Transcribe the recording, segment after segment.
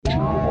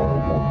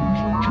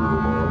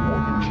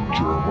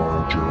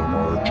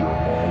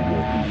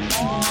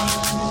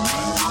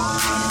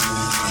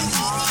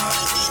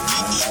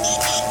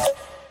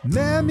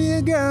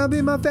a girl,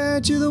 be my fare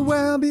to the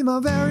well, be my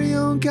very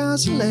own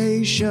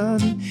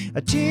consolation.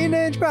 A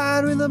teenage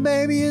bride with a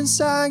baby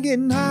inside,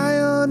 getting high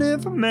on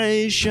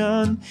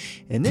information.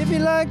 And if you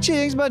like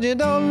chicks but you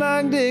don't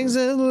like dicks,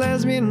 it's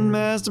lesbian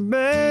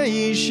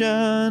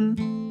masturbation.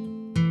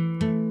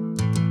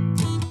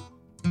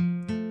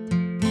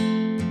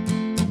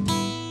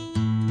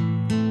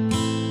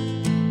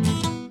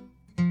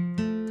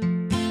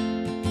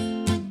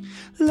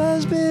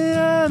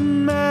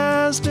 Lesbian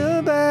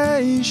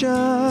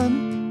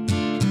masturbation.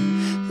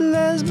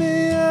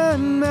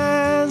 Lesbian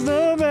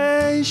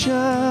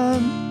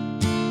masturbation.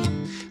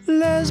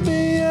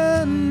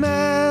 Lesbian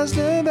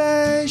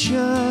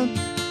masturbation.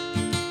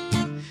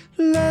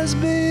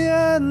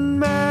 Lesbian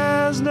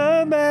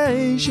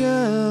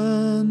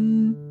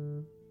masturbation.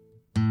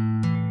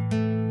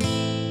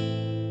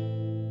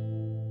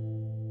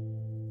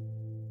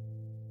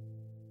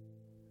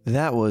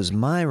 That was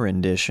my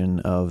rendition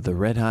of the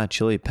Red Hot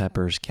Chili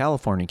Peppers'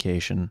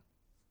 Californication,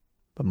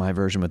 but my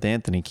version with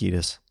Anthony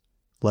Kiedis,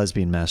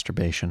 Lesbian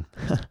Masturbation.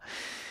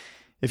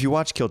 If you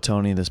watched Kill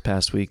Tony this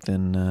past week,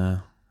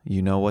 then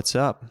you know what's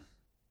up.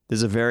 This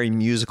is a very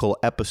musical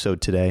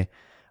episode today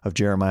of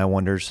Jeremiah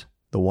Wonders.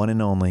 The one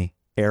and only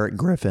Eric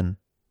Griffin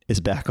is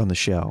back on the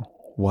show.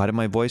 Why did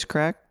my voice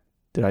crack?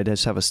 Did I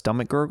just have a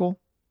stomach gurgle?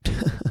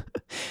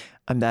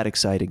 I'm that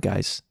excited,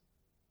 guys.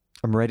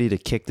 I'm ready to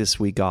kick this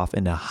week off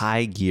into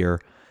high gear.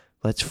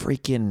 Let's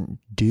freaking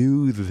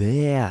do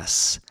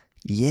this.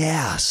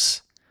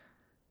 Yes.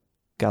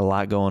 Got a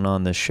lot going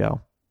on this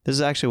show. This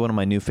is actually one of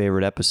my new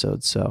favorite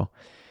episodes, so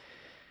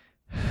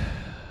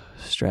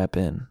strap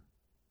in.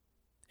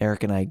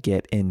 Eric and I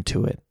get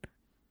into it.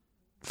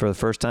 For the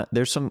first time,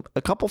 there's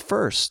a couple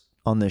firsts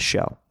on this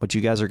show, which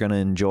you guys are going to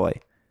enjoy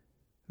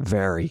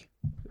very,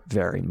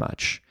 very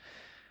much.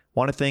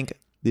 Want to thank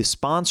the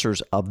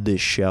sponsors of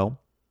this show.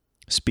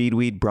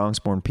 Speedweed,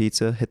 Bronxborn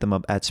Pizza. Hit them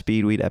up at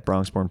Speedweed at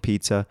Bronxborn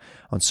Pizza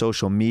on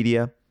social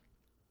media.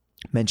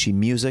 Menchie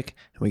Music.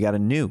 And we got a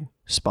new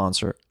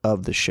sponsor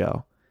of the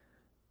show.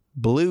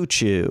 Blue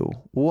Chew.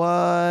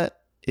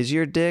 What? Is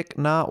your dick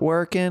not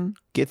working?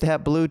 Get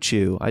that Blue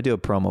Chew. I do a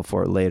promo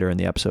for it later in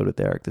the episode with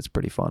Eric. That's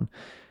pretty fun.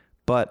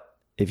 But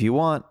if you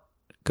want,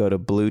 go to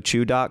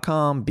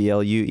bluechew.com,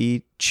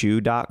 BLUE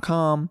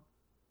chew.com.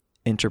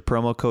 Enter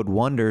promo code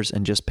WONDERS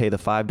and just pay the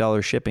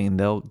 $5 shipping and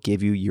they'll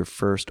give you your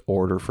first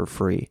order for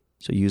free.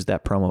 So use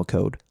that promo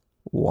code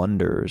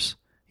WONDERS.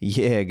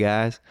 Yeah,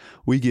 guys,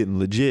 we getting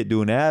legit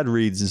doing ad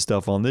reads and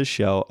stuff on this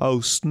show. Oh,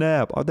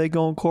 snap. Are they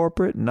going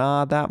corporate?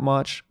 Nah, that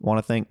much. Want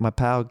to thank my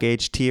pal,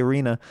 Gage T.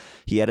 Arena.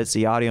 He edits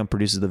the audio and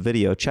produces the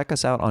video. Check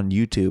us out on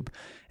YouTube.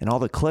 And all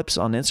the clips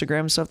on Instagram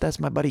and stuff, that's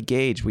my buddy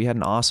Gage. We had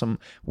an awesome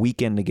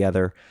weekend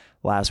together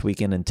last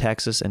weekend in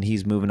Texas, and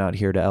he's moving out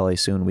here to LA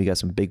soon. We got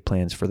some big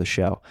plans for the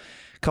show.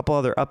 A couple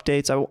other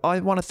updates. I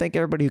want to thank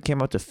everybody who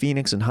came out to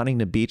Phoenix and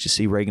Huntington Beach to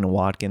see Reagan and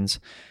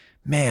Watkins.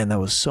 Man, that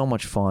was so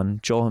much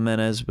fun. Joel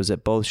Jimenez was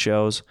at both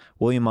shows.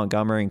 William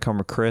Montgomery and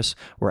Comer Chris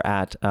were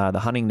at the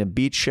Huntington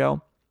Beach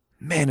show.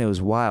 Man, it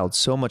was wild.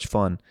 So much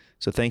fun.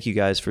 So thank you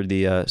guys for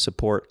the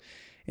support.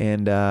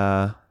 And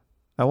I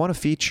want to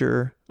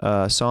feature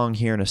a song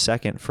here in a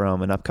second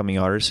from an upcoming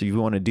artist. So if you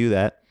want to do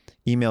that,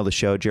 email the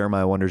show,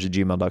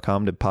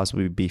 jeremiahwonders@gmail.com, to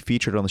possibly be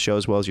featured on the show,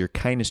 as well as your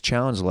Kindness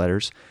Challenge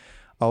letters.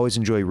 I always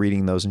enjoy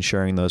reading those and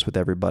sharing those with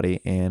everybody.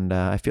 And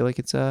I feel like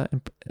it's,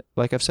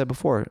 like I've said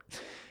before,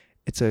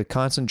 it's a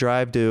constant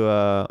drive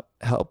to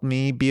help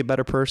me be a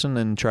better person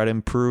and try to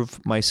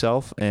improve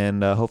myself.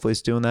 And hopefully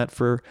it's doing that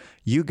for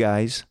you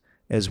guys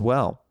as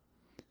well.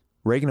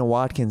 Reagan and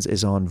Watkins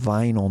is on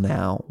vinyl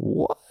now.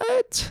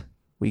 What?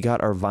 We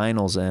got our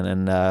vinyls in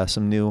and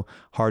some new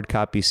hard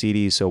copy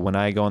CDs. So when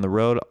I go on the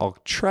road, I'll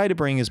try to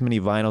bring as many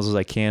vinyls as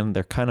I can.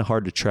 They're kind of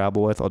hard to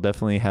travel with. I'll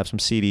definitely have some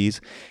CDs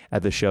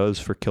at the shows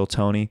for Kill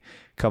Tony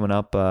coming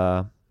up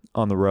on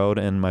the road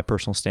and my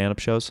personal stand-up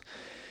shows.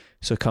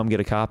 So come get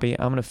a copy.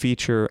 I'm going to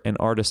feature an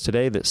artist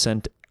today that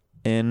sent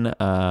in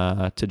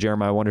to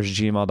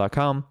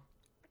jeremiahwonders@gmail.com.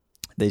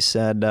 They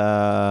said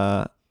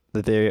that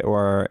they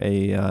are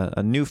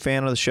a new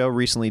fan of the show,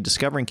 recently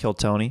discovering Kill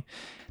Tony.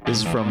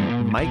 This is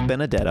from Mike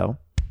Benedetto,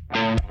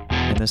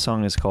 and this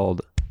song is called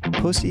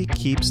Pussy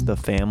Keeps the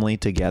Family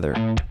Together.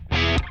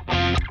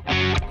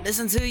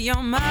 Listen to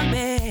your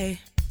mommy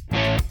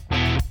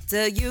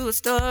tell you a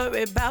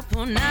story about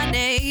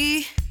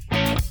Punani.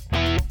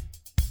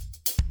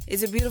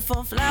 It's a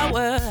beautiful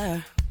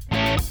flower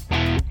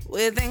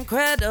with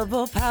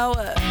incredible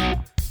power.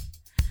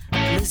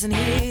 Listen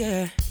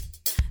here,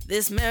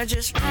 this marriage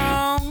is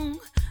strong.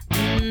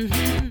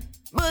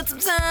 But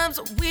sometimes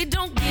we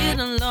don't get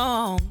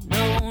along.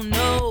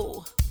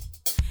 No,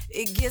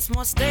 it gets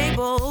more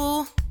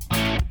stable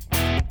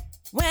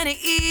when he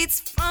eats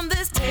from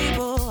this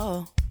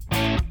table.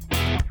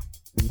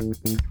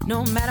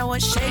 No matter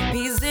what shape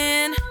he's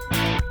in,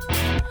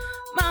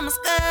 Mama's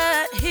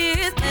got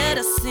his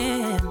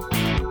medicine.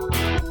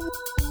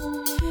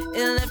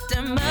 It lifts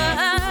him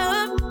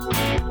up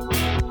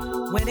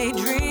when he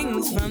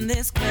drinks from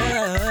this cup.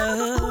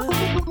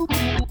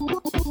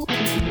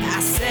 I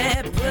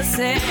said,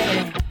 pussy,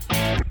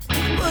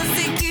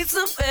 Pussy keeps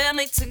the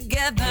family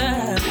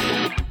together.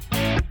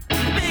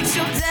 Makes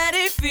your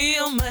daddy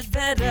feel much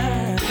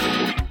better.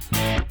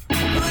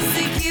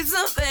 Pussy keeps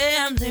the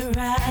family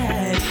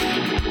right.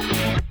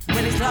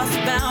 When he's lost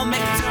bound, make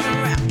him turn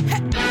around.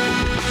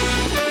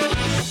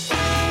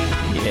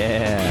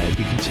 Yeah, you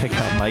can check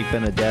out Mike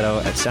Benedetto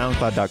at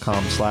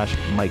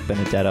soundcloud.com/Mike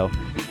Benedetto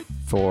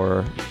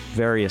for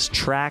various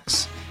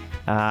tracks.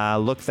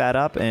 Look that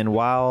up, and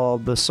while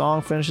the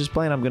song finishes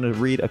playing, I'm going to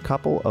read a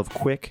couple of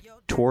quick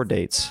tour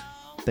dates.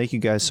 Thank you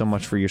guys so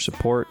much for your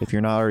support. If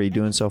you're not already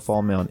doing so,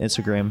 follow me on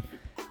Instagram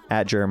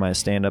at Jeremiah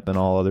Standup and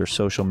all other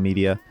social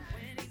media.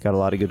 Got a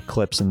lot of good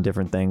clips and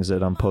different things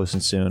that I'm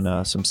posting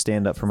soon. Some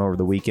stand-up from over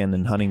the weekend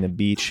in Huntington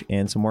Beach,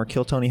 and some more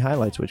Kill Tony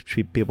highlights, which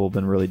people have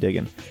been really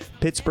digging.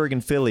 Pittsburgh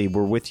and Philly,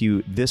 we're with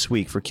you this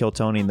week for Kill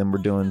Tony, and then we're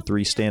doing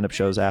 3 stand-up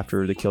shows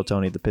after the Kill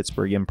Tony at the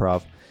Pittsburgh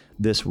Improv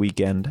this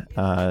weekend.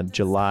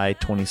 July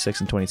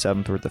 26th and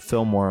 27th. We're at the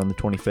Fillmore on the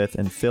 25th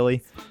in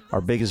Philly,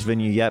 our biggest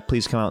venue yet.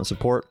 Please come out and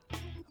support.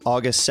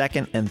 August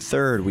 2nd and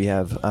 3rd, we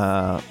have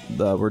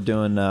we're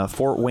doing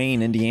Fort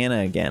Wayne, Indiana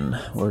again.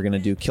 We're going to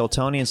do Kill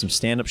Tony and some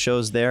stand-up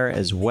shows there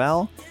as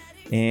well.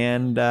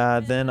 And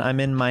then I'm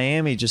in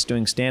Miami just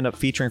doing stand-up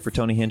featuring for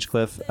Tony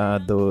Hinchcliffe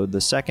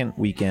the second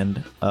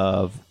weekend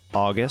of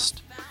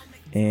August.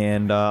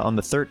 And on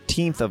the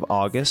 13th of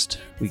August,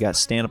 we got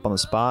stand-up on the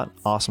spot.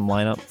 Awesome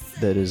lineup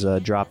that is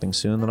dropping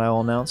soon that I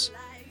will announce.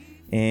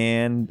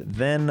 And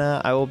then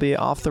I will be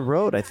off the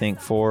road, I think,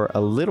 for a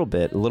little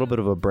bit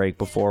of a break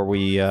before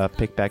we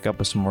pick back up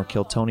with some more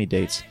Kill Tony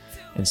dates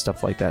and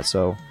stuff like that.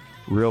 So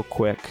real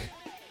quick,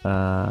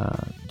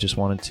 just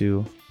wanted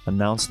to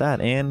announce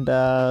that. And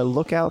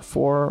look out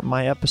for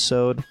my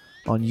episode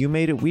on You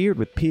Made It Weird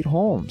with Pete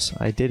Holmes.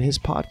 I did his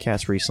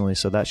podcast recently,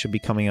 so that should be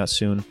coming out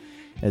soon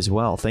as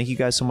well. Thank you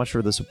guys so much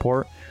for the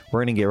support.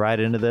 We're going to get right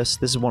into this.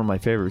 This is one of my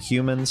favorite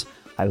humans.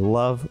 I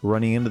love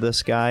running into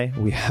this guy.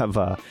 We have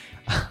a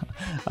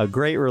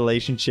great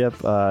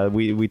relationship.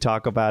 We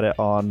talk about it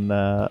on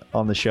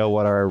the show,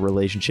 what our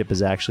relationship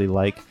is actually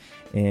like,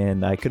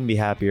 and I couldn't be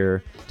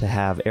happier to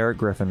have Eric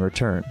Griffin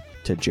return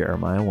to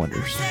Jeremiah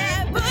Wonders. Those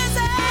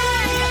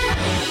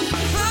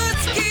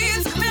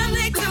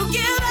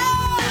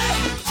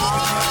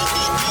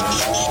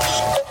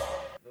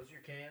are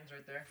your cans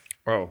right there?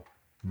 Oh,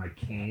 my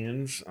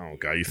cans? Oh,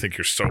 God, you think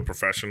you're so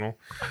professional?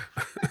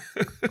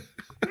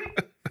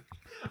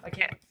 I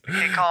can't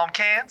call them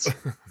cans.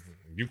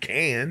 You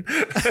can.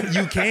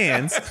 You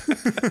cans.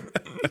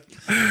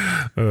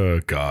 Oh,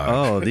 God.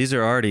 Oh, these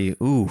are already,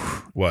 ooh.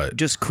 What?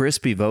 Just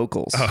crispy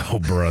vocals. Oh,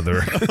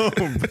 brother. Oh,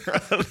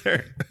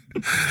 brother.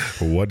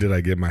 What did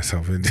I get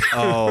myself into?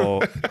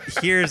 Oh,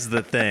 here's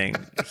the thing.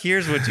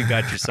 Here's what you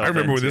got yourself into. I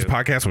remember when this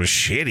podcast was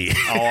shitty.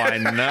 Oh, I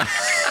know.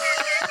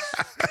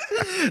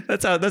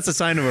 That's a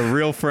sign of a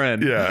real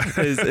friend. Yeah.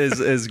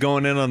 is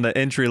going in on the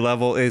entry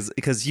level, is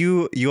because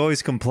you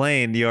always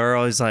complain. You're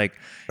always like,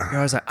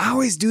 I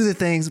always do the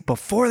things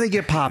before they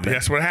get popping.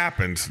 That's what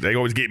happens. They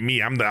always get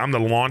me. I'm the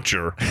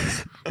launcher.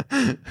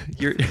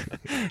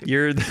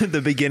 You're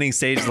the beginning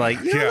stage,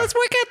 like, let's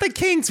work out the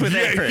kinks with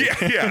Eric.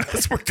 Yeah.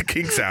 Let's work the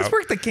kinks out. Let's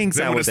work the kinks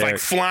then out when with it's Eric.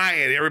 like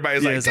flying,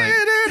 everybody's like,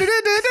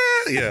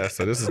 yeah.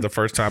 So this is the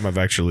first time I've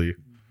actually,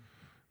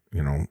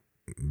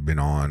 been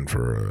on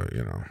for,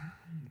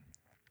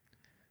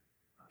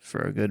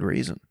 For a good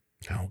reason.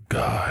 Oh,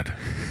 God.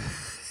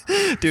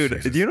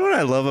 Dude, do you know what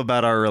I love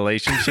about our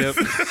relationship?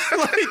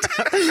 let me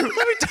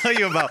tell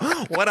you about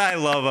what I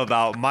love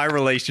about my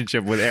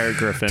relationship with Eric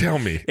Griffin. Tell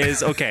me.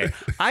 Is, okay,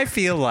 I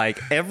feel like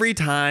every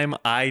time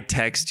I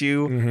text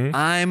you,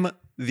 I'm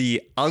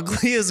the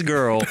ugliest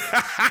girl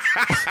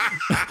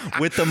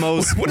with the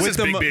most... What does this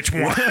big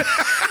bitch want?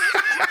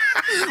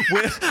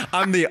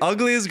 I'm the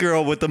ugliest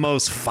girl with the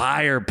most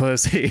fire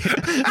pussy.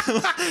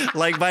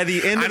 Like by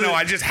the end of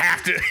I just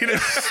have to.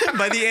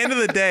 by the end of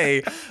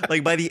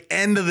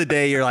the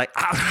day, you're like,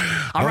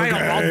 all right,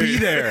 Okay. I'll be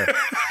there.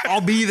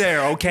 I'll be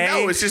there, okay?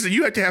 No, it's just that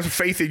you have to have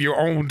faith in your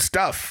own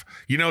stuff.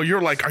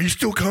 You're like, are you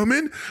still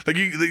coming? Like,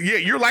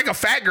 you're like a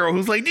fat girl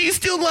who's like, do you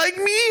still like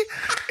me?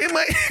 Am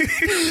I?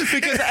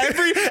 Because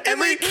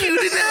am I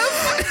cute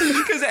enough?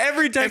 Because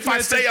every text If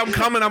I say I'm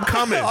coming, I'm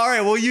coming. all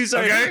right, well, you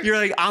say, Okay. you're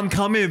like, I'm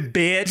coming,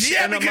 bitch.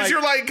 Yeah, And I'm because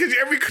because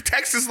every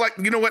text is like,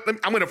 you know what?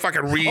 I'm gonna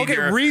fucking read. okay,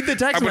 your- read the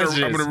text I'm gonna,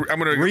 messages. I'm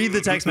gonna read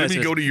the text messages.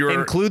 Let me go to your.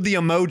 include the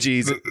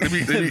emojis Let me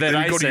that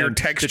I go to your send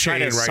text to try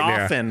to chain right now.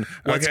 soften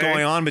what's Okay?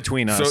 going on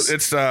between us. So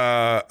it's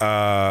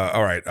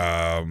all right.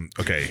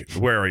 Okay,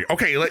 where are you?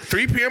 Okay, like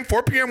 3 p.m.,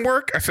 4 p.m.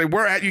 work. I say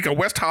we're at you go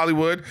West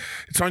Hollywood.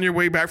 It's on your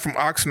way back from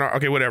Oxnard.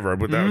 Okay, whatever.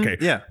 But okay,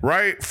 yeah.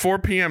 right. 4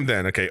 p.m.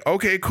 Then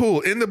okay,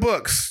 cool. In the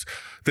books.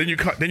 Then you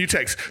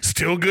text,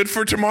 still good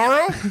for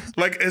tomorrow?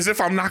 Like as if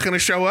I'm not going to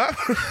show up.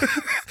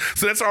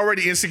 So that's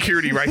already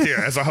insecurity right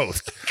there as a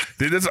host.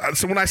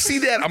 So when I see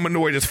that, I'm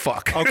annoyed as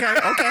fuck. Okay.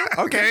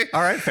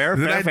 All right, fair.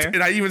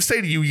 And I even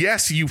say to you,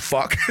 yes, you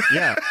fuck.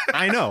 Yeah,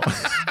 I know.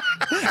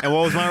 And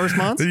what was my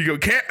response? Then you go,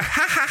 can't.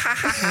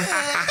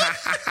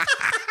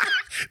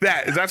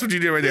 That's what you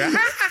did right there.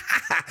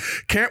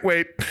 Can't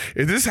wait.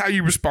 Is this how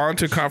you respond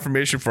to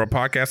confirmation for a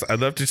podcast? I'd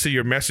love to see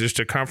your message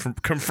to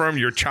confirm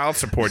your child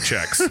support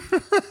checks.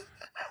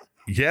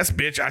 Yes,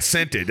 bitch, I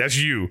sent it. That's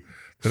you.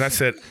 Then I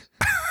said,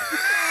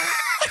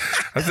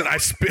 I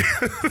spit.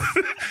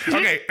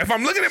 Okay, if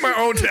I'm looking at my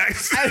own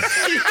text. See,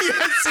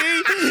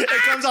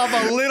 it comes off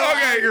a little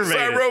aggravated. So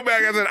I wrote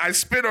back, I said, I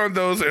spit on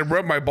those and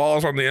rubbed my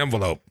balls on the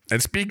envelope.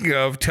 And speaking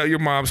of, tell your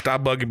mom,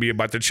 stop bugging me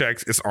about the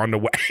checks. It's on the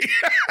way.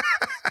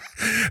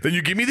 Then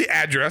you give me the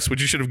address,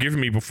 which you should have given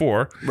me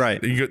before. Right.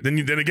 Then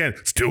again,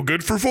 still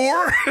good for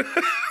 4?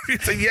 You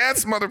say,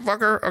 yes,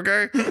 motherfucker.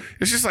 Okay.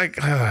 It's just like,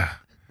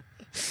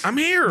 I'm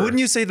here. Wouldn't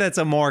you say that's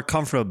a more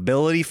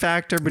comfortability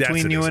factor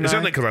between you and it's I?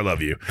 only because I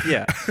love you.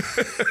 Yeah.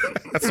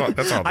 That's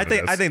all. I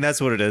think that's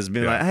what it is.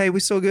 Being like, hey, we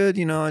still good?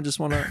 You know, I just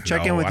want to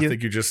check in with you. I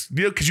think you just,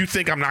 because you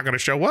think I'm not going to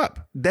show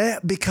up.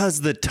 That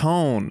because the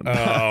tone.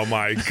 Oh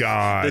my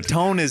God. The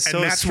tone is so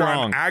and that's strong.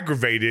 why I'm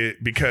aggravated,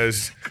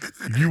 because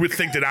you would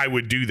think that I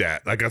would do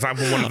that. Like, I'm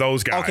one of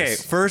those guys. Okay,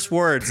 first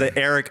words that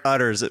Eric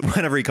utters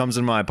whenever he comes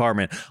into my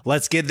apartment.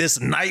 Let's get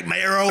this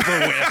nightmare over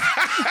with.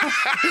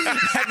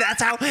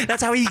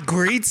 That's how he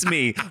greets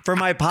me for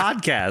my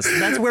podcast.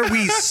 That's where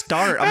we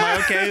start. I'm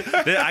like,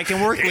 okay, I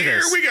can work with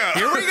this.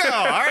 Here we go.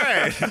 All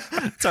right.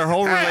 It's our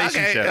whole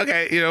relationship.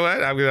 Okay. You know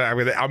what? I'm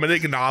gonna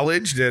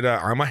acknowledge that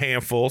I'm a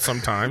handful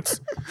sometimes.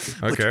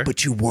 Okay.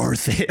 But you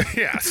worth it.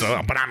 Yeah.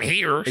 So, but I'm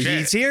here. Shit.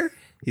 He's here.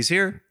 He's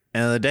here.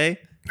 End of the day.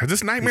 Has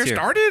this nightmare He's here.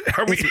 started?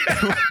 Are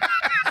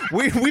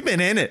We've been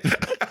in it.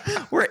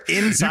 We're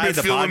inside You've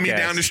been the filming podcast. me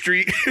down the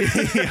street.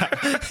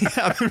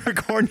 Yeah, I've been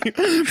recording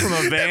you from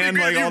a van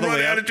like all the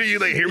way up. You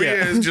like, here he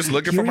is, just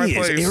looking for my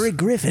Here he place. is, Eric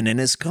Griffin in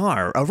his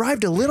car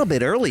arrived a little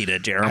bit early to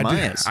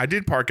Jeremiah's. I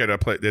did park at a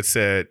place that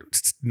said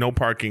no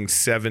parking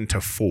 7 to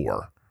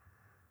 4.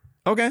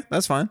 Okay,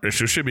 that's fine. It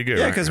should be good.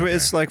 Yeah, right? because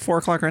it's like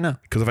 4:00 right now.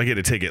 Because if I get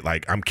a ticket,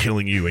 like, I'm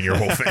killing you and your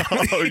whole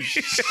family. Oh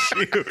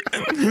shoot!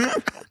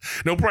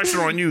 No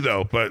pressure on you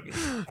though, but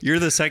You're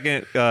the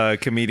second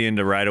comedian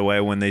to right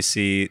away when they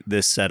see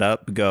this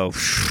setup go.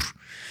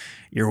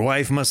 Your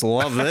wife must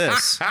love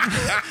this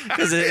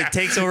because it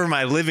takes over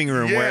my living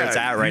room where it's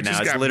at right you now.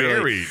 just It's got literally.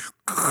 married.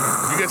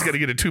 You guys got to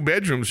get a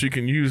 2-bedroom so you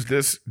can use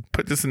this.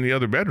 Put this in the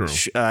other bedroom.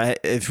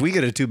 If we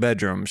get a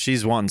 2-bedroom,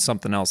 she's wanting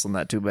something else in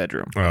that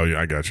 2-bedroom. Oh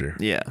yeah, I got you.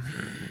 Yeah.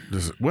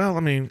 Well,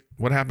 I mean,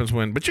 what happens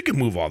when? But you can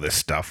move all this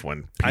stuff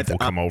when people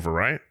come over,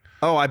 right?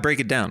 Oh, I break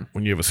it down.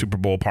 When you have a Super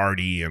Bowl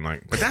party and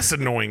like, but that's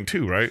annoying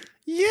too, right?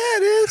 Yeah,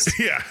 it is.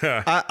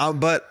 Yeah.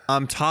 But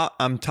I'm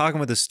talking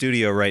with the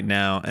studio right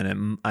now,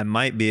 and I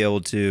might be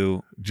able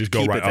to Just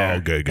go keep right- it there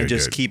oh, good, and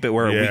just good. keep it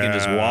where we can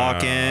just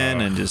walk Yeah.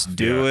 in and just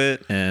do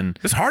it. And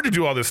It's hard to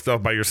do all this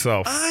stuff by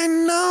yourself. I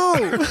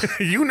know,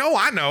 You know,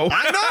 I know.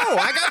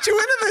 I got you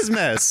into this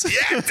mess.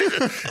 Yeah, dude,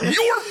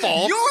 your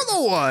fault. You're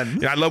the one.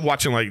 Yeah, I love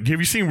watching, like, have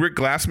you seen Rick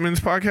Glassman's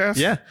podcast?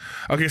 Yeah.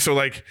 Okay, so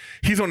like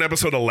he's on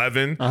episode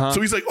 11.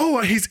 So he's like,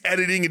 oh, he's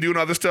editing and doing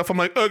all this stuff. I'm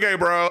like, okay,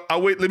 bro,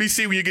 I'll wait. Let me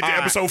see when you get to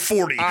episode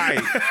 40. All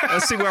right,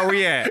 let's see where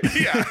we at.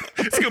 Yeah,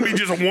 it's gonna be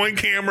just one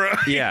camera.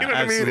 Yeah, you know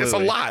what I mean? It's a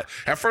absolutely. lot.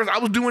 At first, I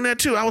was doing that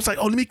too. I was like,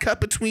 oh, let me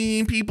cut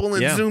between people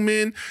and Yeah. zoom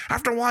in.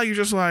 After a while, you're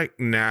just like,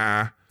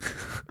 nah,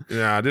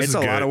 this It's is a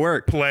lot good. of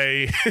work.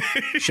 Play.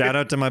 Shout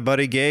out to my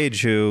buddy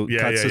Gage who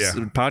cuts this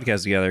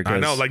podcast together. I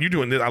know, like you're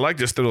doing this. I like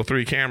this little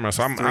 3 camera,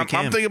 so I'm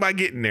cam. thinking about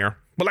getting there.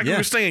 But like Yeah. you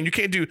were saying, you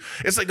can't do.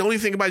 It's like the only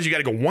thing about it is you got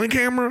to go 1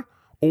 camera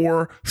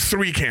or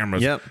 3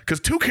 cameras. Yep. Because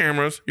 2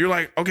 cameras, you're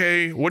like,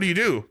 okay, what do you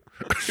do?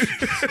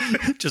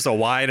 just a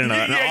wide and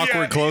an Yeah,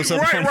 awkward yeah. close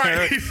up.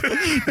 Right.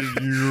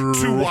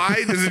 Too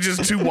wide? Is it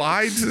just too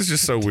wide? It's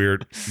just so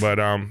weird. But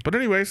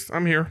anyways,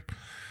 I'm here.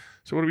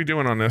 So what are we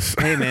doing on this?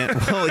 Hey man,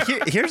 well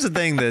here's the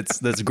thing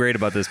that's great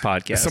about this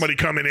podcast. Somebody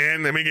coming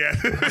in. Let me get.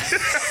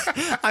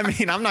 I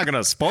mean, I'm not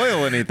gonna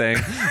spoil anything,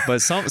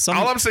 but some.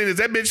 All I'm saying is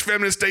that bitch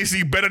feminist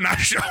Stacy better not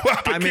show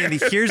up. I mean,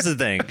 here's the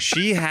thing: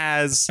 she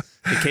has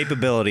the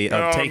capability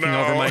of Oh, taking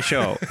no. over my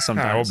show. I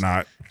Sometimes hope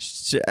not.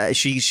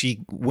 She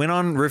went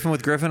on Riffing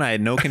with Griffin. I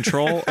had no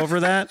control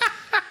over that.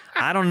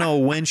 I don't know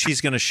when she's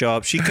gonna show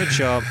up. She could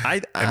show up.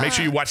 And make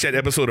sure you watch that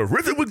episode of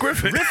Riffing with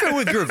Griffin. Riffing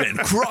with Griffin,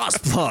 cross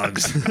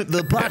plugs,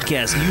 the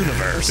podcast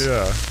universe.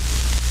 Yeah.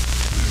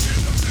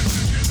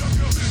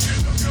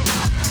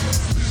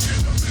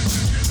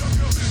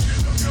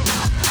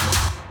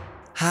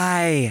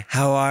 Hi,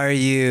 how are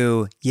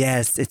you?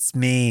 Yes, it's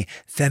me,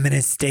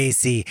 Feminist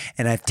Stacy,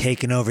 and I've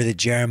taken over the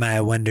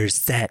Jeremiah Wonders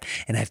set,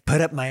 and I've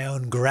put up my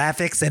own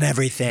graphics and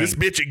everything. This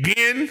bitch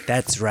again.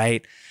 That's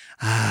right.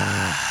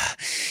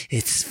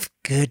 It's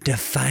good to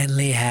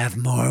finally have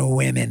more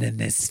women in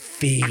this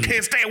feed.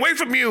 Can't stay away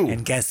from you.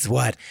 And guess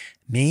what?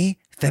 Me,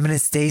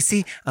 Feminist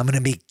Stacy, I'm going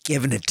to be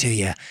giving it to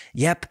you.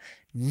 Yep.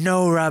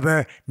 No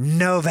rubber,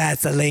 no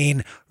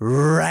Vaseline,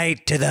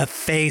 right to the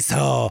face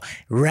hole,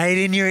 right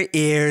in your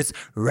ears,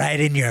 right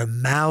in your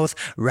mouth,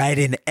 right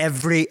in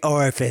every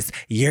orifice.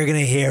 You're going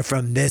to hear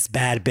from this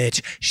bad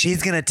bitch.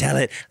 She's going to tell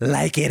it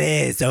like it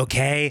is,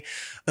 okay?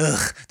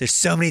 Ugh, there's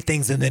so many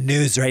things in the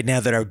news right now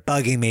that are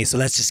bugging me, so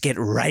let's just get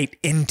right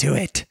into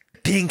it.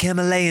 pink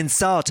Himalayan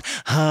salt,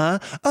 huh?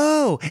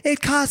 Oh,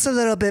 it costs a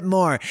little bit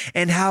more.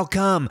 And how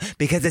come?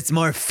 Because it's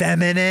more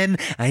feminine?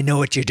 I know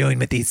what you're doing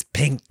with these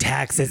pink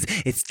taxes.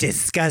 It's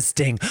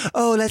disgusting.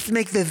 Oh, let's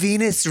make the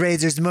Venus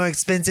razors more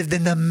expensive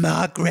than the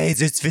Mach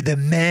razors for the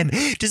men.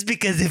 Just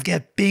because they've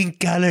got pink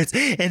colors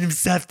and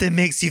stuff that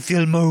makes you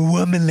feel more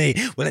womanly.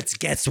 Well,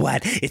 guess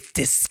what? It's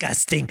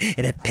disgusting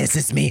and it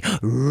pisses me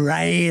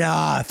right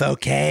off,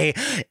 okay?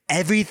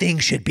 Everything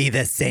should be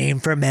the same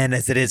for men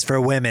as it is for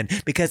women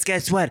because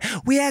guess what?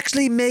 We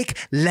actually make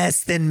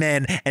less than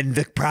men and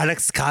the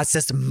products cost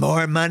us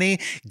more money.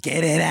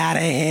 Get it out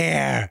of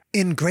here.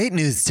 In great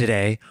news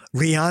today,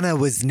 Rihanna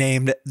was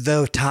named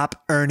the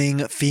top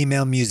earning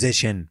female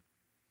musician.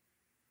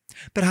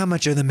 But how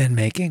much are the men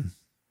making?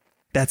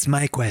 That's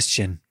my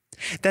question.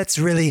 That's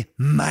really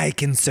my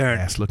concern.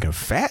 Ass looking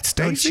fat,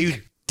 Stacey. Don't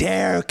you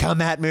dare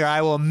come at me or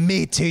I will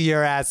Me Too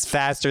your ass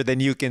faster than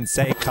you can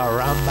say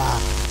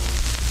caramba.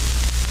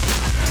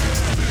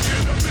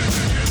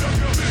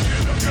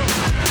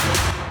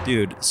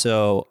 Dude,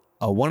 so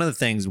one of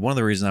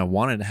the reasons I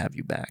wanted to have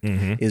you back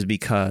is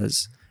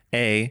because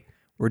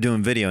we're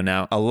doing video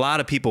now. A lot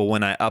of people,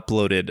 when I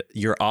uploaded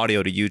your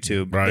audio to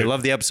YouTube, they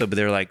love the episode, but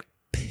they're like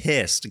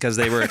pissed because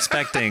they were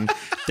expecting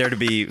there to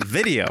be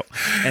video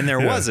and there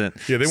wasn't.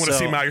 Yeah, they want to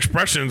see my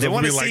expressions. They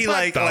want to see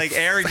like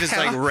Eric just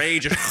like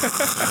rage.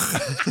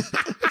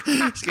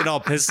 He's getting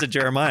all pissed at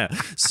Jeremiah.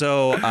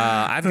 So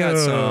I've got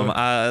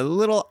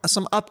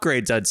some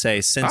upgrades, I'd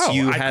say, since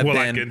you have been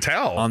I can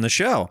tell. on the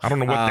show. I don't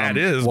know what that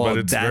is, but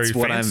it's that's very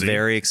what fancy. I'm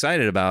very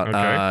excited about.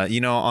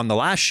 Okay. On the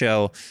last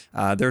show,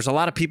 there's a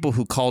lot of people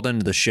who called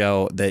into the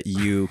show that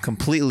you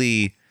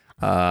completely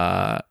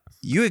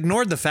you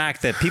ignored the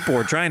fact that people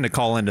were trying to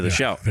call into the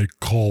show. They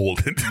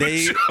called into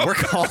They the show. were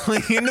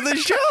calling into the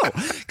show.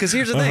 Because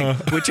here's the thing,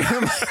 which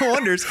Jeremiah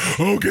wonders,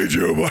 Okay,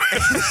 Jeremiah.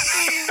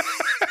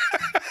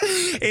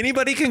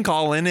 anybody can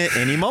call in at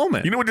any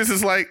moment. You know what this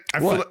is like?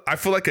 I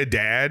feel like a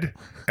dad,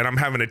 and I'm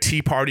having a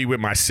tea party with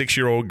my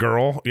 6-year-old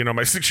girl. You know,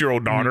 my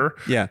 6-year-old daughter.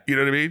 Yeah. You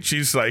know what I mean?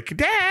 She's like,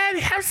 Dad,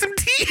 have some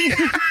tea.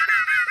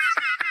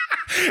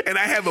 And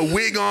I have a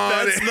wig on.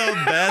 That's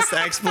the best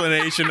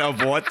explanation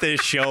of what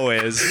this show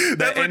is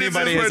that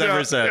anybody has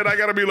ever said. And I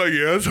gotta be like,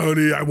 yes,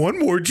 honey, I want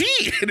more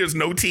tea. And there's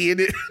no tea in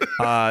it.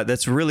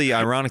 That's really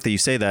ironic that you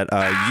say that.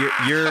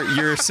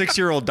 Your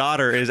 6-year-old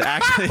daughter is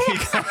actually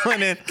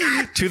calling in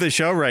to the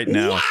show right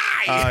now.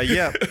 Why?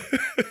 Yeah.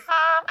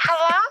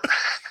 Hello?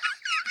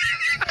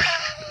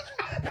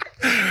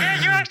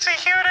 Yeah, you actually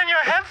hear it in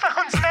your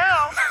headphones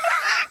now.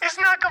 It's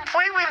not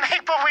completely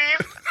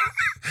make-believe.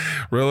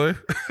 Really?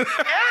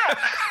 Yeah.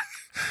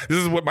 This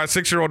is what my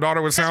 6-year-old daughter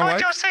would sound What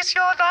like? your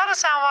 6-year-old daughter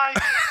sound like?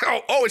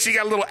 Oh, and she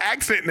got a little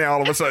accent now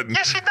all of a sudden.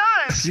 Yeah, she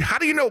does. How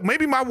do you know?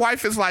 Maybe my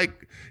wife is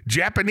like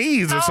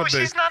Japanese or No,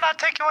 something. she's not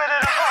articulate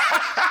at all.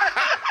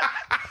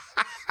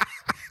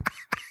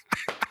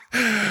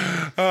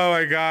 Oh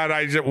my God!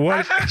 I've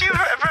What? heard you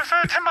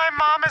refer to my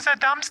mom as a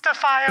dumpster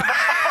fire before.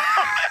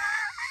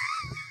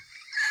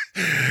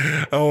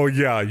 Oh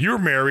yeah, you're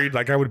married.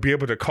 Like I would be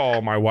able to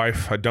call my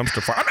wife a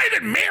dumpster fire. I'm not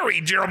even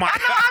married, Jeremiah.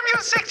 No, I'm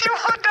your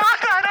 6-year-old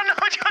daughter. I don't know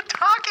what you're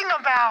talking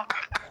about.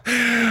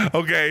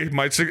 Okay,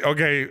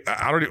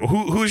 I don't.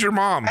 Who's your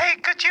mom? Hey,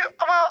 could you?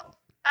 Well,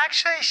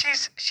 actually,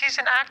 she's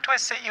an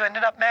actress that you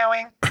ended up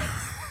marrying.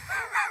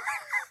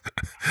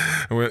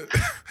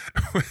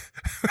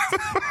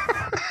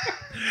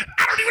 I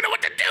don't even know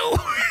what to do.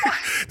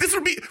 This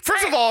would be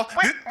first of all.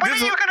 When are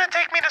you gonna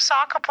take me to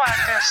soccer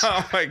practice?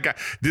 Oh my God!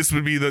 This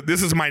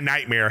is my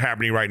nightmare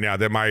happening right now.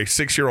 That my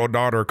 6-year-old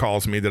daughter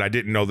calls me that I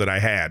didn't know that I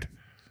had.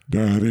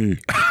 Daddy.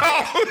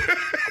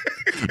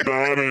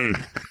 Daddy.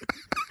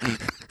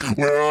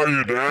 Where are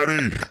you,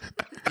 Daddy?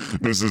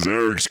 This is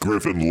Eric's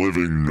Griffin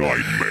living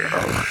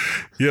nightmare.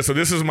 Yeah, so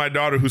this is my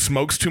daughter who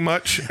smokes too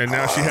much, and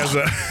now she has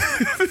a.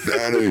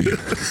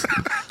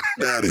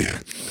 Daddy.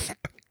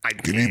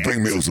 Can you pick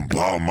me up some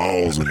Pall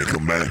Malls when you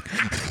come back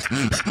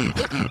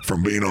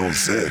from being on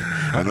set?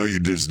 I know you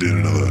just did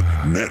another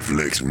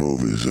Netflix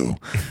movie, so.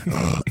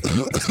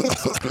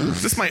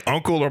 Is this my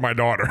uncle or my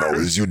daughter? No,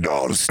 it's your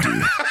daughter,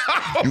 Steve.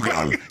 You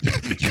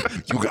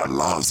got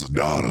lots of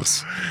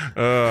daughters.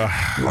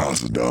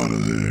 Lots of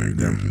daughters, Eric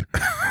Griffin.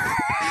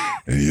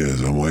 And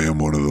yes, I am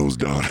one of those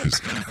daughters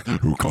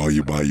who call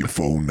you by your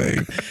full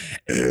name,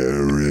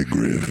 Eric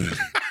Griffin.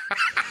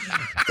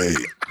 Hey.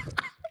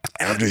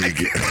 After you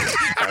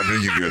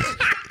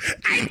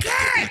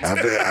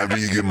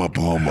get my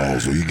Pall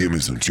Malls, will you give me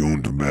some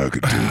chewing tobacco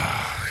too?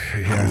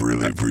 I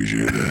really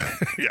appreciate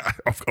that. Yeah,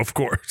 of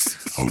course.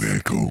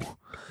 Okay, cool.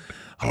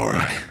 All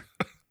right.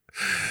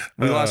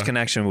 We lost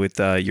connection with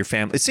your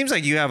family. It seems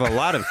like you have a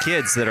lot of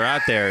kids that are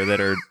out there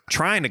that are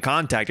trying to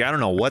contact you. I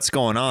don't know what's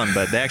going on,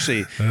 but they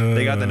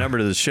got the number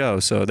to the show,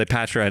 so they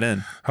patched right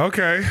in.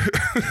 Okay.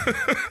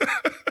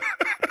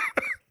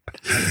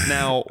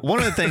 Now, one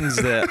of the things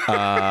that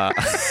I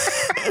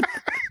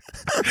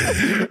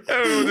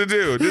don't know what to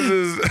do. This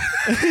is.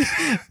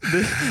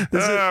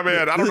 Oh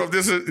man, I don't know if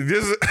this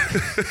is.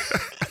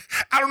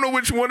 I don't know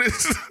which one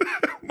is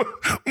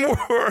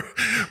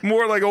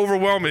more like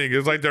overwhelming.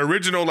 It's like the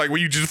original, like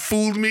when you just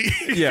fooled me.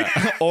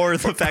 Yeah. Or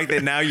the fact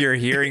that now you're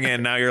hearing it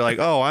and now you're like,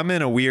 oh, I'm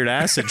in a weird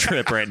acid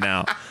trip right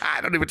now.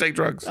 I don't even take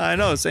drugs. I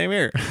know, same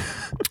here.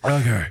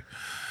 Okay.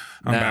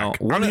 I'm Now,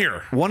 back. I'm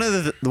here. One of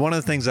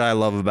the things that I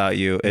love about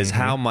you is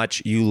how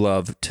much you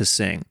love to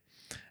sing.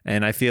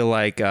 And I feel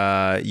like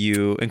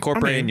you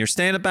incorporate in your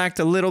stand-up act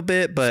a little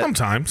bit, but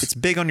Sometimes. it's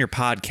big on your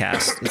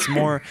podcast. It's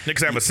more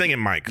Because I have a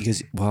singing mic.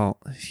 because, well,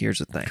 here's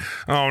the thing.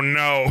 Oh,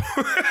 no.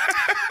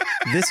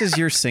 This is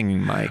your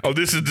singing mic. Oh,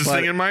 this is the but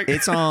singing mic?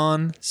 It's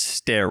on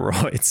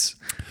steroids.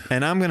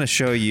 And I'm going to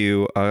show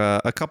you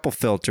a couple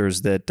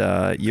filters that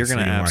you're going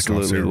to Singing mic on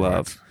absolutely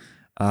steroids.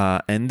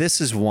 love. And this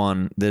is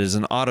one that is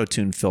an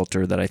auto-tune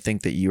filter that I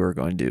think that you are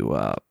going to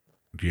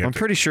Do you have I'm to,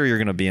 pretty sure you're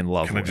going to be in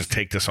love can I with. just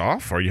take this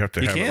off, or you have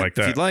to You have can it like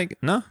that? if you'd like.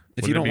 No,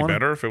 if Wouldn't you don't it be want.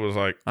 better if it was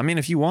like? I mean,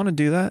 if you want to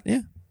do that,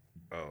 yeah.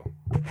 Oh,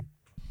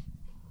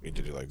 you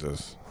did it like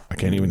this. I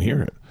can't even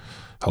hear it.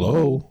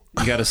 Hello.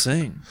 You got to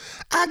sing.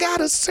 I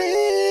gotta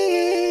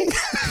sing.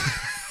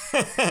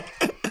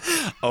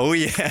 Oh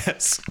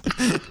yes.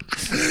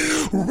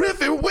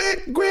 Riffing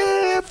with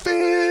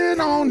Griffin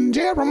on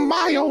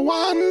Jeremiah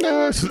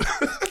Wonders.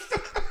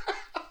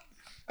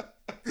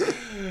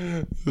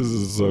 This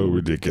is so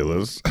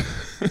ridiculous.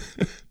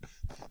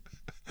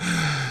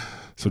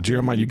 So,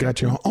 Jeremiah, you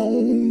got your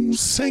own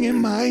singing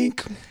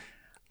mic.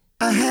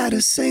 I had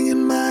a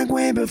singing mic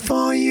way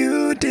before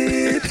you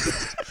did.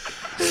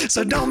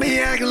 So don't be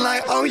acting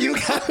like, oh, you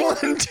got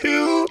one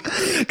too.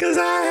 Cause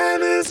I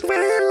had this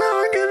way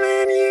longer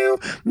than you,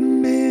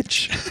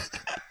 Mitch.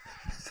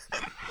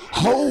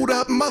 Hold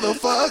up,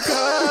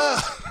 motherfucker.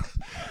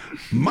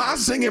 My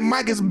singing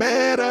mic is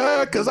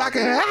better because I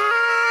can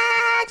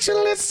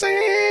actually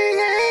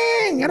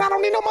sing. And I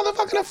don't need no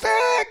motherfucking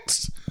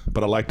effects.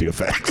 But I like the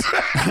effects.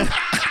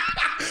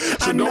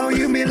 I know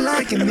you be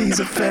liking these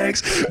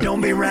effects.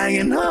 Don't be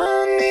ragging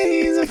on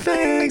these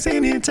effects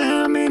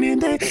anytime, any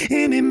day,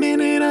 any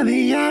minute of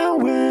the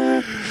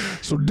hour.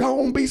 So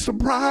don't be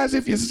surprised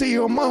if you see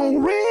them on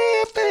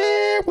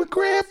Riffing with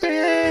Griffin.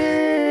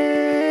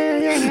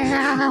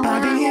 By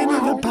the end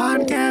of the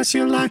podcast,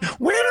 you're like,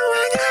 where do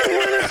I get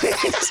one of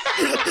these?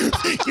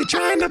 You're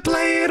trying to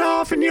play it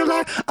off and you're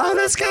like, oh,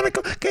 that's kind of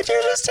cool. Could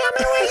you just tell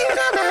me where you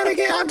got that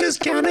again? I'm just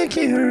kind of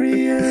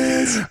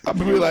curious. I'll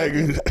be like,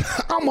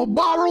 I'm going to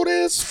borrow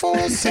this for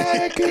a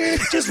second.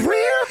 Just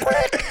real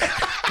quick.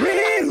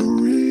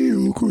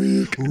 Real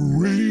quick.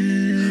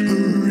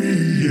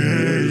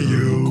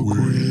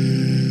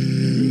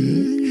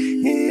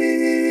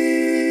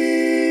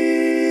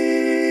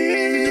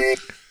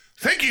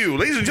 Thank you,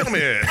 ladies and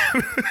gentlemen.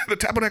 The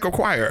Tabernacle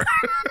Choir.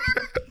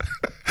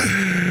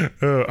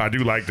 I do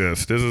like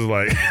this. This is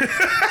like...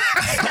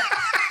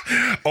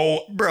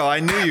 Oh, Bro, I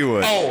knew you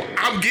would. oh,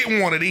 I'm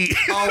getting one of these.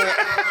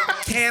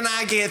 Can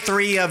I get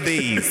 3 of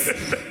these?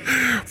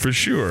 For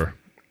sure.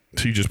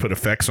 So you just put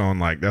effects on,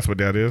 like, that's what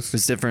that is?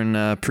 There's different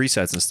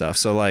presets and stuff.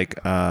 So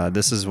like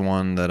this is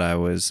one that I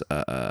was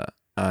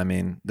I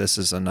mean, this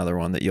is another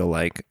one that you'll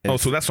like. Oh,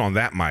 so that's on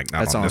that mic, not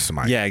That's on this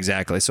mic. Yeah,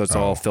 exactly. So it's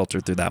all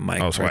filtered through that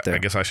mic Oh, so right there. I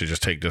guess I should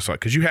just take this one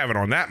because you have it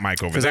on that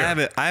mic over Because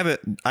there.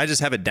 I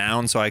just have it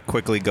down so I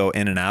quickly go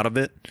in and out of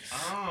it.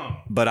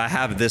 But I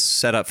have this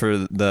set up for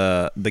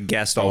the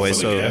guest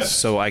always, for the guest?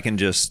 so I can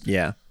just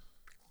Down,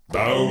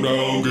 down,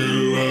 get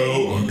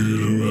around, get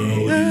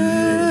around.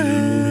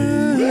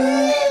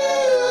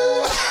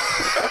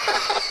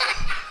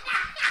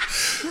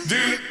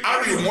 Dude, I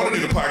don't even want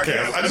to do the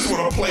podcast. I just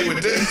want to play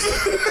with this.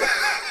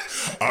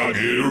 I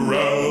get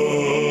around.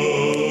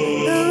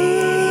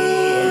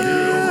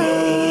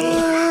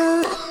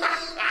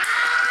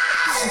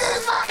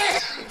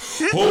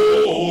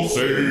 Oh,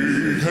 say,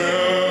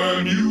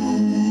 can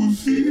you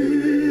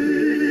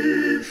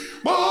see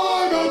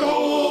by the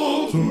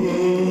dawn's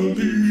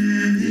early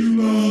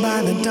light? By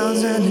the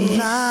dawn's early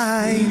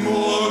light.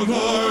 What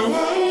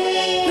I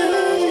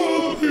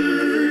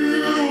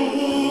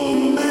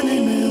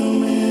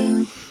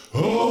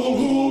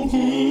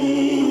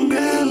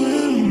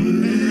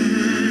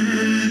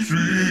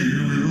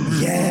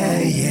Yeah,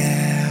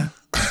 yeah.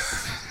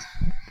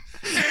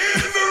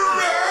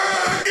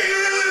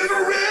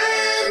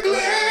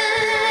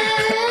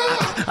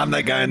 I'm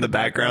that guy in the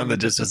background that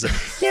just does it.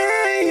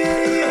 Yeah,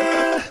 yeah,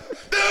 yeah.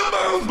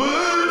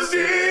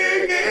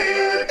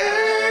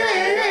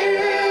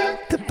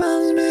 The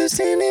bums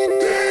bursting in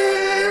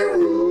there.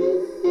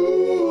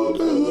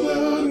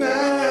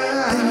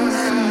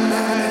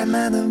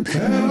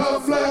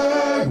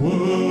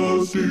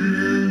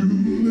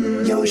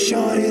 Yo,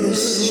 shorty,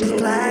 the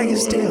flag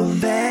is still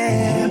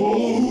there.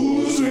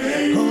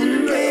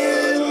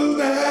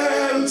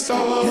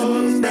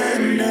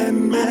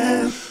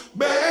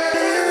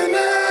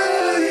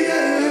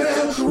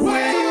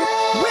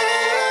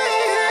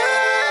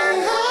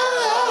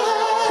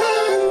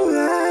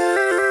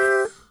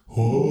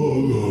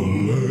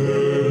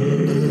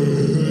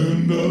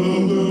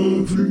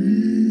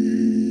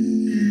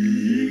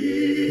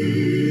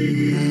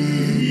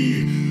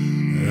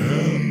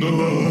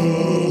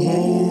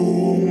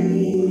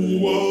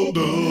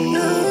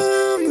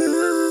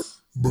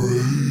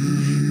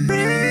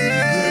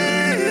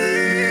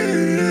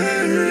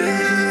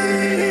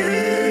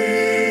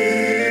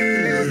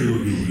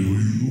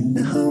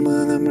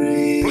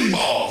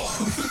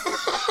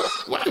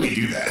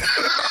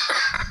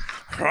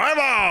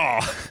 Play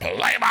ball.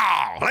 Play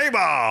ball. Play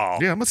ball.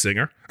 Yeah, I'm a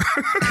singer.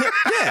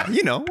 Yeah,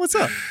 you know, what's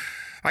up?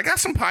 I got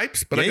some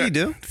pipes, but Yeah, I got you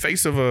do.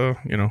 face of a,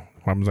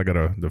 I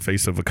got the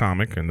face of a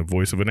comic and the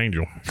voice of an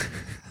angel.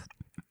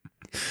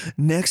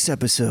 Next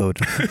episode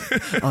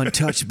on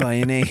Touched by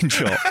an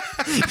Angel.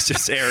 It's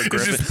just Eric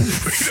Griffin.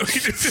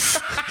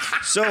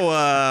 So,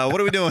 what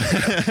are we doing?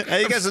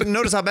 Hey, you guys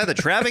notice how bad the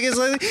traffic is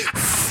lately?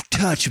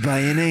 Touched by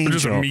an angel.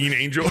 Just a mean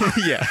angel.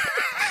 Yeah.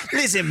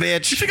 Listen,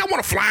 bitch. You think I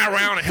want to fly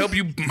around and help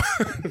you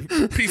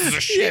pieces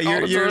of shit all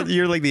the time?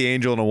 You're like the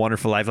angel in A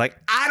Wonderful Life. Like,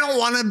 I don't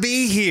want to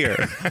be here.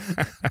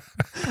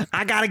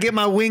 I got to get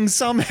my wings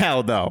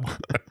somehow, though.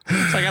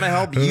 So I got to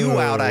help you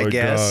out, I my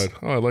guess. God.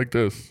 Oh, I like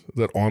this. Is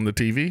that on the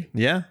TV?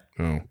 Yeah,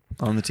 Oh.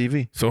 on the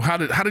TV. So how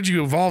did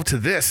you evolve to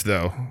this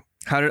though?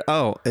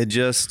 It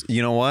just,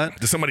 you know what?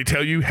 Did somebody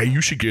tell you, hey,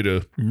 you should get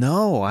a?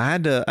 No, I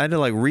had to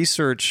like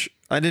research.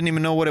 I didn't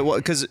even know what it was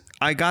because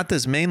I got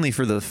this mainly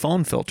for the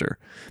phone filter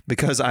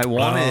because I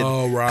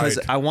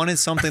wanted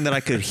something that I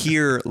could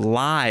hear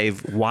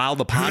live while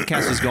the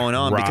podcast was going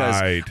on because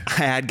I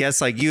had guests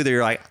like you that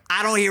you're like,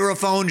 I don't hear a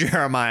phone,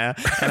 Jeremiah,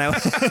 and I'm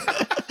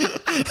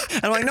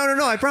like,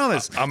 no, I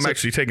promise. I'm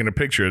actually taking a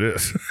picture of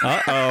this.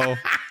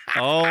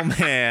 Oh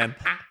man.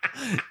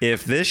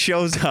 If this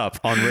shows up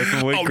on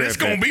Riffin' with Griffin. It's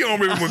going to be on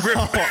Riffin' with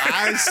Griffin.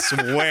 I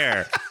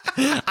swear.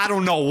 I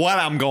don't know what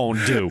I'm going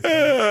to do.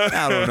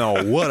 I don't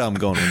know what I'm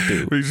going to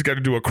do. We just got to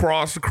do a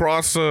cross.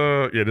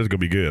 Yeah, this is going to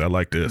be good. I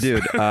like this.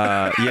 Dude,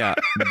 yeah.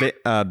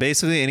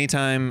 Basically,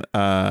 anytime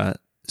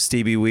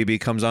Stevie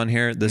Weeby comes on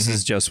here, this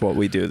is just what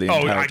we do the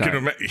entire time. Can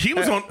imagine. He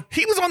was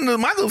on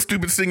my little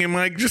stupid singing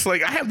mic, just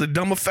like I have the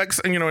dumb effects,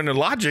 and the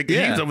Logic.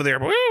 Yeah. He's over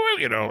there.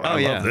 I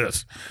love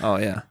this. Oh,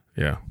 yeah.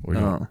 Yeah, we're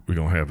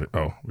gonna have it.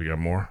 Oh, we got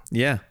more?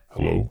 Yeah.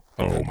 Hello?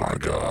 Oh my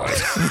God.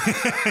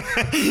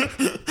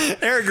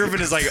 Eric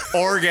Griffin is like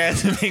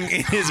orgasming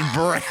in his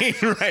brain,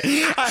 right?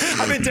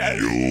 I've been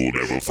You'll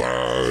never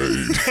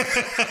find.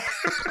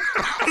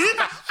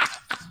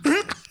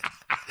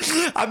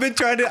 I've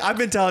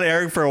been telling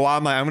Eric for a while.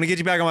 I'm like, I'm gonna get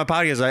you back on my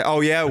podcast. Like, oh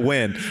yeah,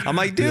 when? I'm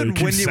like,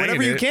 dude,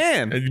 whenever you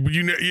can. Yeah. What do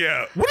you mean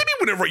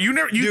whenever? Dude,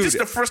 this is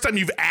the first time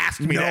you've asked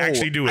me to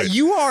actually do it.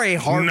 You are a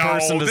hard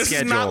person to schedule. This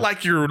is not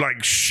like your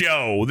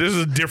show. This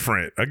is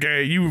different.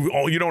 Okay, you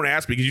don't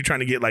ask me because you're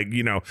trying to get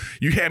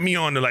you had me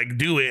on to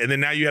do it, and then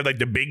now you have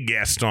the big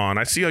guest on.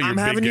 I see how you're. I'm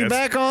having you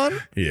back on.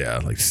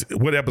 Yeah,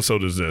 what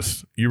episode is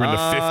this? You're in the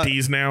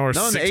 50s now or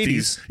 60s? In the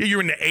 80s. Yeah,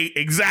 you're in the 80s.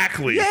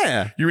 Exactly.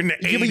 Yeah, you're in the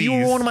 80s. Yeah, but you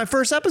were one of my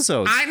first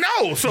episodes. I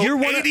know. So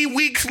you're 80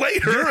 weeks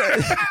later.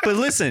 But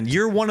listen,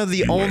 you're one of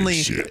the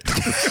only.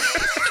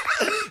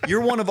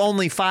 You're one of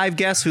only 5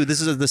 guests who this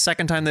is the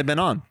second time they've been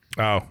on.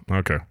 Oh,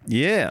 okay.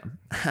 Yeah.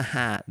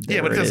 Yeah,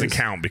 but it doesn't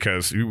count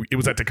because it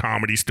was at the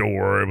Comedy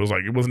Store. It was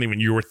it wasn't even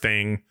your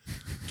thing.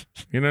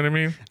 You know what I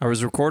mean? I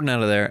was recording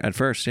out of there at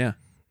first, yeah.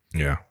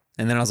 Yeah.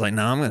 And then I was like,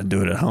 no, I'm going to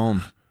do it at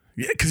home.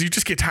 Yeah, because you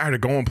just get tired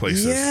of going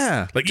places.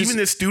 Yeah. Even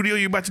this studio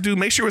you're about to do,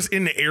 make sure it's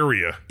in the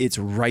area. It's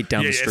right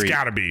down the street. It's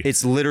got to be.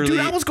 It's literally.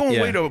 Dude, I was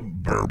going way to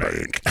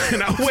Burbank.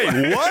 And I was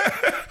wait, what?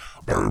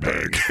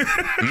 Burbank.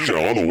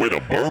 All the way to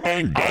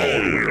Burbank? All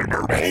the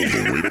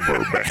way to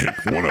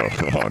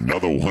Burbank.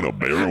 Another one of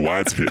Barry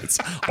White's hits.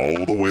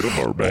 All the way to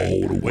Burbank.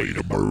 All the way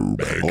to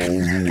Burbank. All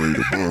the way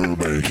to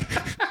Burbank.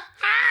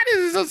 This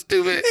is so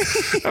stupid.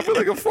 I feel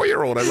like a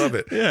 4-year-old. I love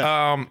it.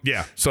 Yeah.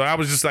 Yeah. So I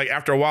was just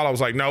after a while, I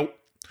was like, nope.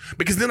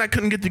 Because then I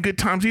couldn't get the good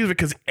times either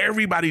because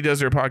everybody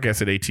does their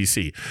podcast at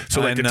ATC.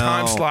 So the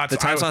time slots. The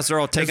time slots are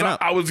all taken up.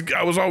 I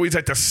was always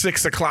at the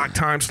 6 o'clock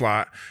time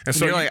slot. And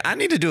so you're like, I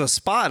need to do a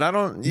spot. I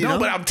don't, you know.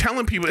 But I'm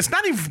telling people, it's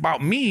not even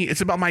about me.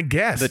 It's about my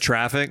guests. The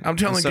traffic. I'm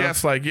telling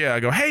guests I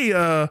go, hey,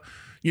 can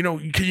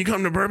you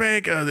come to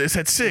Burbank? It's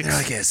at 6.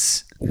 I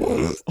guess.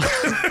 What?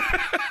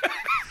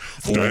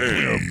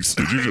 Damn.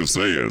 Did you just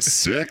say at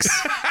 6?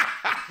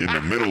 In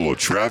the middle of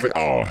traffic?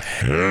 Oh,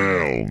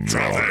 hell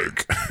no.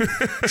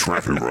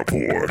 Traffic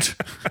report.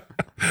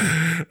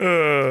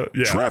 Yeah.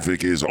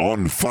 Traffic is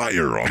on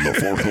fire on the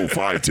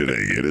 405 today.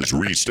 It has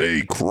reached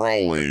a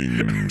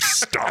crawling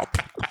stop.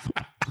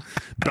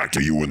 Back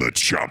to you in the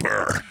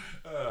chopper.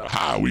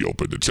 We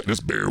opened the chopper. This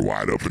Bear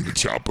Wide opened the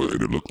chopper,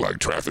 and it looked like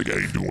traffic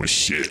ain't doing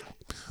shit.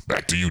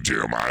 Back to you,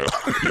 Jeremiah.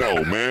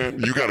 Yo, man,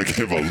 you got to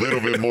give a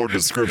little bit more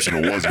description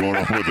of what's going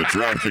on with the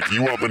traffic.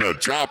 You up in a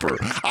chopper.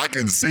 I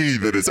can see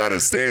that it's at a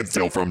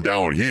standstill from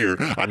down here.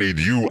 I need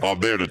you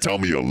up there to tell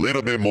me a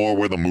little bit more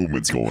where the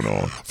movement's going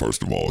on.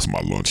 First of all, it's my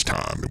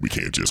lunchtime, and we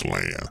can't just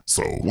land.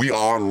 So we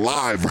are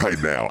live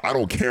right now. I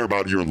don't care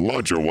about your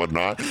lunch or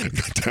whatnot.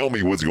 Tell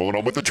me what's going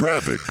on with the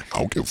traffic. I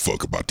don't give a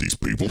fuck about these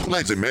people.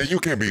 Listen, man, you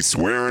can't be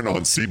swearing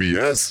on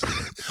CBS.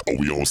 Oh,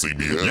 we on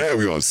CBS? Yeah,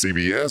 we on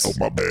CBS. Oh,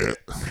 my bad.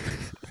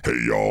 Hey,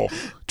 y'all,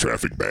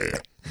 traffic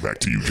bad. Back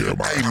to you,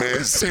 Jeremiah. Hey,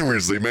 man,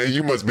 seriously, man,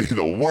 you must be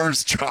the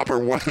worst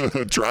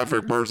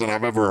traffic person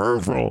I've ever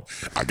heard from.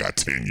 I got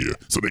tenure,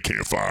 so they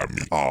can't fire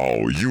me.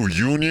 Oh, you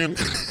union?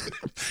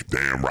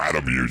 Damn right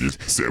I'm union.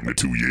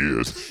 72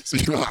 years. So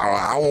you know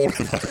how old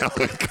am I?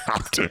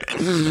 Helicopter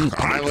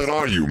pilot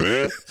are you,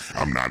 man?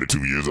 I'm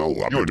 92 years old.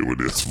 I've been doing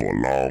this for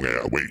a long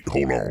ass. Wait,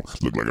 hold on.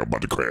 Look like I'm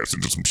about to crash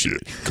into some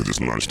shit because it's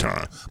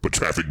lunchtime. But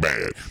traffic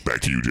bad. Back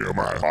to you,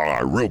 Jeremiah. All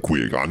right, real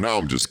quick. Now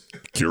I'm just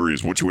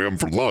curious what you having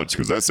for lunch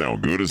because that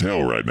sounds good as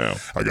hell right now.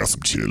 I got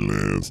some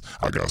chitlins.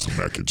 I got some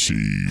mac and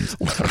cheese.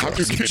 How'd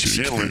you get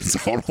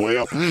chitlins all the way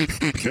up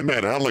in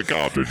that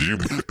helicopter? Did you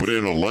put it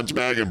in a lunch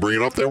bag and bring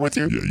it up there with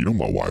you? Yeah, you know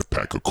my wife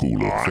pack a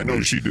cooler. Oh, I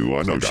know she do.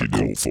 I know she do.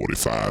 Colt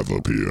 45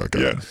 up here. I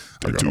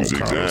got two all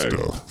kind of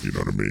stuff. You know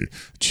what I mean?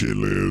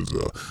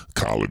 Chitlins,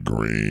 collard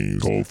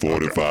greens. Colt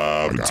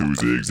 45 and 2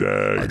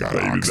 zigzag. I got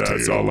oxtails.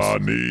 That's all I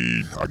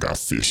need. I got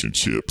fish and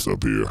chips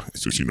up here.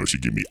 So she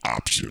give me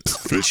options.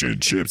 Fish and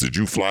chips. Did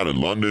you fly to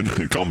London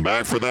and come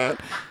back for that?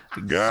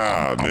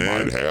 God, man.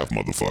 I might have,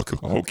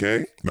 motherfucker.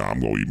 Okay. Now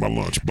I'm going to eat my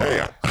lunch.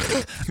 Bye.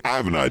 Hey, I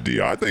have an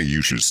idea. I think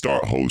you should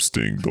start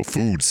hosting the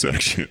food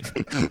section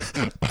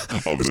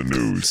of the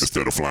news.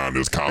 Instead of flying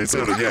this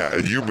copter.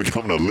 And you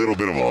becoming a little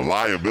bit of a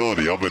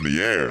liability up in the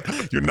air.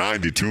 You're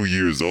 92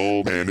 years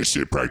old. Man, this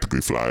shit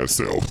practically flies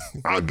itself.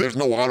 There's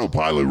no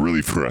autopilot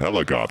really for a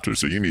helicopter,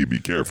 so you need to be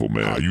careful,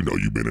 man. You know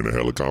you've been in a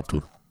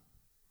helicopter.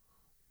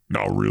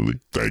 Not really.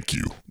 Thank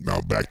you.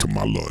 Now back to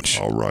my lunch.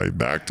 All right,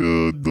 back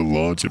to the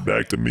lunch and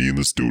back to me in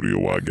the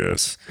studio, I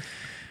guess.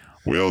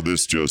 Well,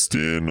 this just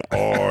in,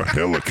 our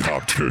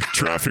helicopter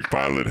traffic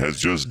pilot has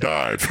just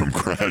died from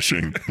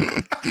crashing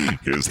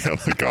his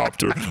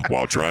helicopter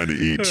while trying to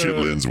eat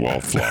chitlins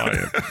while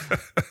flying.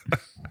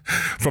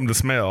 From the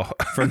smell.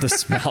 From the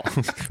smell.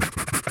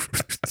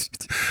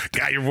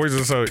 God, your voice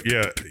is so,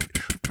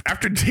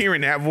 After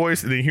hearing that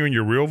voice and then hearing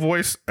your real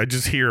voice, I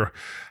just hear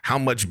how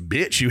much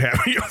bitch you have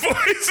in your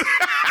voice.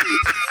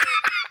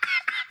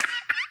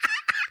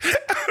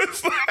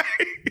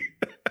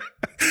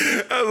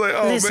 I was like,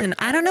 oh, listen, man.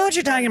 I don't know what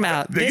you're talking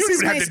about. You don't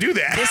even have to do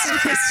that. This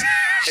is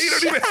you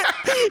don't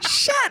even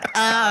shut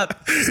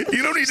up.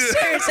 You don't need to.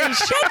 Seriously,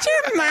 shut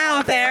your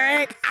mouth,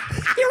 Eric.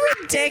 You're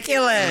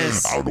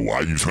ridiculous. I don't know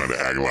why you're trying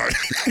to act like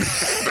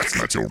that's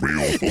not your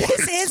real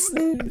voice. This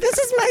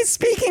is my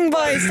speaking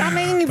voice. Stop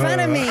making fun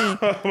of me.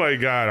 Oh my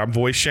God, I'm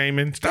voice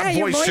shaming. Stop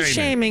you're voice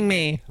shaming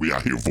me. We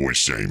out here voice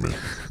shaming.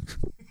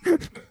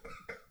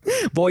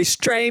 Voice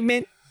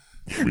shaming.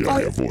 We out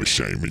here voice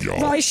shaming, y'all.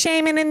 Voice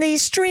shaming in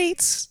these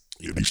streets.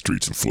 Yeah, these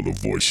streets are full of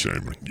voice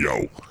shaming.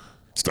 Yo,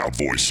 stop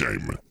voice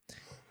shaming.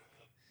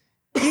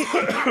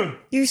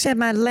 You said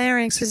my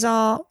larynx is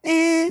all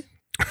You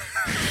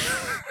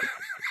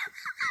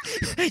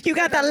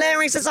got that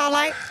larynx is all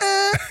like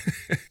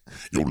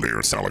Your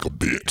larynx sound like a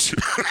bitch.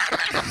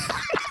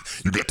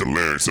 You got the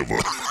larynx of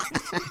a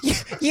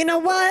You know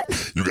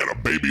what? You got a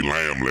baby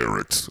lamb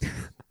larynx.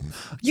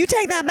 You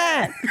take that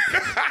back.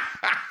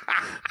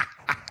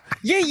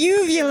 Your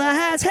uvula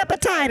has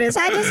hepatitis.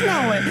 I just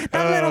know it.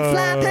 That little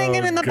flap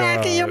hanging in the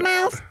back of your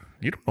mouth.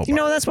 You don't know. You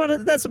know that's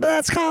what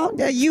that's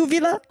called? A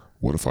uvula?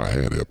 What if I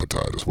had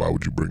hepatitis? Why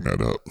would you bring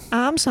that up?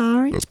 I'm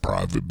sorry. That's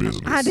private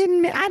business. I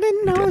didn't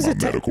know it was a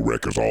medical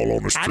records all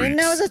on the streets. I didn't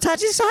know it was a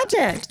touchy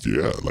subject.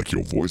 Yeah, like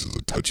your voice is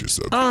a touchy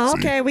subject. Oh,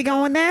 okay. See? We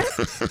going there?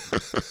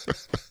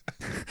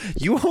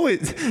 You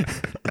always.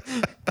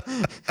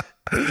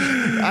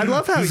 I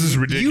love how this is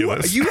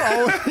ridiculous. You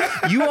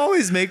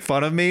always make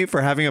fun of me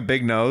for having a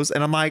big nose,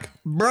 and I'm like,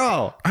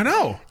 bro, I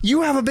know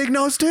you have a big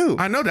nose too.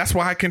 I know, that's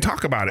why I can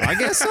talk about it. I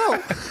guess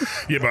so.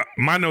 Yeah, but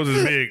my nose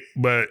is big,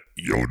 but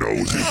your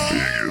nose is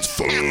big as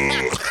fuck.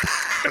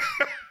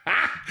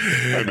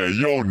 Hey man,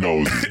 your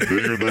nose is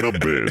bigger than a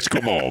bitch.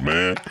 Come on,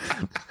 man.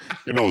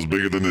 Your nose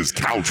bigger than this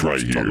couch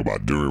right here. Talk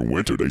about during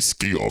winter, they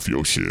ski off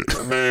your shit.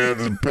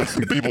 Man,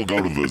 people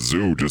go to the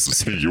zoo just to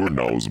see your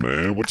nose,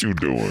 man. What you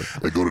doing?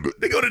 They go to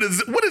the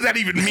zoo. What does that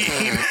even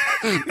mean?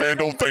 Man,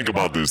 don't think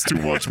about this too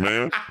much,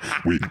 man.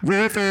 We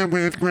riffing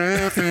with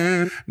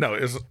Griffin. No,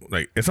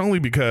 it's only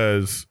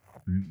because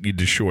you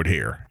did short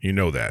hair. You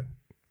know that.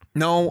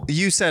 No,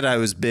 you said I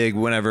was big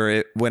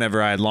whenever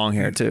I had long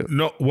hair too.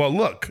 No, well,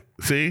 look,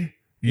 see.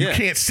 You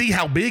can't see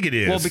how big it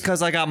is. Well,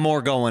 because I got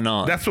more going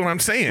on. That's what I'm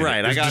saying.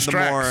 Right. I got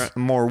the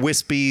more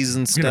wispies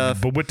and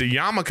stuff. But with the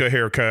yarmulke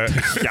haircut.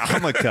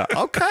 Yarmulke.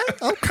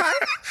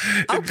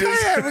 Okay,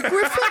 Eric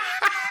Griffin.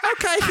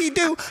 Okay, he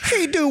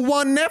do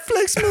one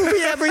Netflix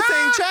movie,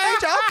 everything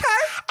change.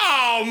 Okay.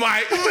 Oh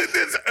my,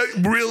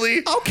 really?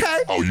 Okay.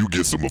 Oh, you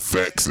get some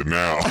effects and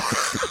now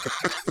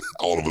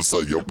all of a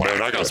sudden,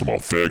 man, I got some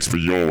effects for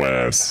your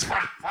ass.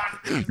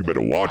 You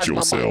better watch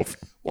yourself.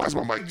 Why is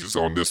my mic just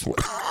on this one?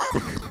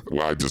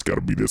 Well, I just got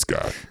to be this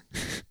guy.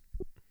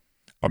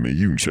 I mean,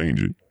 you can change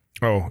it.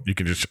 Oh, you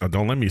can just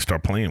don't let me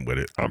start playing with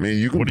it. I mean,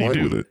 you can play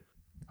with it.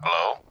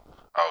 Hello?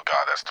 Oh,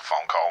 God, that's the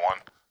phone call one.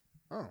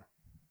 Oh.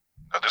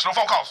 No, there's no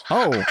phone calls.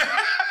 Oh.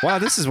 Wow,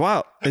 this is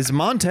wild. Is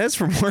Montez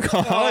from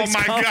Workaholics? Oh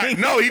my calling? God.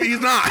 No, he's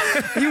not.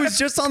 He was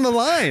just on the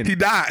line. He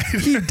died.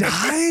 He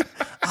died?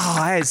 Oh,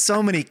 I had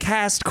so many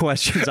cast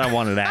questions I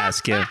wanted to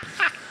ask him.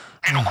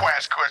 Ain't no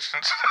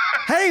questions.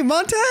 Hey,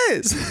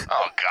 Montez.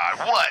 Oh,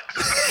 God, what?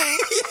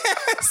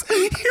 Yes,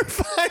 you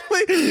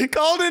finally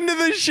called into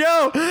the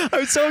show.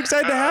 I'm so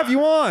excited to have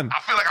you on. I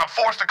feel like I'm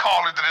forced to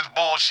call into this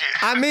bullshit.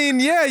 I mean,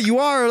 yeah, you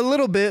are a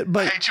little bit, I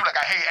but hate you like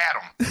I hate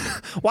Adam.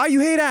 why you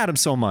hate Adam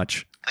so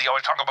much? They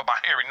always talk about my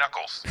hairy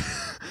knuckles.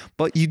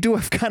 But you do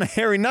have kind of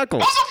hairy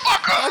knuckles.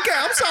 Motherfucker! Okay,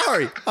 I'm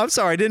sorry. I'm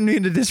sorry. I didn't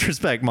mean to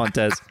disrespect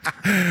Montez.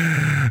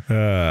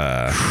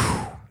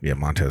 Yeah,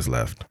 Montez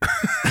left.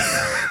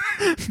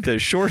 The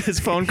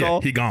shortest phone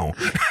call. He gone.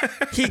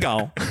 He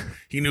gone.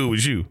 He knew it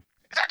was you.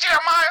 Is that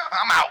Jeremiah?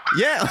 I'm out.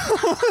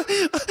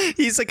 Yeah.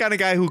 He's the kind of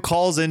guy who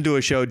calls into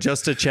a show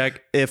just to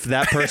check if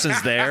that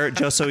person's there,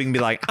 just so he can be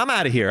like, I'm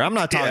out of here. I'm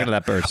not talking to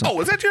that person. Oh,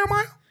 is that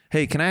Jeremiah?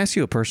 Hey, can I ask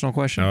you a personal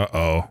question?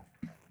 Uh-oh.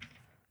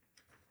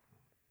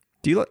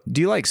 Do you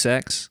like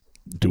sex?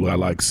 Do I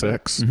like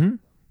sex?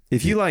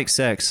 If you like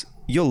sex,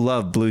 you'll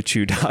love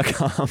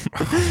BlueChew.com.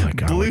 Oh my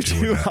God, Blue what'd you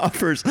do Chew with that?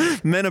 offers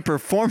men a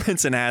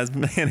performance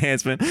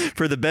enhancement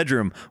for the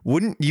bedroom.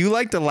 Wouldn't you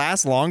like to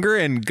last longer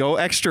and go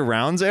extra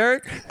rounds,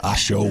 Eric? I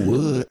sure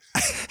would.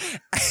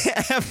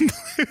 At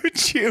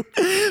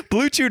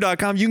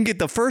BlueChew.com, you can get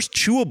the first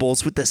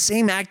chewables with the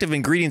same active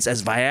ingredients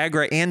as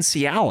Viagra and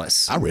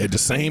Cialis. I read the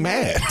same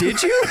ad.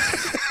 Did you?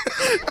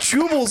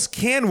 Chewables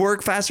can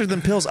work faster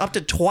than pills, up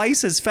to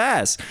twice as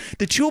fast.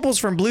 The chewables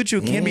from Blue Chew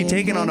can be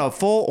taken on a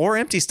full or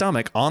empty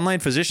stomach. Online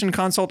physician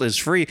consult is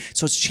free,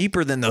 so it's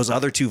cheaper than those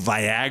other two,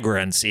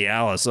 Viagra and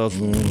Cialis. So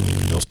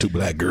Those two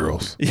black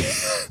girls.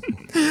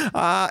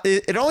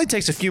 it only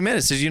takes a few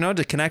minutes, as you know,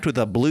 to connect with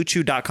a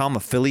BlueChew.com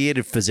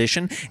affiliated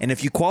physician. And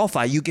if you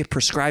qualify, you get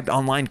prescribed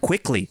online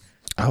quickly.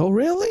 Oh,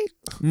 really?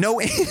 No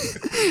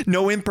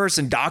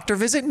in-person doctor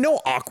visit,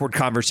 no awkward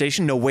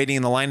conversation, no waiting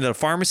in the line at the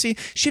pharmacy.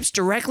 Ships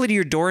directly to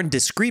your door in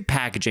discreet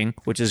packaging,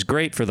 which is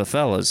great for the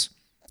fellas.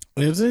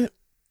 Is it?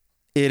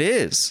 It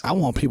is. I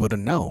want people to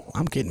know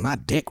I'm getting my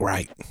dick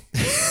right.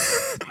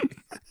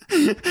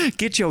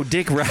 Get your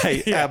dick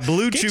right at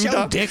Blue Chew. Get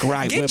your dick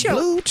right Get with your-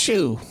 Blue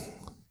Chew.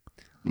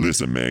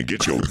 Listen, man,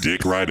 get your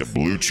dick right at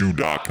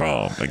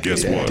BlueChew.com. And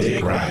guess what?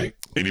 Dick right.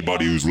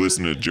 Anybody who's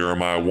listening to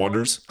Jeremiah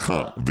Wonders,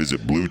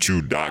 visit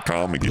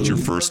BlueChew.com and get your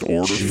first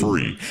order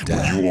free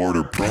when you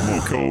order promo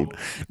code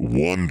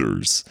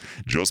WONDERS.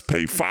 Just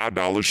pay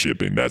 $5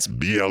 shipping. That's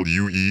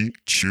BLUE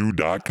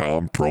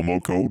Chew.com,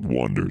 promo code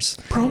WONDERS.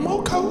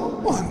 Promo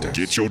code WONDERS.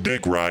 Get your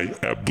dick right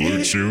at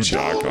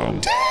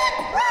BlueChew.com.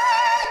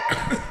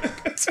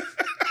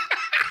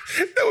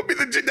 That would be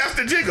that's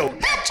the jingle.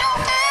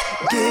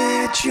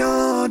 Get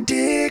your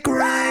dick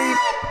right.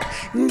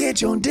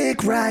 Get your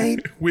dick right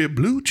With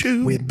Blue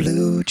Chew. with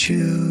Blue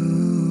Chew.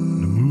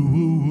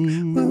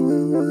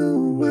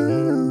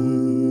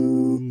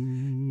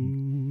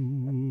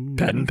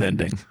 Patent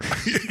pending.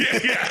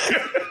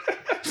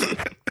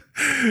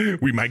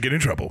 We might get in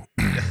trouble.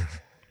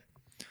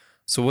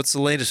 So what's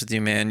the latest with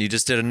you, man? You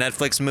just did a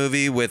Netflix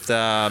movie with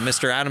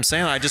Mr. Adam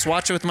Sandler. I just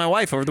watched it with my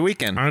wife over the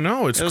weekend. I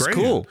know, it's It was great.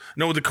 cool.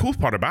 No, the cool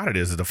part about it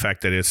is the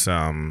fact that it's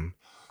I'm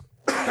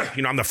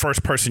the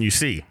first person you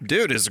see.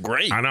 Dude, it's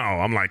great. I know.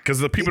 I'm like, because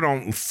the people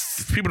don't.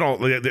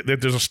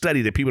 There's a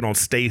study that people don't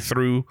stay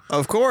through.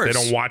 Of course.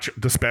 They don't watch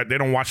They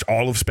don't watch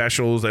all of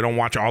specials. They don't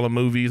watch all the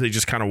movies. They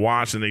just kind of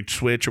watch and they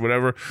switch or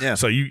whatever. Yeah.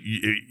 So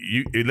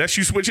you unless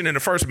you switching in the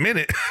first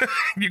minute,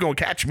 you're gonna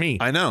catch me.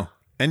 I know.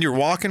 And you're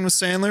walking with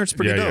Sandler. It's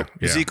pretty Yeah, dope.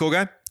 yeah, Is he a cool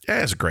guy?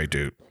 Yeah, it's a great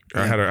dude.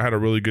 I had a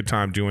really good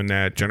time doing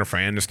that. Jennifer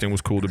Aniston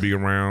was cool to be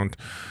around.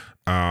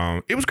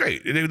 It was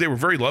great. They were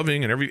very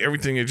loving and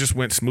everything. It just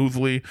went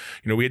smoothly.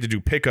 We had to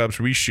do pickups,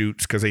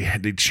 reshoots because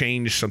they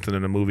changed something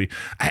in the movie.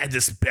 I had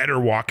this better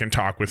walk and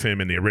talk with him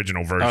in the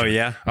original version. Oh,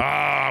 yeah?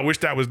 I wish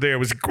that was there. It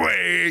was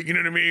great. You know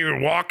what I mean? We were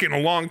walking a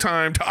long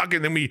time,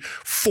 talking. Then we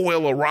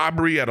foil a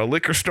robbery at a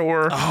liquor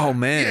store. Oh,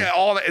 man. Yeah,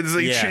 all that.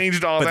 They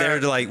changed all but that.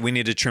 But they're like, we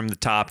need to trim the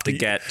top to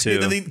get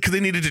to. Because they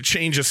needed to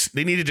change us.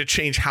 They needed to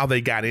change how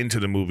they got into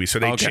the movie. So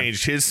they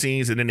changed his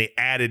scenes and then they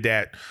added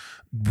that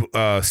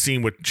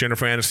scene with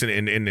Jennifer Aniston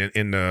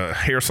in the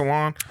hair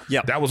salon.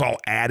 Yeah, that was all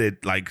added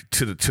like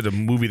to the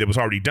movie that was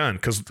already done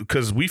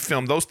because we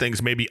filmed those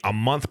things maybe a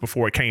month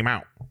before it came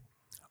out.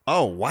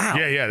 Oh wow!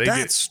 Yeah,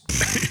 that's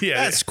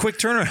quick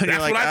turnaround.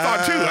 That's what I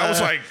thought too. I was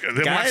like,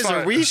 guys,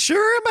 are we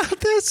sure about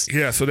this?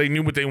 Yeah, so they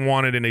knew what they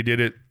wanted and they did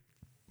it.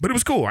 But it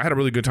was cool. I had a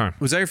really good time.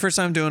 Was that your first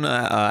time doing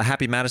a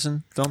Happy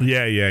Madison film?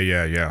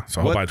 Yeah.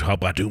 So I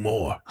hope I do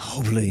more.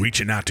 Hopefully.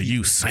 Reaching out to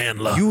you,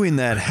 Sandler. You in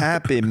that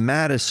Happy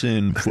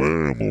Madison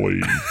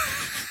family.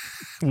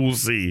 We'll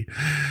see.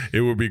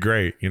 It would be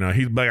great. He's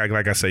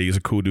like I say, he's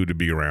a cool dude to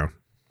be around.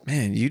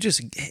 Man, you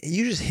just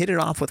hit it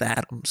off with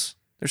Adams.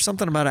 There's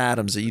something about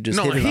Adams that you just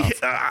hit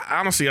it off.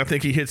 Honestly, I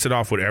think he hits it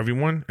off with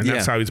everyone, and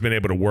that's how he's been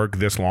able to work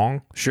this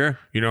long. Sure.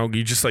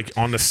 You just like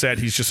on the set,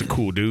 he's just a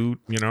cool dude,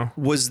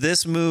 Was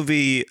this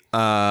movie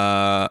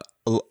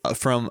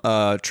from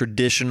a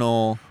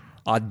traditional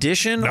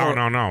Audition?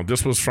 No.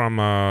 This was from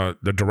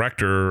the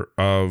director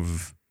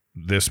of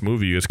this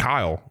movie is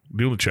Kyle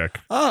Dulacek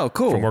Oh,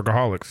 cool. from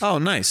Workaholics. Oh,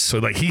 nice. So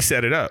like he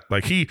set it up.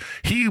 Like he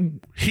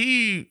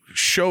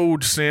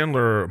showed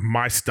Sandler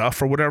my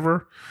stuff or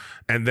whatever,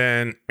 and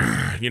then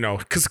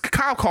because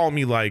Kyle called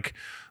me like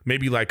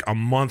maybe like a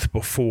month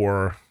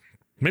before,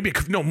 like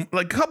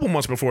a couple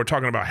months before,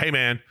 talking about, hey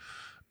man,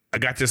 I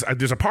got this.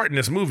 There's a part in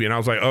this movie, and I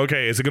was like,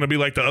 okay, is it going to be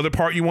like the other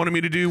part you wanted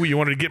me to do, where you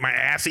wanted to get my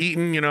ass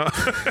eaten? He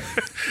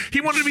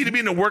wanted me to be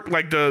in the work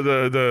like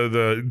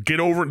the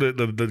get over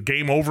the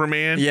game over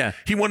man. Yeah,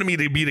 he wanted me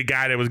to be the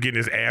guy that was getting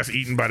his ass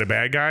eaten by the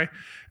bad guy.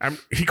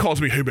 He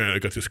calls me, hey man, I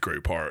got this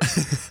great part,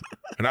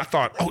 and I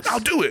thought, oh, I'll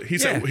do it. He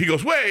said, he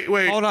goes, wait,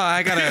 hold on,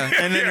 I gotta,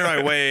 and then you're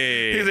like,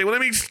 wait. He's like, well, let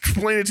me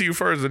explain it to you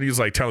first, and he's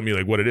like telling me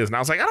like what it is, and I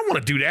was like, I don't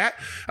want to do that.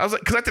 I was like,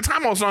 because at the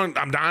time I was on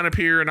I'm Dying Up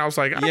Here, and I was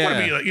like, I don't want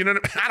to be like, I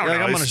don't know.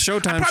 I'm on a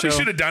Showtime I probably show.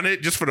 should have done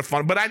it just for the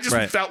fun, but I just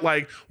felt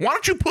like, why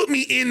don't you put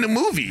me in the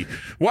movie?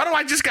 Why do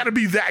I just got to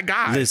be that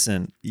guy?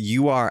 Listen,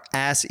 you are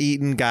ass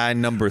eating guy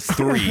number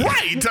 3.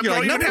 Right? You're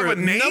like, even have a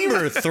name.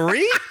 Number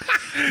 3,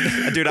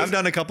 dude. I've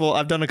done a couple.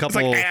 It's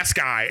like ass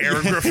guy,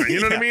 Aaron Griffin. You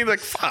know what I mean? Like,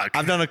 fuck.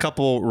 I've done a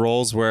couple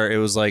roles where it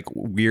was like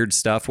weird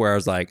stuff where I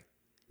was like,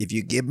 if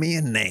you give me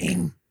a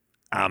name,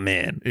 I'm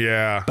in.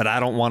 Yeah. But I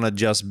don't want to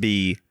just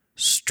be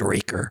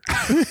Straker.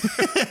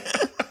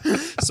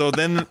 So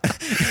then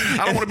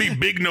I don't want to be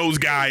big nose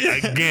guy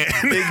again.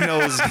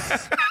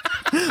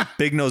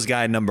 Big nose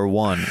guy number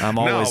 1. I'm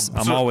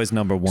always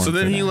number 1. So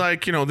then he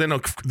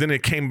then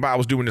it came by. I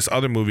was doing this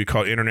other movie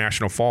called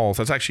International Falls.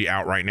 That's actually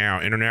out right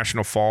now.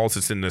 International Falls.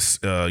 It's in this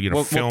film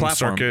what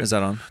platform circuit. is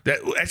that on?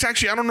 It's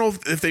actually, I don't know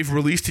if they've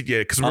released it yet,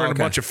 because we're in a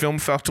bunch of film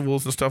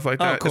festivals and stuff like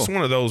that. Cool. It's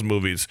one of those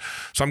movies.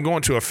 So I'm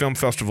going to a film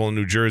festival in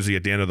New Jersey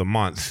at the end of the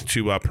month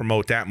to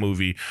promote that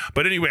movie.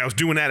 But anyway, I was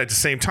doing that at the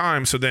same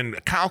time. So then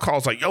Kyle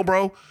calls like, yo,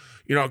 bro,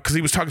 because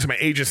he was talking to my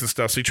agents and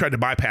stuff. So he tried to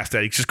bypass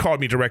that. He just called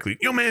me directly.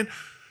 Yo, man,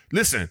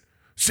 listen,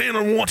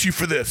 Sandler wants you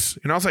for this.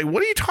 And I was like,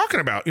 what are you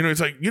talking about?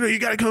 He's like, you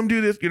got to come do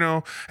this,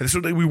 And so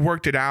we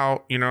worked it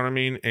out, you know what I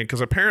mean? And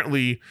because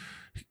apparently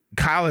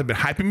Kyle had been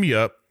hyping me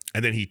up,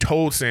 and then he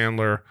told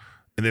Sandler,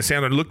 and then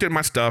Sandler looked at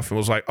my stuff and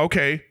was like,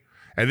 okay.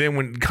 And then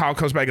when Kyle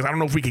comes back, he goes, I don't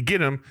know if we could get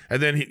him.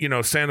 And then,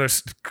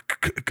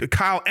 Sandler,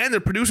 Kyle and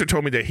the producer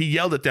told me that he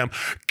yelled at them,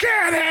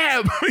 get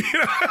him!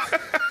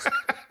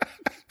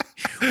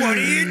 What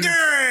are you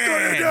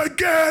doing?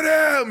 Get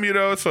him!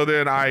 So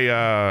then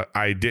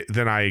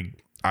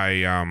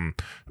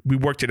we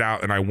worked it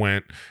out, and I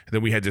went, and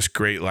then we had this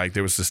great, like,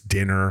 there was this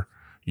dinner,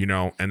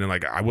 and then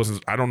like I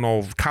don't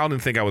know, Kyle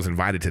didn't think I was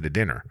invited to the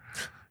dinner.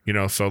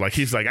 So like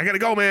he's like, I gotta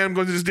go, man. I'm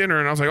going to this dinner,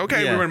 and I was like,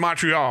 okay, we're in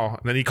Montreal.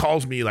 And then he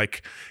calls me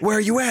like, where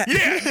are you at?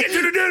 Yeah, get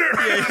to the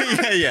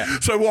dinner. Yeah.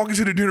 So I walk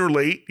into the dinner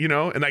late,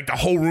 and like the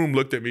whole room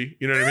looked at me.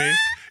 You know what I mean?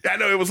 I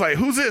know it was like,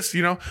 who's this?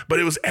 But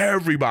it was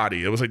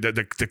everybody. It was like the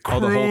crew,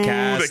 the whole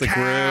cast, the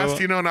cast.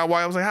 crew. And I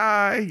was like,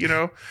 hi,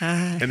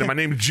 Hi. And then my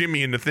name's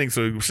Jimmy in the thing.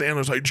 So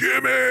Sandler's like,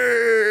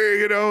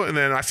 Jimmy, And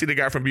then I see the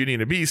guy from Beauty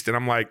and the Beast, and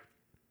I'm like,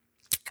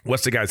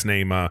 what's the guy's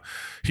name?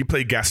 He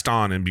played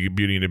Gaston in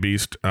Beauty and the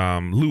Beast.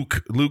 Luke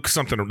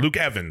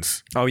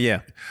Evans. Oh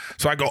yeah.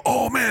 So I go,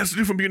 oh man, it's the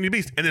dude from Beauty and the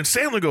Beast. And then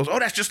Sandler goes, oh,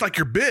 that's just like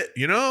your bit,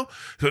 So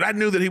I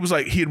knew that he was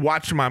like, he had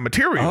watched my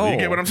material. You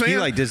get what I'm saying? He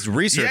like did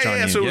research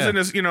on you. So it was in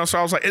this, so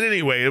I was like, and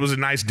anyway, it was a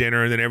nice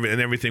dinner, and then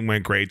everything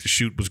went great. The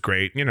shoot was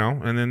great,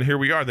 and then here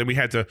we are. Then we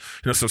had to,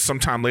 so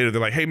sometime later they're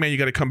like, hey man, you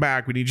got to come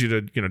back. We need you to,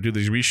 do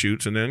these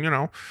reshoots. And then,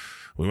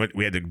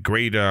 we had the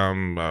great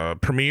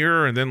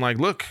premiere, and then like,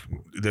 look,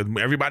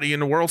 everybody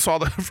in the world saw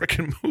the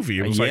freaking movie.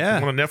 It was like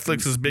one of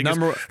Netflix's biggest.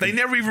 They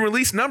never even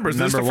released numbers.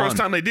 This is the first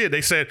time they did.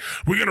 They said,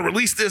 we're going to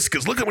release this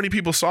because look how many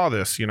people saw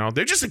this.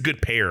 They're just a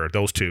good pair,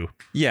 those two.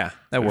 Yeah,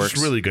 that works.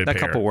 Just really good. That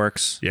pair. couple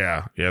works.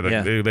 Yeah.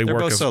 They They're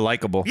work both so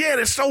likable. Yeah,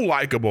 they're so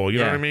likable. You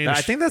know what I mean?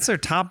 I think that's their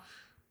top.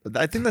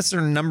 I think that's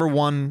their number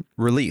 1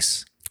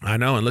 release. I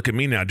know, and look at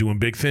me now doing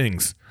big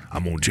things.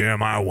 I'm on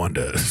Jeremiah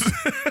Wonders.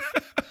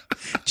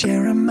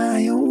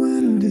 Jeremiah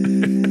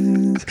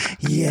Wonders.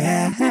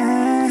 Yeah.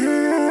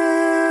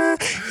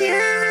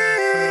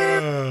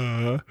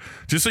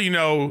 Just so you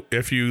know,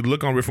 if you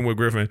look on Riffin with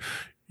Griffin,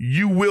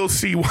 you will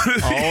see one of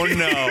these. Oh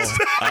no.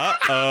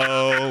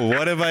 Uh-oh.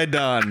 What have I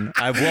done?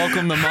 I've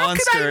welcomed the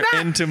monster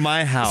into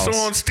my house. So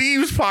on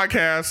Steve's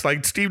podcast,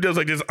 like Steve does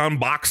like this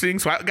unboxing.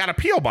 So I got a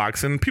P.O.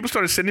 box, and people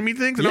started sending me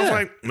things, and I was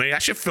like, man, I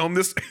should film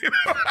this.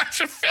 I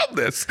should film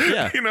this.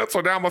 Yeah.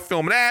 So now I'm gonna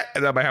film that,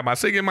 and then I'm gonna have my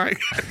singing mic.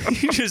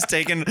 You're just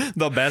taking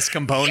the best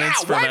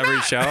components from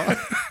every show.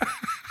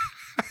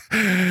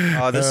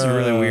 Oh, this is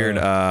really weird.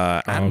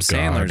 Adam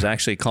Sandler's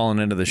actually calling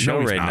into the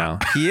show right now.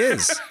 He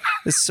is.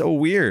 It's so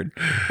weird.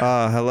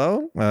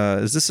 Hello?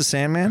 Is this a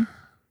Sandman?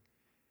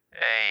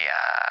 Hey,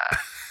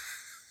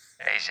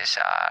 is this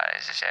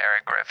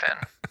Eric Griffin?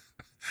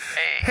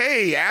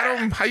 Hey,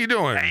 Adam, how you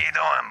doing? How you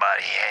doing,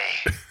 buddy?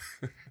 Hey.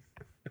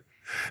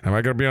 Am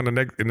I gonna be on in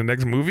the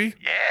next movie?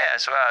 Yeah,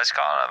 that's what I was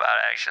calling about,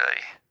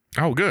 actually.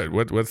 Oh, good.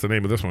 What's the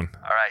name of this one?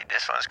 All right,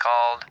 this one's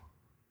called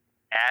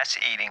Ass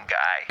Eating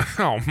Guy.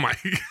 Oh my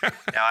God.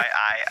 Now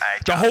I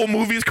The whole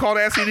movie is called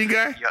Ass Eating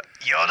Guy?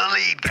 You're the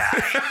lead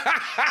guy.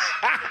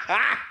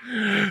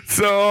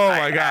 So, oh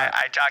my God.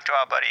 I talked to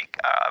our buddy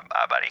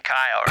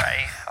Kyle,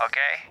 right?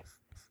 Okay.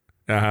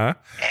 Uh-huh.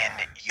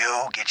 And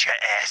you get your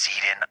ass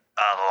eaten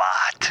a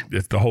lot.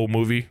 It's the whole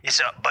movie.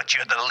 But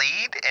you're the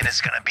lead, and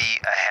it's gonna be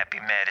a Happy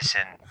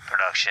Medicine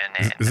production.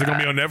 And, Is it going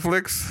to be on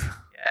Netflix?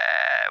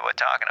 we're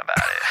talking about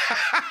it.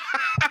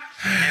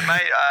 It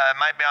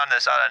might be on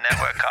this other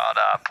network called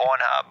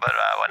Pornhub, but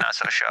we're not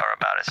so sure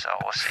about it, so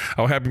we'll see.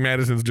 Oh, Happy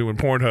Madison's doing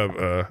Pornhub.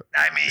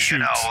 I mean, shoots.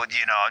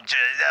 you know,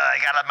 I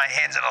got my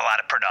hands in a lot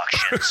of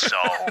productions, so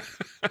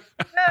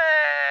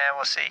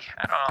we'll see.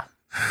 I don't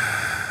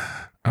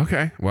know.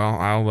 Okay. Well,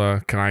 I'll.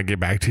 Can I get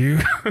back to you?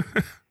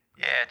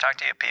 Yeah, talk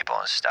to your people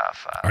and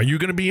stuff. Are you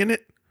going to be in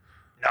it?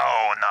 No.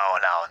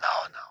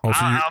 Oh, so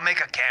I'll make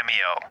a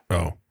cameo.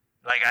 Oh.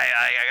 Like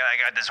I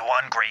got this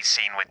one great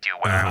scene with you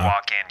where I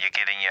walk in, you're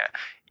getting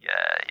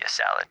your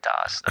salad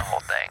tossed, the whole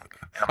thing.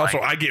 And I'm Oh, so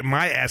I get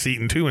my ass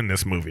eaten too in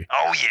this movie.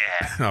 oh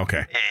yeah.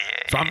 Okay.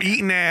 Yeah. So I'm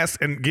eating ass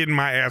and getting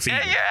my ass eaten.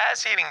 Yeah,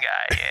 ass eating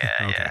guy.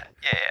 Yeah, Okay.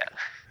 yeah.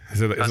 Is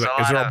there There's a is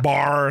there lot a of-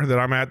 bar that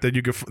I'm at that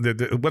you could?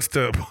 What's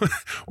the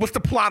what's the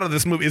plot of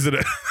this movie? Is it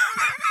a?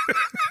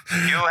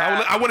 You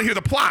have I want to hear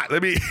the plot.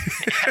 Let me.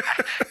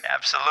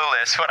 absolutely.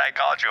 That's what I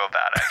called you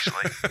about,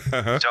 actually.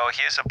 So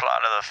here's the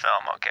plot of the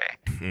film. Okay.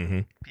 Mm-hmm.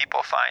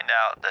 People find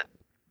out that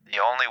the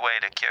only way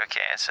to cure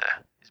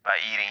cancer is by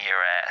eating your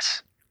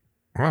ass.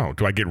 Wow.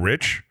 Do I get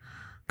rich?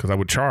 Because I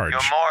would charge.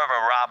 You're more of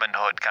a Robin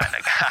Hood kind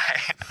of guy.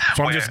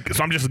 So where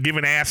I'm just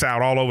giving ass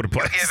out all over the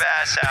place. You give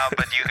ass out,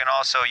 but you can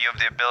also, you have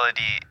the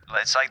ability,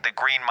 it's like the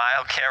Green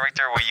Mile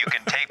character where you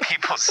can take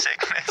people's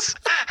sickness.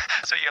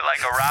 So you're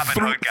like a Robin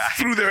Hood guy.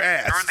 Through their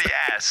ass. Through the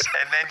ass.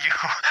 And then you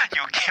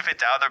give it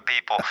to other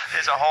people.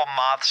 There's a whole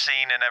moth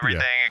scene and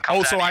everything. It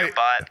comes out of your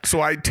butt.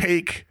 So I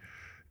take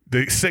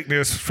the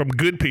sickness from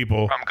good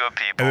people. From good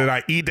people. And then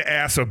I eat the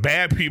ass of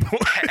bad people.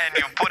 And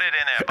you put it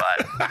in their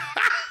butt.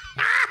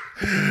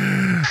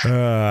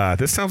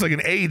 This sounds like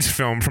an AIDS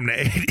film from the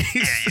 80s.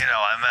 Yeah, you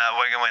know, I'm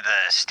working with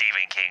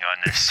Stephen King on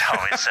this, so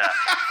it's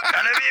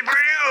gonna be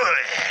pretty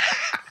good.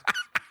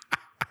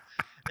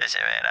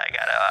 Listen, man,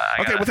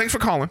 I Okay, well, thanks for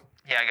calling.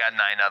 Yeah, I got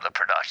 9 other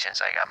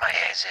productions I got my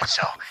hands in,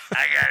 so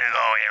I gotta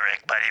go,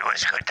 Eric. But it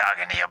was good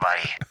talking to you,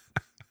 buddy.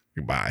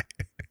 Goodbye.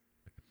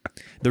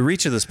 The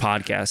reach of this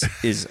podcast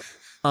is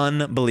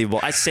unbelievable.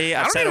 I've said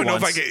I don't it even know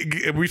once.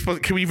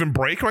 if can we even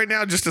break right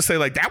now just to say,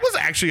 like, that was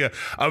actually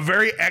a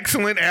very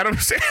excellent Adam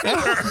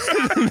Sandler.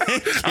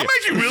 I'm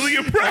actually really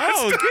impressed.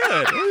 Oh,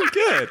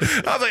 good.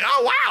 Good. I was like,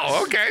 oh,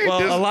 wow, okay.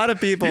 Well, a lot of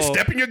people. You're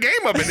stepping your game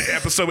up in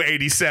episode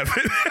 87.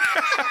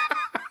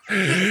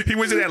 He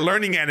went to that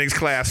Learning Annex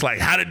class, like,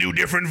 how to do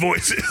different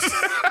voices.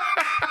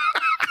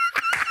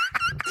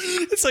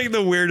 It's like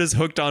the weirdest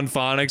Hooked on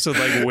Phonics with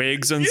like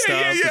wigs and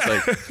stuff.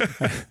 Yeah. It's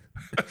like,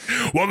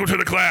 Welcome to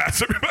the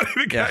class, everybody.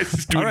 The guys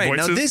just doing all right,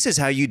 voices. now this is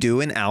how you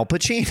do an Al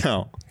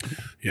Pacino.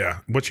 Yeah.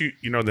 What you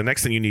know, the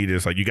next thing you need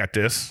is like, you got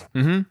this.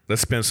 Mm-hmm.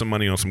 Let's spend some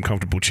money on some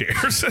comfortable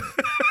chairs.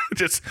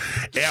 Just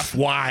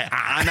FYI.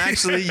 And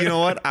actually, you know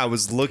what? I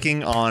was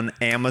looking on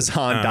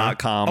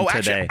Amazon.com today.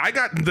 Actually, I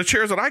got the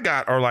chairs that I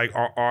got are like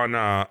on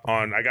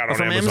I got on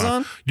from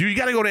Amazon? You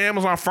got to go to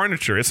Amazon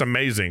Furniture. It's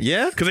amazing.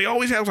 Yeah? Because they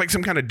always have like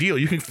some kind of deal.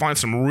 You can find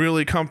some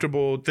really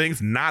comfortable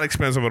things, not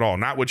expensive at all,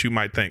 not what you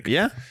might think.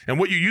 Yeah. And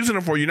what you're using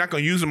them for, you're not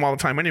going to use them all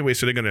the time anyway,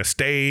 so they're going to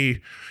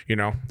stay, you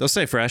know. They'll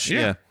stay fresh.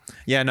 Yeah.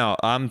 Yeah, no,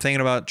 I'm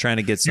thinking about trying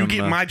to get some. You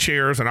get my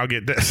chairs and I'll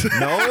get this.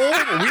 No,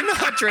 we're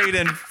not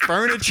trading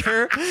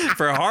furniture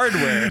for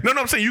hardware. No,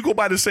 I'm saying you go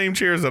buy the same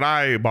chairs that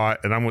I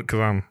bought, and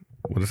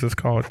what is this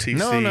called? TC.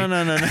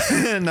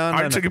 No.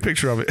 I took a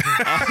picture of it.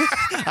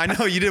 I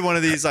know you did one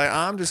of these.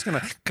 I'm just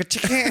gonna.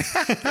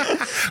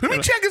 Let me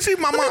check and see if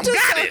my mom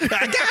got it.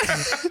 I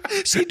got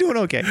it. She doing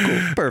okay. Cool.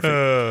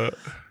 Perfect.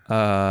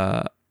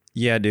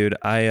 Yeah, dude.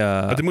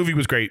 But the movie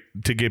was great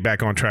to get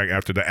back on track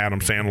after the Adam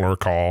Sandler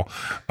call.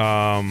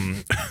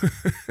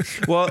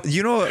 Well,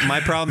 you know what my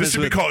problem This is should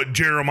with be called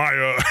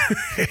Jeremiah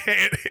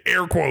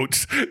air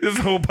quotes. This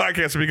whole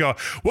podcast should be called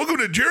Welcome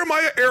to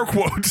Jeremiah air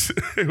quotes.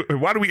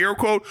 Why do we air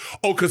quote?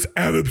 Oh, because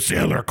Adam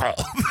Sandler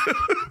called.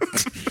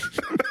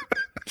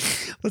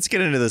 Let's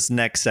get into this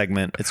next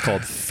segment. It's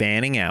called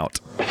Fanning Out.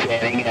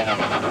 Fanning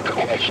out.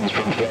 Questions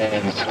from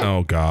fans.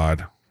 Oh,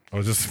 God. Oh,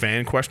 is this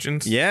fan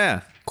questions?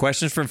 Yeah.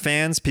 Questions from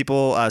fans.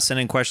 People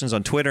sending questions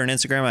on Twitter and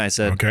Instagram. I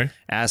said, Okay.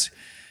 Ask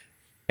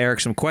Eric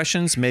some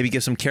questions. Maybe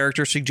give some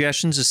character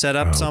suggestions to set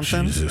up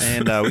something. Jesus.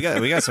 And we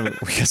got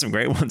some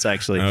great ones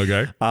actually.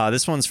 Okay.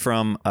 This one's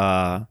from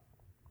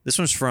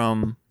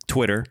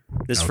Twitter.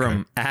 This is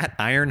from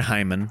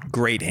 @Ironhyman.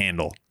 Great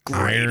handle.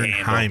 Great handle.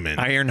 Ironhyman.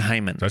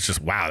 Ironhyman. That's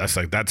just, wow.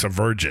 That's a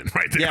virgin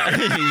right there.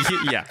 Yeah.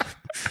 Yeah.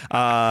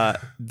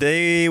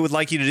 They would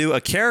like you to do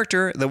a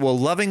character that will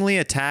lovingly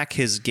attack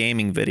his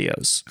gaming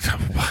videos.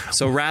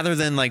 So rather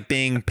than like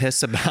being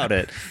pissed about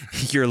it,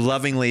 you're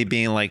lovingly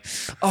being like,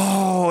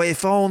 "Oh,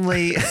 if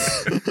only."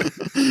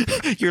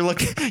 You're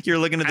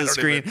looking at the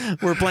screen.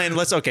 We're playing.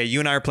 Okay. You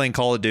and I are playing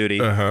Call of Duty,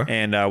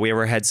 and we have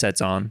our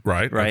headsets on.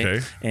 Right.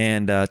 Okay.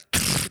 And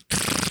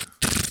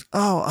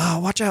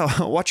watch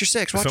out! Watch your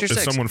six. Watch your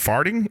six. Is someone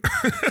farting?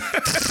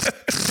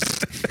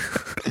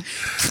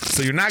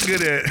 So you're not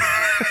good at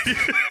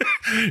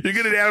you're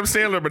good at Adam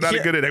Sandler, but not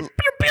good at it.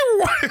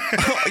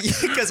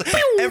 Because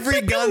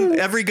every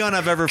gun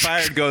I've ever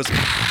fired goes.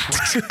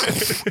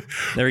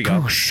 There you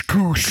go.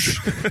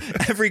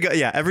 Every gun,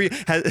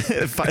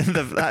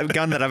 the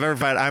gun that I've ever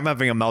fired, I'm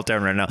having a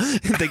meltdown right now.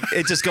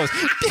 It just goes.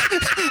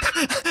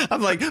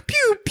 I'm like pew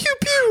pew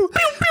pew pew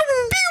pew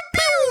pew pew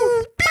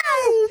pew pew.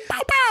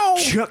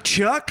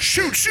 Chuck,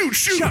 shoot,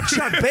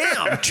 chuck,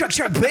 bam,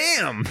 chuck,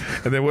 bam.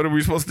 And then what are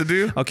we supposed to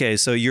do? Okay,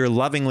 so you're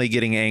lovingly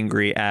getting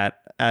angry at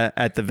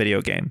the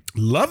video game.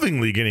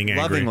 Lovingly getting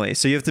angry. Lovingly.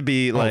 So you have to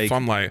be like. So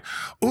I'm like,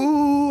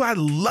 ooh, I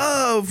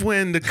love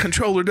when the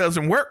controller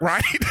doesn't work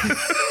right.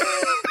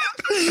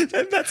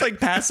 That's like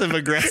passive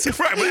aggressive.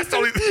 Right, but that's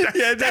only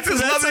that's as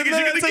loving as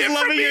you're gonna get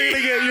from me.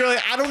 You're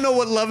like, I don't know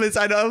what love is.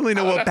 I only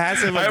know what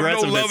passive aggressive is. I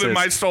have no love in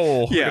my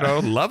soul. Yeah.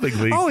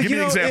 Lovingly. Oh, give me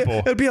an example.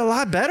 It'd be a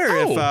lot better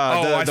if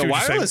the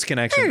wireless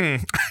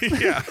connection.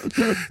 Yeah,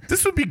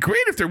 this would be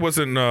great if there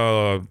wasn't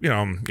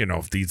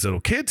if these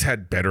little kids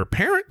had better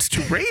parents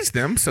to raise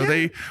them, so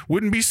they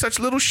wouldn't be such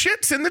little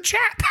shits in the chat.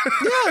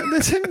 Yeah,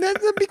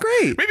 that'd be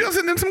great. Maybe I'll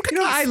send them some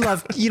cookies.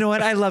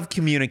 I love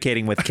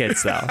communicating with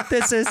kids though.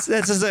 This is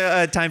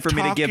a time for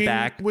me to give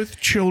back with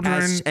children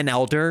as an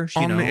elder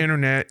on the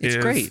internet. It's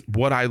great.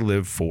 What I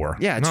live for.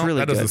 Yeah, it's really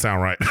that good. Doesn't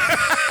sound right.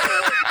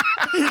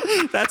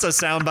 That's a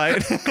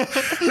soundbite.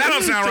 That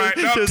don't sound right.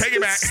 No, take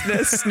it back.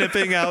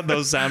 Snipping out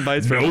those sound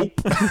bites.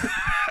 Nope.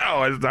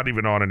 Oh, it's not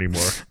even on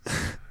anymore.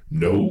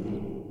 Nope.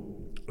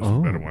 That's a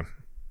better one.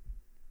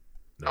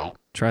 Nope.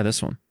 Try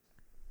this one.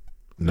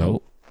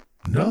 Nope.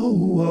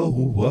 No.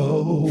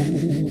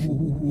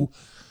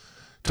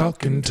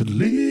 Talking to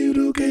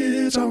little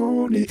kids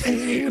on the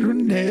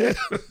internet.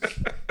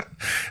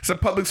 It's a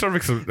public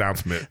service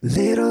announcement.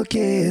 Little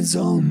kids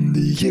on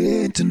the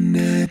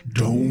internet.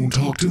 Don't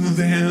talk to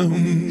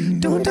them.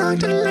 Don't talk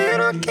to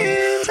little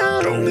kids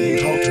on the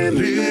internet. Don't talk to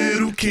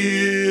little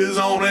kids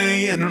on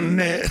the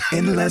internet.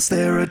 Unless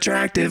they're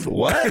attractive.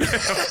 What?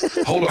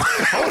 Hold on.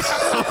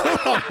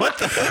 What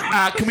the?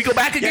 Can we go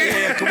back again?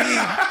 Yeah. Can we?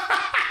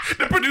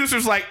 The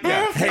producer's like,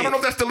 hey, I don't know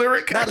if that's the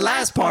lyric. That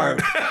last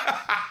part.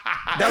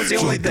 That was the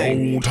only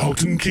thing. Don't talk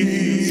to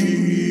kids.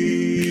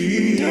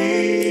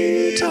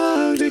 Don't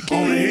talk to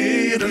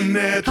kids.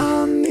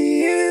 On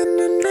the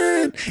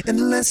internet.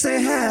 Unless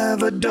they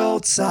have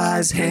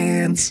adult-sized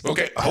hands.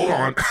 Okay, hold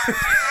on.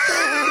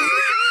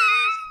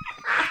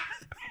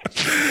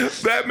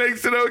 That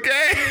makes it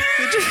okay.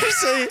 Did you just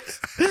say,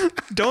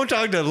 don't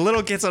talk to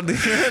little kids on the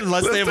internet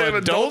unless they have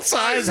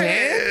adult-sized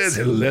hands?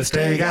 Unless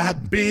they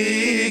got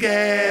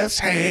big-ass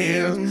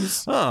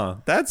hands.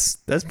 Oh, that's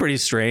pretty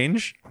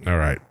strange. All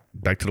right.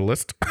 Back to the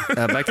list.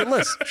 Back to the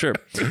list. Sure.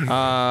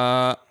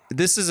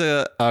 This is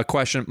a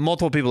question.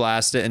 Multiple people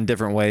asked it in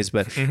different ways,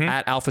 but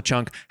at Alpha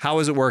Chunk, how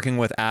is it working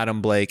with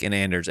Adam, Blake, and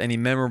Anders? Any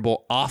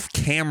memorable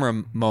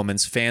off-camera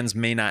moments fans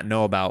may not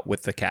know about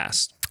with the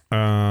cast?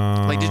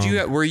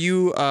 Were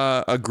you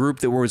a group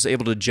that was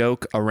able to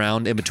joke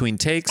around in between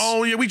takes?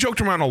 Oh yeah, we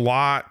joked around a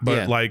lot,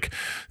 but like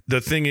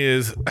the thing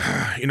is,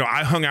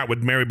 I hung out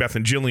with Mary Beth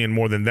and Jillian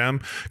more than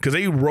them because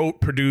they wrote,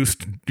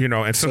 produced,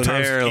 and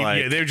sometimes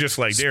they're just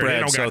like they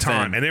don't got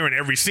time, and they're in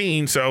every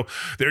scene, so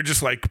they're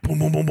just like boom,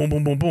 boom, boom, boom,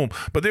 boom, boom, boom.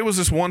 But there was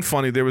this one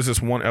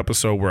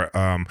episode where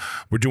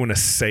we're doing a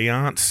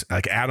seance,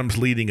 like Adam's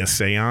leading a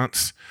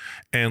seance,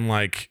 and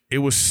like it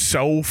was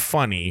so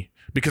funny.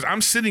 Because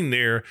I'm sitting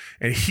there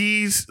and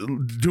he's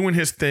doing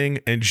his thing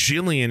and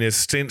Jillian is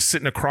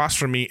sitting across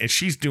from me and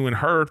she's doing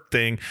her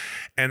thing.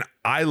 And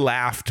I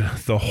laughed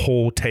the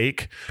whole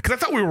take because I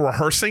thought we were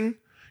rehearsing,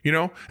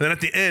 And then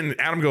at the end,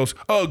 Adam goes,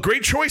 "Oh,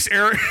 great choice,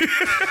 Aaron."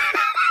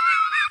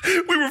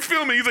 We were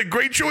filming. He's like,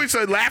 "Great choice."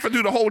 I laughing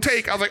through the whole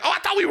take. I was like, "Oh, I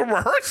thought we were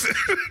rehearsing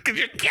because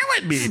you're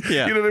killing me."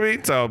 Yeah. You know what I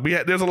mean? So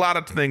there's a lot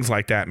of things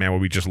like that, man, where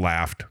we just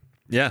laughed.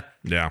 Yeah.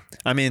 Yeah.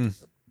 I mean,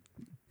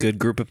 good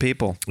group of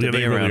people. Yeah,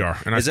 they really are.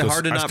 And is it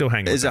hard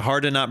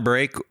to not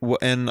break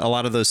in a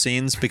lot of those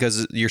scenes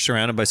because you're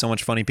surrounded by so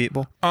much funny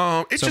people?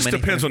 It just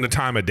depends on the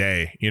time of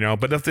day,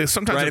 But if there's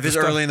sometimes if it's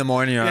early in the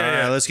morning, you're all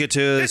right, let's get to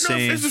the scene.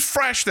 If it's just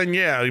fresh, then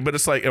yeah. But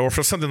it's like, or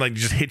for something like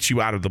just hits you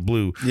out of the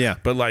blue. Yeah.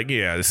 But like,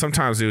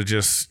 sometimes it was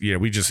just,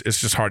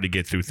 it's just hard to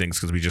get through things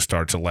because we just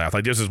start to laugh.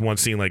 Like there's this one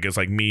scene, like it's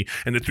like me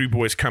and the three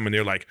boys come and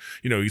they're like,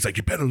 he's like,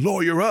 "You better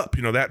lawyer up."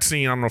 That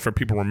scene. I don't know if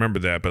people remember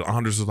that, but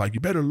Anders is like, "You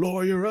better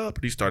lawyer up,"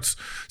 and he starts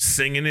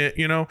singing it.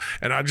 And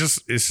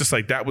it's just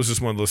like, that was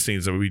just one of those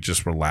scenes that we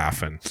just were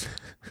laughing,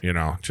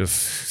 just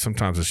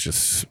sometimes it's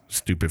just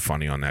stupid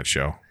funny on that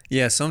show.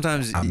 Yeah,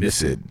 sometimes They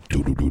said,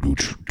 "Do do do do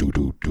do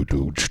do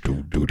do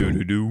do do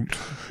do do.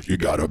 You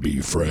gotta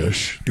be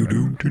fresh." Do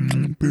do do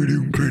do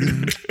do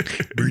do. Is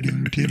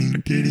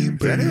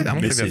that it? I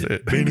don't think that's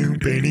it.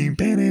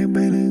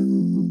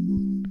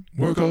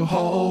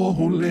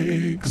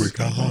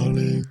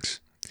 Workaholics.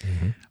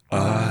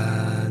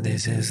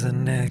 This is the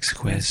next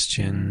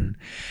question.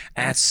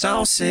 At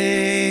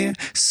Saucy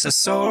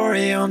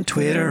Sasori on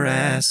Twitter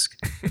ask.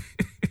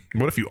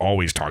 What if you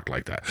always talked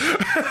like that?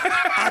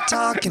 I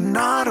talk in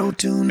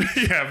auto-tune.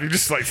 Yeah, if you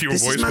just like your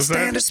This voice is my was that.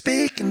 standard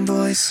speaking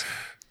voice.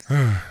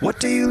 What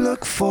do you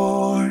look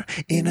for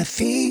in a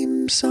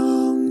theme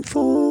song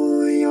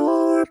for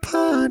your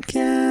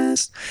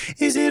podcast?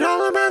 Is it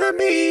all about the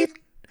beat?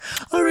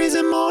 Or is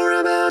it more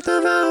about the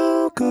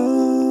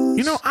vocals?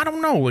 You know, I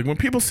don't know. Like when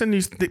people send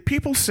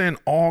people send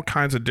all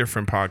kinds of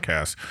different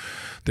podcasts.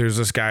 There's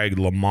this guy,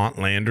 Lamont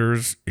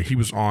Landers. He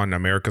was on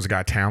America's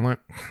Got Talent,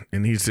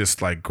 and he's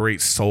this like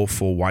great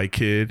soulful white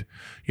kid.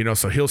 You know,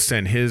 so he'll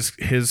send his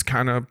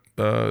kind of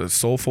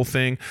soulful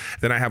thing.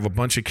 Then I have a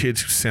bunch of kids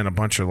who send a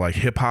bunch of like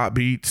hip hop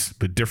beats,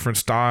 but different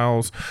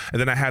styles.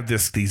 And then I have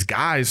these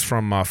guys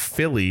from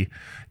Philly.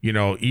 You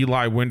know,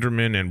 Eli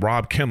Winderman and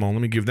Rob Kimmel.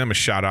 Let me give them a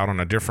shout out on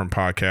a different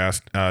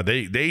podcast.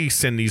 They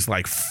send these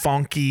like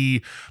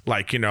funky,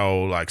 like, you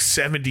know, like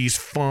 70s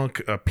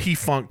funk,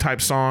 P-funk type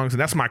songs.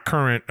 And that's my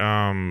current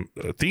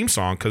theme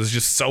song because it's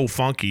just so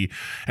funky.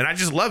 And I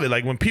just love it.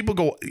 Like when people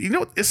go, you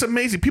know, it's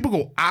amazing. People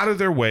go out of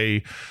their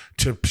way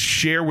to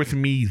share with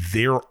me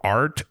their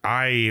art.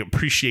 I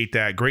appreciate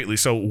that greatly.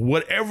 So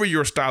whatever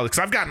your style is,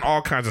 because I've gotten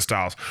all kinds of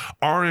styles.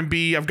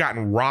 R&B, I've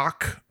gotten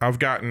rock, I've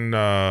gotten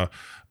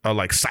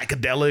like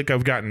psychedelic,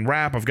 I've gotten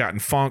rap, I've gotten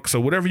funk.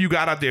 So whatever you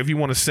got out there, if you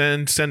want to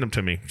send them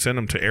to me. Send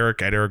them to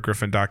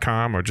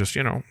eric@ericgriffin.com, or just,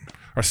 you know,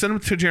 or send them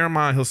to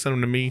Jeremiah. He'll send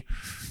them to me.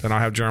 Then I'll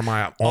have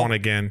Jeremiah on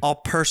again. I'll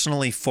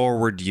personally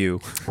forward you.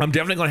 I'm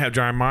definitely going to have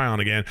Jeremiah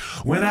on again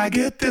when I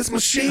get this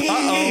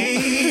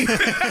machine.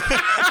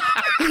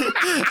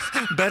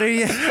 Better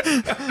yet,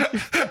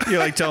 you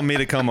like tell me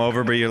to come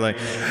over, but you're like,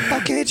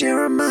 okay,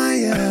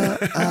 Jeremiah,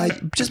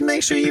 just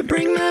make sure you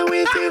bring that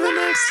with you the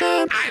next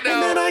time. I know.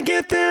 And then I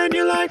get there and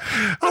you're like,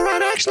 all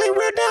right, actually,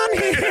 we're done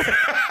here.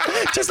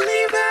 Just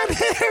leave that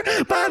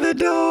there by the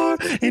door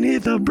and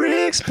hit the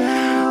bricks,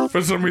 pal.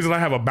 For some reason, I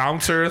have a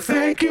bouncer.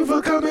 Thank you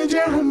for coming,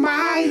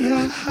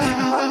 Jeremiah.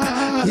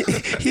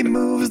 He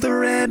moves the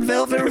red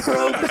velvet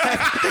rope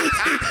back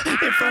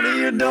in front of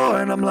your door,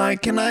 and I'm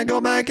like, can I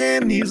go back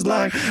in? And he's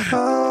like,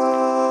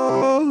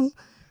 oh.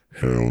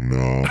 Hell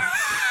no.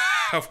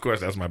 Of course,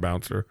 that's my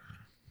bouncer.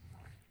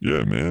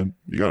 Yeah, man.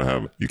 You gotta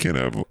have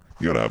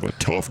a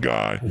tough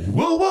guy.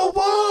 Whoa, whoa,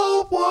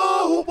 whoa,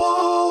 whoa,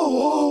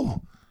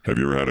 whoa. Have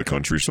you ever had a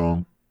country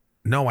song?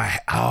 No,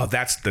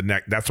 that's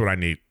what I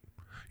need.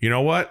 You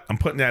know what? I'm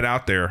putting that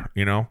out there,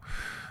 you know.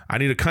 I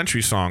need a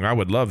country song. I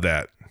would love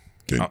that.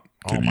 Oh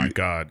my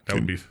God. That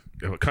would be,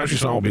 if a country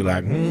song would be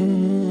like,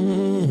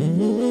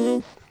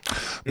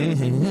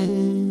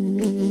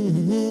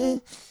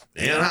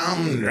 and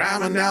I'm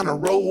driving down the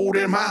road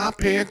in my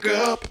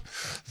pickup.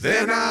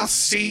 Then I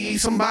see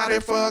somebody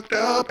fucked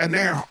up and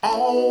they're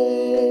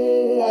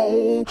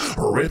all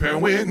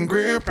ripping with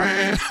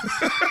gripping.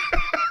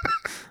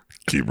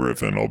 Keep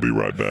riffing. I'll be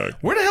right back.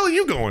 Where the hell are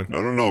you going?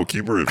 I don't know.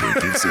 Keep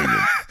riffing. Keep singing.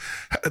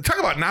 Talk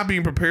about not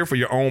being prepared for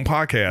your own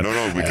podcast.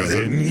 No, because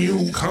then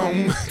you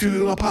come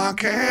to a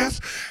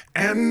podcast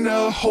and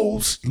the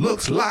host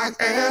looks like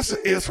ass.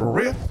 It's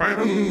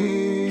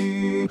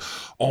riffing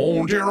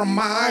on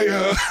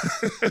Jeremiah.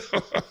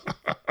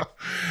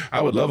 I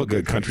would love a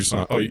good country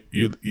song. Oh,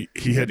 he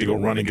had to go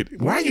run and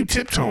get. Why are you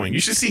tiptoeing? You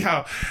should see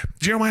how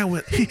Jeremiah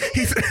went. He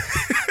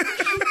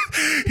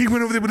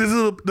went over there with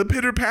the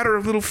pitter patter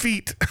of little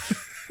feet.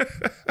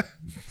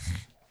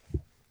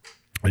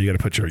 Oh, you got to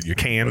put your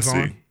cans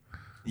on.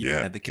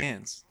 Yeah, the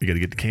cans. You got to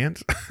get the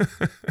cans. I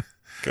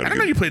didn't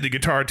know you played the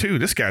guitar too.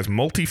 This guy's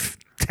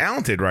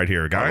multi-talented right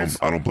here, guys.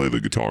 I don't play the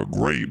guitar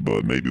great,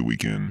 but maybe we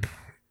can.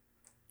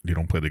 You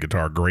don't play the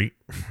guitar great?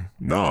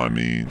 No, I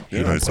mean,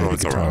 You don't play the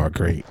guitar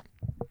great.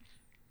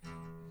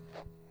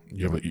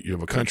 You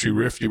have a country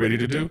riff you ready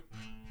to do?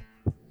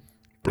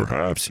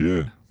 Perhaps,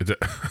 yeah. Is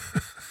it?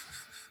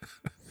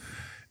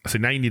 So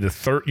now you need a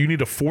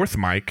fourth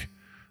mic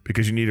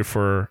because you need it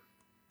for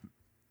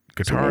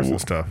guitars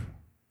and stuff.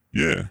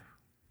 Yeah.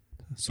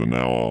 So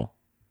now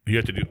you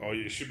have to do. Oh,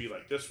 it should be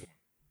like this one.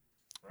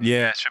 Right?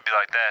 Yeah, it should be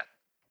like that.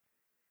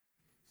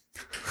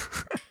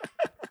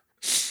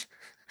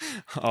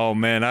 Oh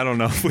man, I don't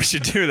know if we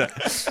should do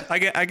that.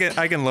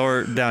 I can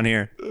lower it down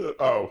here.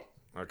 Oh,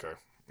 okay.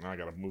 Now I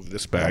gotta move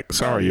this back.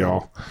 Sorry,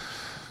 y'all.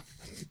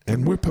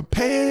 And we're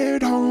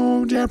prepared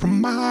on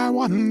Jeremiah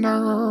Wonders.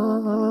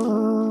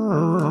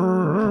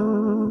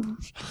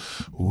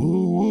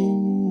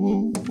 Ooh,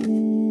 ooh, ooh,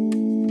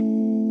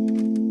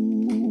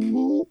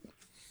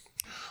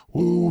 ooh,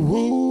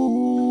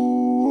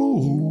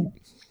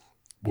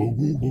 ooh,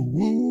 ooh,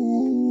 ooh, ooh.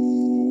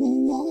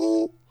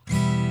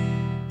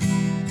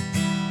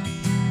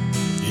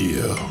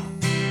 Yeah.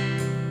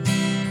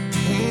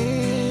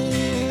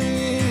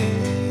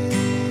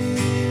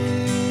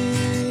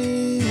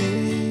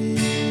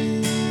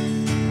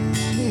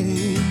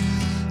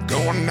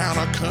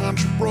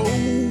 country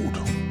road,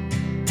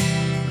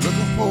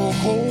 looking for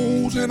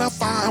holes and I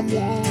find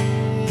one.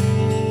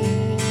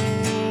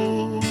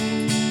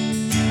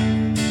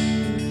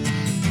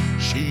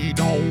 She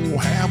don't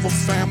have a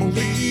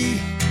family.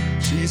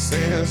 She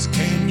says,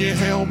 can you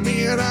help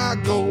me? And I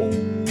go.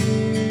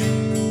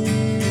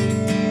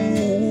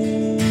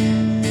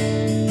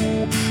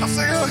 I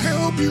say, I'll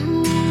help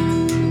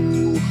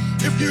you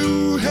if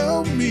you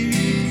help me.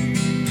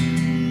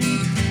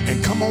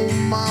 And come on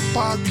my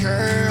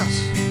podcast,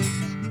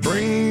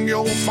 bring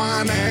your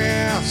fine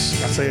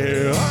ass. I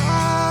say, I'll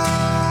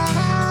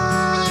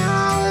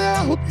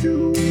help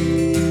you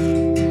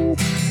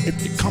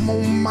if you come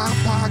on my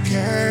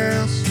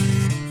podcast,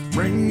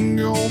 bring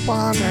your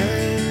fine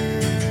ass.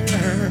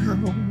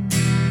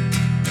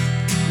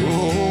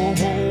 Whoa,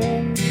 whoa,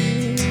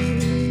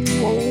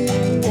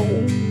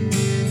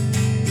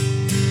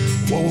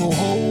 whoa,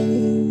 whoa.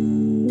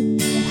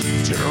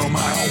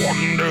 Jeremiah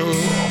Wonder.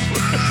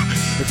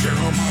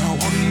 Jeremiah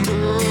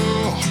Wonder.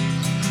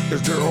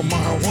 It's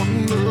Jeremiah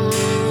Wonder.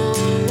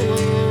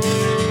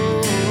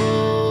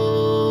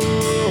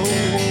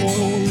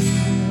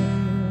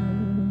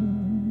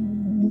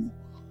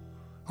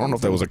 I don't know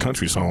if that was a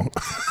country song.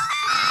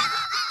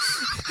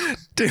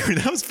 Dude,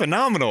 that was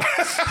phenomenal.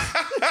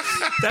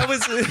 That was,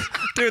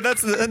 dude.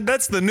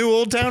 That's the new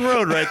Old Town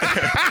Road right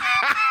there.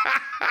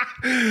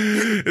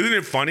 Isn't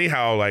it funny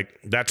how like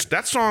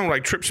that song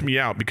like trips me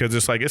out because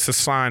it's like it's a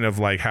sign of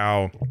like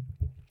how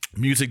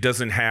music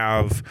doesn't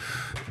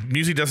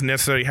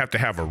necessarily have to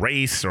have a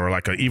race or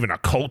like even a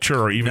culture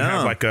or even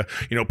have like a,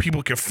 you know,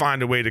 people can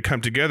find a way to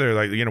come together,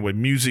 like, you know, with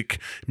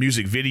music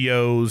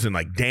videos and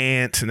like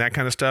dance and that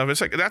kind of stuff. It's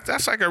like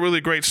that's like a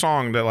really great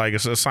song that like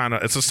it's a sign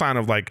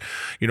of like,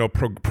 you know,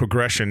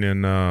 progression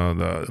in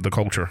the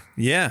culture.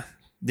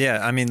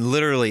 Yeah, I mean,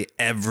 literally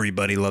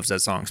everybody loves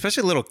that song,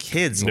 especially little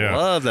kids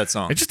love that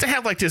song. And just to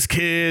have like this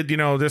kid,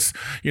 this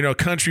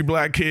country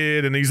black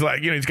kid, and he's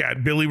like, he's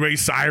got Billy Ray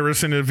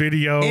Cyrus in the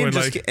video, and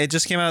like it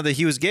just came out that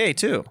he was gay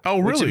too. Oh,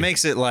 really? Which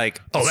makes it like,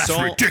 oh, that's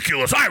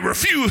ridiculous. I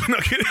refuse. No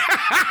kidding.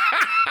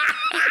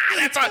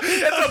 That's how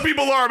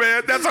people are,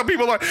 man. That's how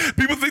people are.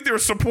 People think they're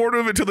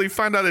supportive until they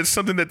find out it's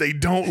something that they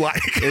don't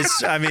like.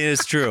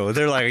 It's true.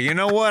 They're like, you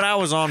know what? I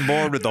was on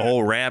board with the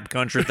whole rap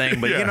country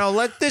thing, but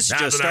let this now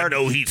just that start. I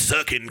know he's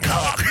sucking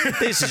cock.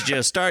 This is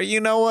just start. You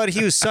know what?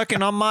 He was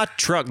sucking on my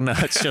truck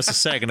nuts just a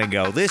second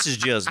ago. This is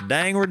just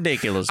dang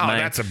ridiculous, man.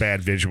 That's a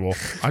bad visual.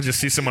 I just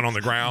see someone on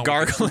the ground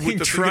gargling with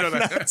the truck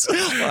nuts, and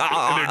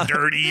they're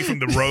dirty from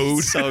the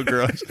road. So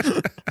gross.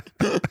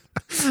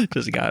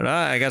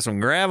 I got some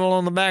gravel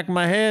on the back of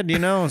my head,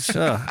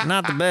 so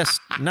not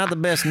the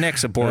best neck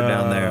support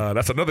down there.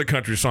 That's another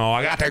country song.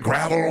 I got that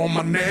gravel on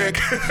my neck.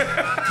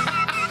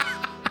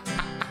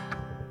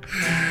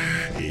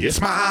 It's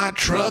my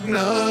truck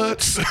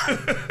nuts.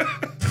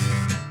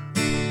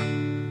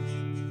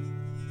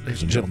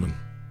 Ladies and gentlemen,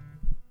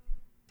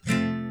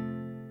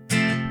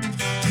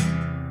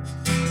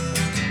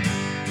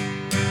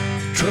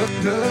 truck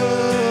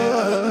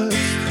nuts.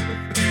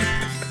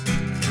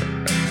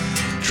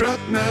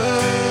 Truck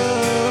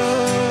nuts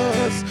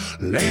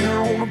laying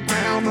on the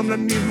ground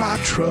underneath my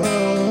truck.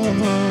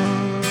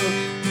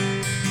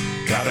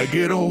 Gotta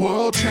get a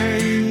world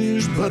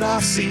change, but I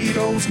see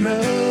those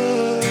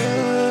nuts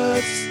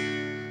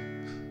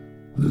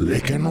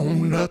licking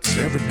on nuts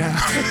every now.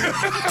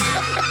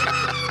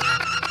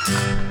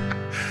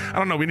 I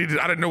don't know. I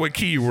didn't know what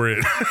key you were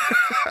in.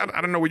 I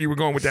don't know where you were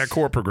going with that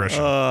chord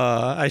progression.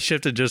 I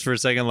shifted just for a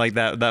second, like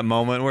that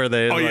moment where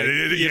they. Oh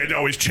it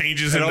always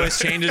changes. It always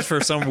changes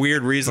for some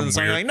weird reason. So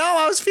I'm like, no,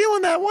 I was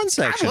feeling that one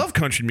section. I love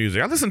country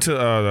music. I listen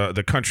to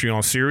the country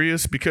on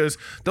Sirius because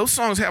those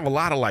songs have a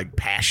lot of like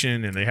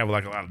passion, and they have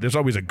like a lot of. There's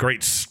always a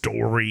great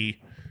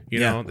story.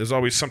 You know, there's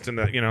always something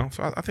that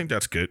So I think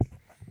that's good.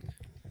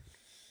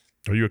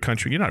 Are you a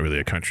country? You're not really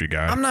a country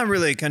guy. I'm not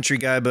really a country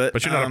guy,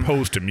 but you're not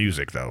opposed to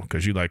music though,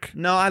 because you like.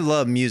 No, I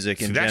love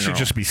music in general. That should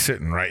just be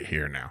sitting right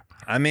here now.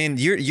 I mean,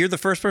 you're the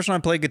first person I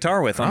played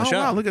guitar with on the show.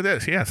 Wow, look at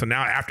this. Yeah, so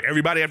now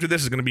everybody after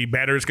this is going to be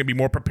better. It's going to be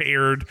more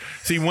prepared.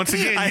 See, once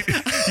again,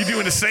 you're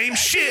doing the same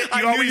shit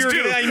you always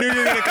do. I knew you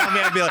were going to call me.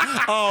 I'd be like,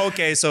 oh,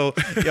 okay, so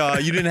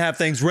you didn't have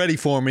things ready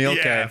for me.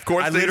 Okay. Yeah, of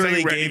course. I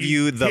literally gave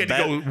you the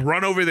go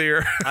run over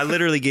there. I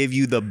literally gave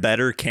you the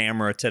better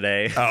camera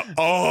today.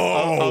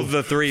 Of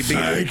the three.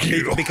 Thank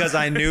you. Because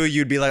I knew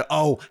you'd be like,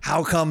 oh,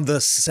 how come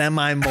the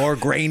more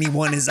grainy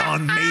one is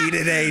on me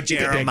today,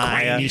 Jeremiah? Get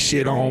that grainy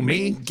shit on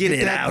me. Get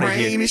it out of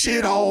here. Grainy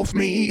shit off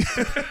me.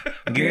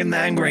 Get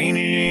that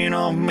grainy shit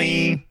off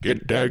me.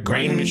 Get that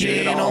grainy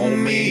shit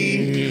on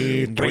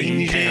me.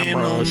 Grainy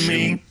camera on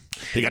me.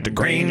 He got the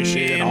grainy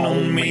shit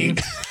on me.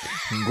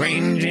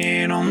 Grainy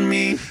shit on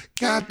me.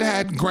 Got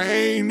that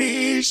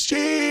grainy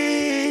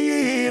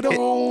shit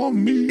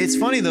on me. It's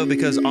funny though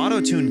because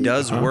autotune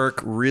does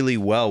work really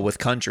well with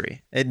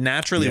country. It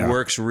naturally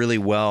works really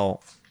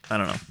well. I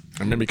don't know.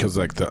 I mean, because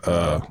like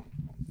the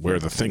where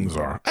the things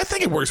are. I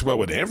think it works well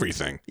with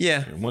everything.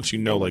 Yeah. Once you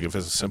know, like if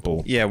it's a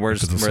simple. Yeah, where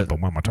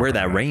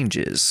that range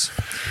is.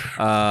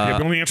 Yeah,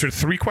 we only answered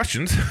 3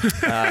 questions.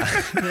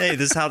 Hey,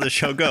 this is how the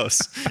show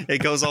goes.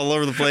 It goes all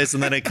over the place,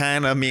 and then it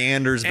kind of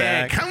meanders back.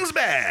 And it comes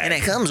back. And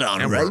it comes on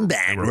right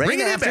back right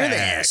after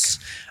this.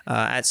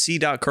 At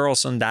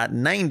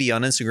c.carlson.90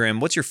 on Instagram.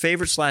 What's your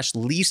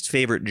favorite/least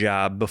favorite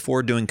job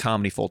before doing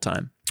comedy full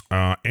time?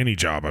 Any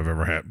job I've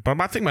ever had.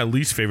 But I think my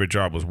least favorite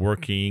job was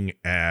working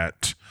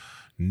at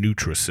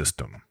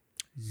Nutrisystem.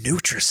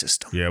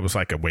 Nutrisystem? Yeah, it was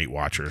like a Weight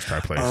Watchers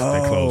type place.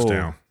 They closed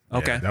down.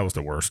 Okay. Yeah, that was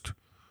the worst.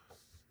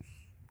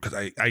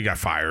 Because I got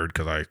fired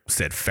because I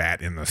said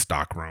fat in the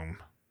stock room.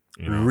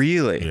 You know?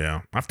 Really?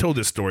 Yeah. I've told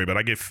this story, but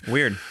I get...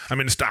 Weird.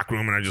 I'm in the stock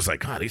room and I'm just like,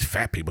 God, these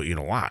fat people eat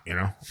a lot, you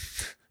know?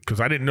 Because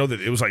I didn't know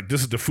that it was like,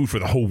 this is the food for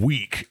the whole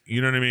week.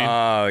 You know what I mean?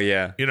 Oh,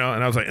 yeah. You know,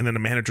 and I was like, and then the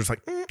manager's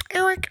like,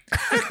 Eric, can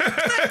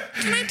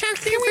I talk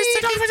to you for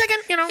a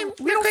second? You know,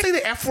 we don't say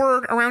the F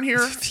word around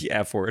here. The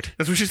F word.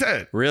 That's what she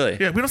said. Really?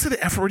 Yeah, we don't say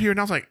the F word here. And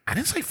I was like, I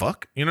didn't say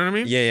fuck. You know what I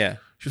mean? Yeah, yeah.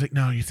 She's like,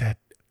 no, you said.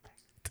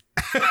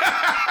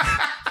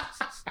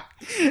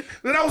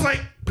 Then I was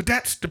like, but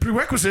that's the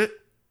prerequisite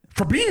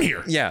for being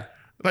here. Yeah.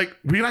 Like,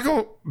 we're not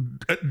going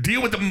to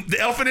deal with the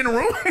elephant in the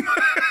room?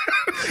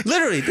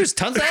 Literally, there's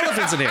tons of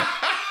elephants in here.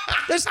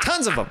 There's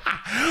tons of them.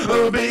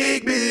 A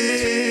big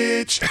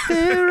bitch.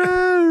 There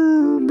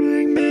are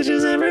big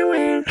bitches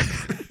everywhere.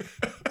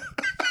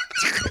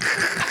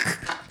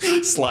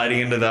 Sliding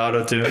into the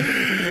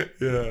auto-tune.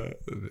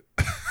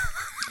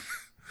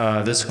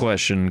 Yeah. This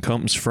question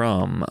comes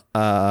from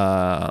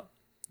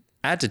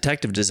at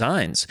Detective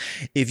Designs.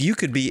 If you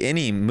could be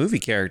any movie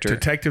character...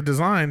 Detective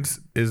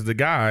Designs is the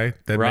guy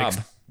that Rob.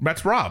 makes...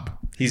 That's Rob.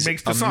 He's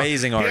makes the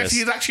amazing song. artist.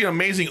 He's actually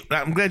amazing.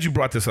 I'm glad you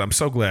brought this up. I'm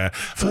so glad.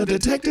 For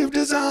Detective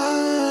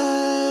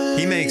Designs.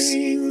 He makes...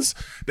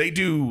 They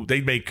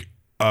make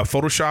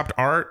photoshopped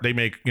art. They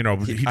make, you know,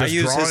 he does I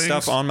use drawings. his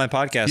stuff on my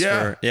podcast.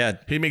 Yeah.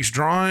 He makes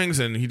drawings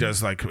and he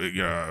does like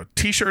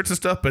t-shirts and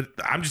stuff, but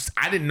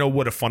I didn't know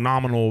what a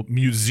phenomenal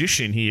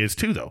musician he is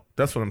too, though.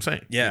 That's what I'm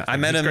saying. Yeah. I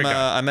met him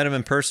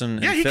in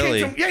person in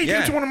Philly. He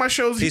came to one of my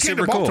shows. He's he came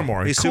super to Baltimore.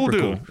 Cool. He's cool super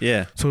dude. cool.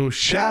 Yeah. So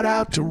shout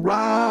out to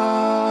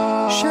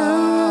Rob. Shout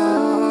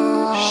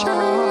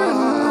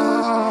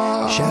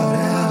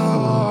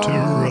out to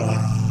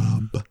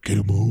Rob.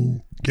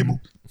 Come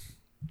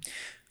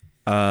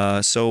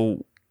on.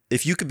 So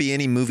if you could be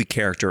any movie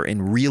character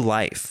in real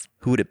life,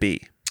 who would it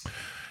be?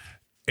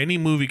 Any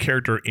movie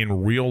character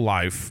in real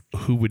life,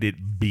 who would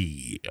it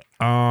be?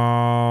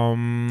 I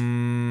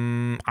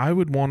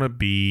would want to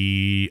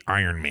be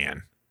Iron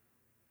Man.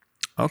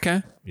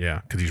 Okay.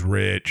 Yeah, because he's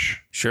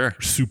rich. Sure.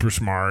 Super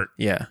smart.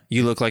 Yeah.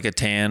 You look like a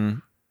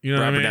tan You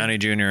know Robert what I mean?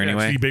 Downey Jr.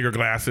 anyway. See bigger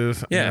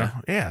glasses. Yeah. You know?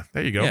 Yeah,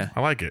 there you go. Yeah.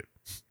 I like it.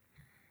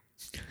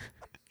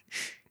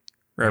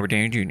 Robert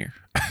Downey Jr.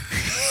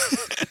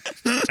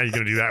 Are you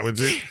going to do that one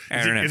too?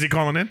 I don't know. Is he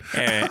calling in?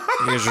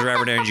 Here's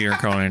Robert Downey Jr.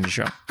 calling in the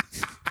show.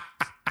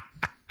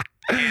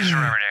 He's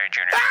Robert Downey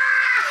Jr.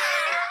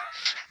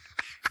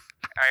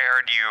 I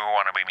heard you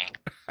want to be me.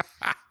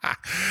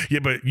 Yeah,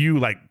 but you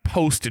like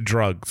post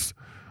drugs.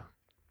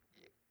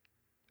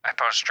 I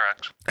post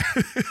drugs.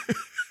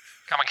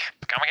 Come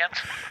again?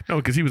 No,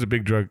 because he was a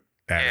big drug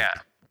addict. Yeah.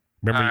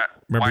 Remember?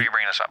 Why are you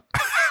bringing this up?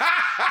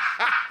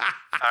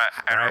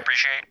 I don't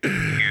appreciate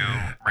you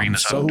bringing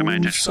this up to my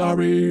attention.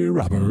 Sorry,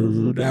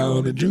 Robert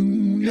Downey Jr.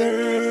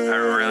 I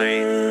really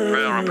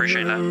don't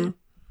appreciate that.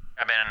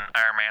 I've been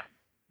Iron Man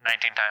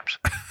 19 times.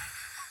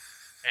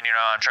 And,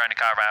 I'm trying to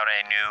carve out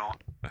a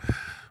new...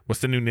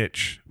 What's the new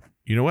niche?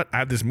 You know what? I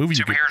have this movie.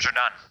 Superheroes are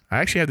done. I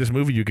actually have this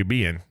movie you could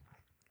be in.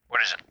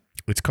 What is it?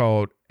 It's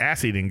called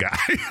Ass Eating Guy.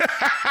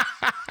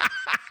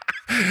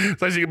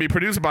 It's actually going to be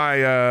produced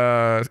by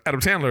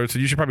Adam Sandler, so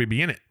you should probably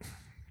be in it.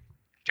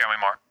 Tell me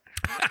more.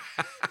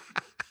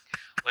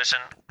 Listen,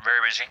 very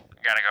busy.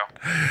 Gotta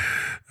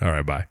go. All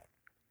right, bye.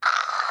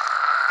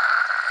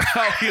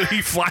 Oh,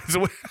 he flies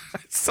away.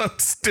 So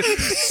stupid.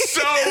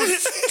 So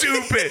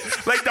stupid.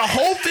 Like the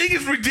whole thing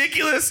is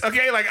ridiculous.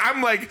 Okay, like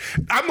I'm like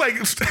I'm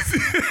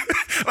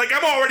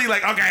already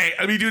like, okay,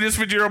 let me do this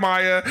for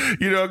Jeremiah. But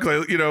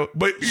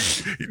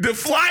the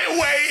fly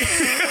away.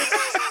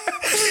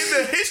 In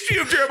the history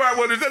of Jeremiah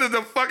Wonders, that is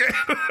the fucking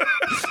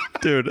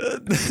dude.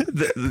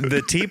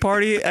 The Tea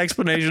Party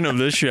explanation of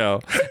this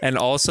show, and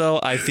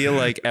also I feel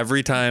like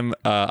every time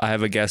I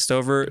have a guest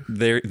over,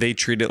 they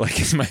treat it like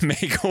it's my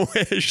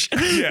Make-A-Wish.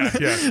 Yeah.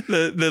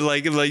 The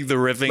like the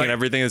riffing and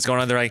everything that's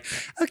going on. They're like,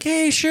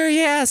 okay, sure,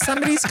 yeah,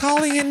 somebody's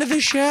calling into the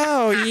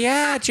show.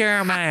 Yeah,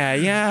 Jeremiah,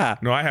 yeah.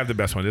 No, I have the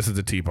best one. This is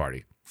the Tea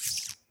Party.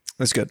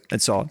 That's good.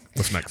 It's solid.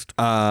 What's next?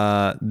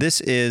 This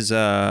is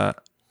I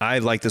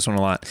like this one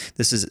a lot.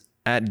 This is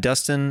at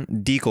Dustin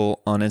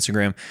Deacle on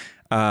Instagram.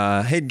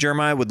 Hey,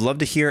 Jeremiah, would love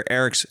to hear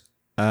Eric's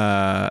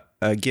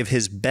give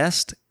his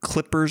best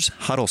Clippers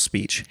huddle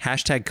speech.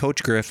 #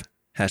 Coach Griff.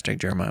 #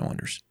 Jeremiah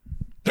Wonders.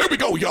 Here we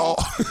go, y'all.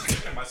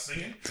 Am I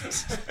singing?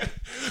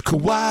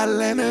 Kawhi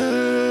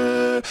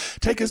Leonard,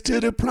 take us to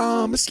the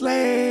promised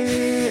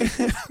land.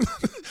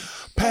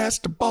 pass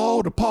the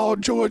ball to Paul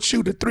George,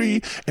 shoot a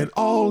 3, and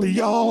all of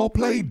y'all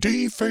play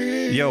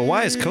defense. Yo,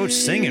 why is Coach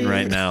singing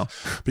right now?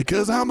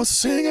 Because I'm a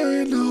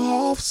singer in the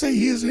off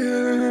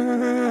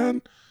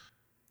season.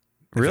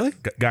 Really?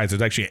 Guys,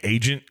 there's actually an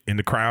agent in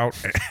the crowd,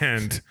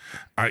 and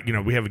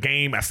we have a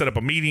game. I set up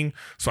a meeting,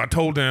 so I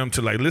told them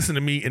to listen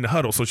to me in the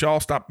huddle, so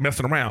y'all stop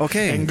messing around.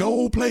 Okay. And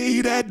go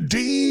play that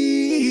defense.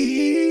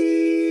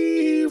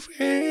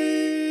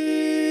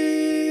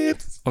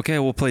 Okay,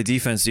 we'll play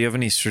defense. Do you have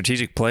any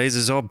strategic plays?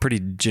 This is all pretty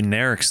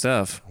generic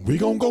stuff. We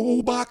gonna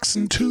go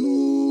boxing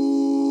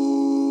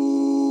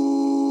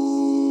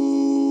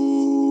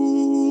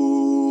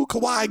 2.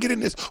 Kawhi, get in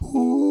this.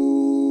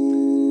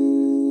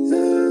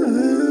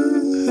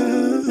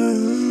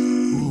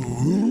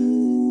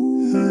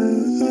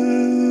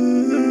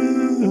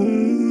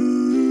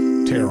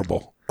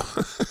 Terrible.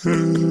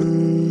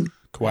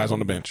 Kawhi's on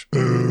the bench.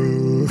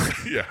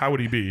 Yeah, how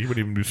would he be? He wouldn't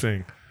even be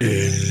singing.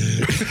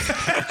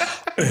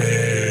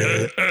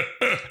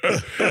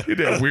 He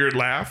did a weird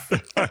laugh.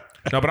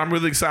 No, but I'm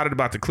really excited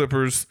about the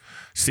Clippers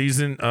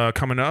season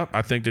coming up.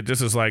 I think that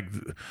this is I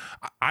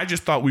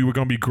just thought we were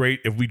going to be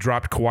great if we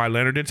dropped Kawhi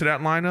Leonard into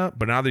that lineup,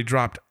 but now they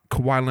dropped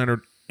Kawhi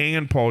Leonard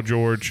and Paul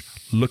George.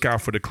 Look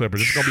out for the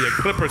Clippers. It's going to be a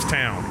Clippers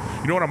town.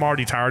 You know what I'm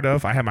already tired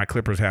of? I have my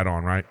Clippers hat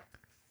on, right?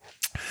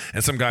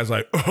 And some guy's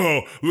like,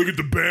 oh, look at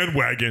the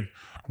bandwagon.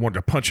 I wanted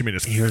to punch him in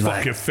his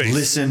fucking face.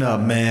 Listen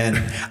up,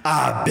 man.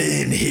 I've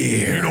been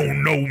here. You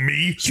don't know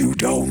me. You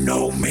don't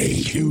know me.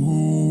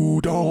 You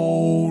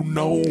don't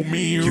know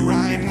me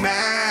right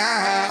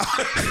now.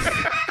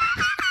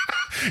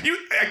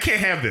 I can't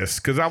have this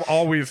because I'm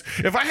always,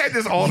 if I had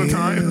this all the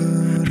time.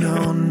 You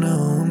don't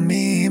know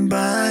me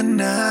by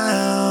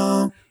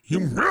now. You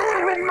don't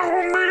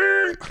know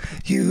me.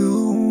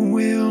 You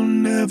will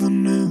never,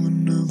 never,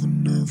 never,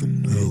 never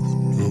know.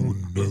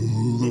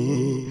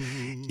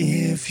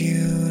 If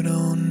you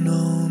don't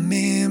know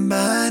me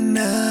by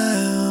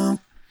now.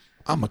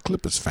 I'm a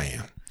Clippers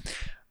fan.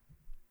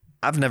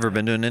 I've never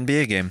been to an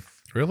NBA game.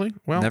 Really?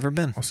 Well, Never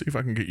been. I'll see if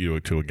I can get you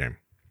to a game.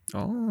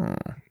 Oh,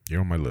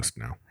 You're on my list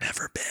now.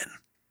 never been.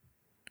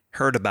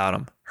 Heard about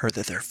them. Heard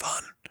that they're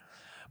fun.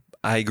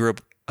 I grew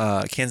up.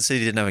 Kansas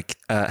City didn't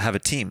have a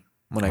team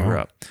when I grew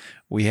up.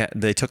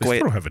 They took They away.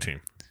 still don't have a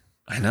team.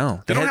 I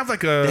know. They don't have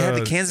like a. They had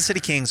the Kansas City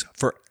Kings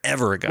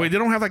forever ago. Wait, they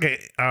don't have like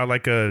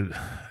a.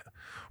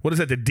 What is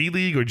that? The D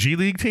League or G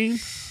League team?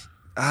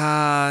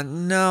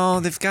 No,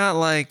 they've got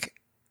not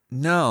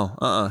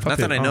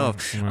that I know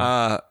of.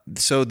 Right.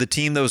 So the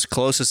team that was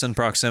closest in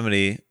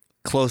proximity,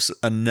 close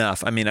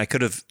enough. I mean, I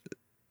could have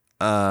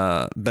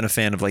been a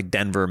fan of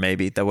Denver,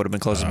 maybe that would have been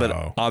closer.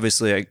 But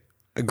obviously, I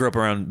grew up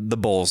around the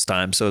Bulls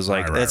time, so it's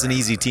that's an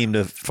easy team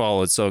to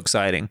follow. It's so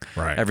exciting,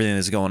 Right. Everything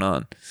that's going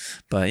on.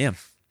 But yeah,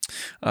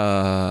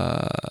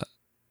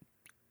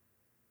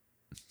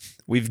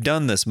 we've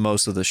done this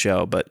most of the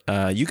show, but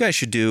you guys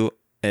should do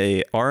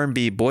a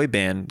R&B boy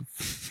band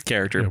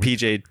character,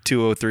 PJ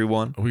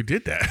 2031. We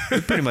did that.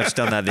 We've pretty much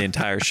done that the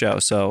entire show.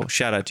 So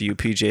shout out to you,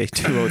 PJ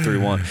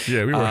 2031.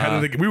 Yeah, we were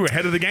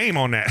ahead of the game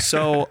on that.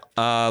 So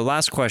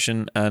last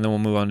question, and then we'll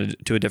move on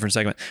to a different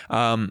segment.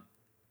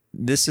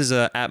 This is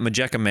at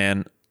Majeka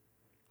Man.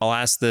 I'll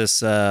ask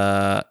this.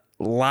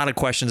 A lot of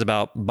questions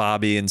about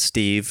Bobby and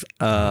Steve.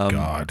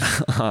 God.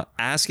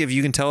 Ask if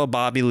you can tell a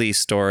Bobby Lee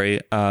story.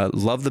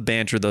 Love the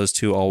banter those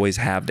two always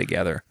have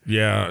together.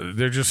 Yeah,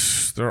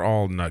 they're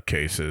all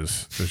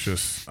nutcases. There's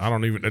just, I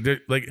don't even,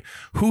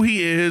 who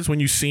he is when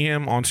you see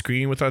him on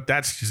screen with us,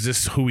 that's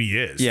just who he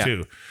is,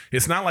 too.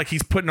 It's not like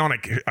he's putting on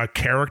a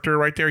character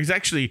right there. He's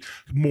actually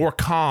more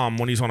calm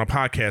when he's on a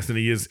podcast than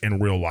he is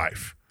in real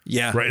life.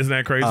 Yeah. Right? Isn't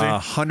that crazy?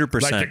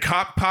 100%. Like the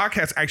cop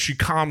podcast actually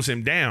calms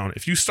him down.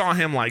 If you saw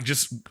him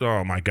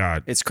oh my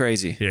God. It's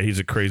crazy. Yeah, he's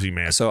a crazy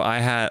man. So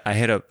I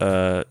hit up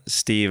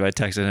Steve. I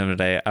texted him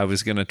today. I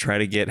was going to try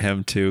to get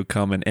him to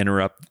come and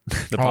interrupt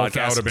the podcast.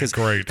 That would have been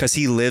great. Because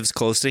he lives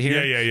close to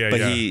here. Yeah.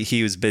 But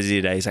he was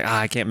busy today. He's like,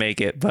 I can't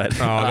make it.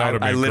 But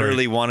I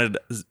literally wanted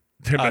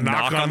him to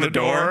knock on the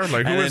door.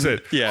 Like, who is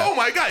it? Yeah. Oh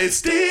my God, it's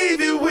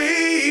Stevie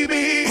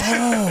Weeby.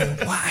 Oh,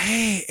 well,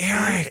 hey,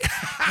 Eric.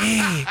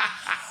 Hey.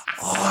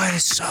 Oh,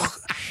 it's so.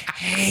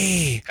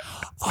 Hey.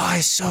 Oh,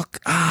 it's so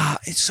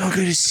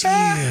good to see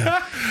you.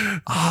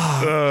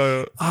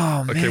 Oh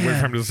man. I can't wait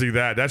for him to see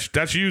that.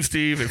 That's you,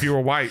 Steve, if you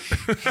were white.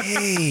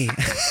 Hey.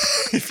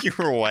 If you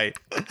were white.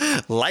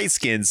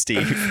 Light-skinned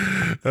Steve.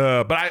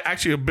 But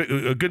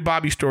a good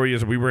Bobby story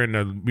is we were in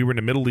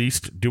the Middle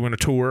East doing a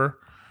tour,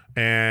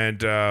 and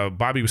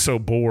Bobby was so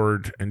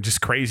bored and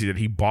just crazy that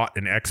he bought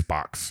an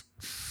Xbox.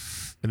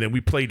 And then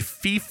we played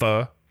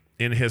FIFA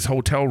in his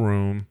hotel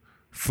room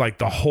for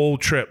the whole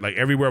trip.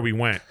 Everywhere we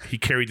went, he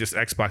carried this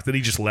Xbox. Then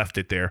he just left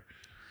it there.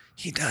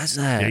 He does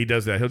that. Yeah, he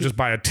does that. He'll just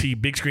buy a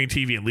big screen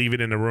TV and leave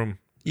it in the room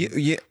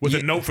with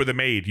a note for the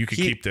maid. You can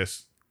keep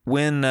this.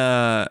 When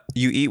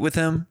you eat with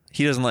him,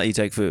 he doesn't let you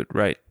take food,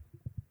 right?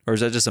 Or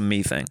is that just a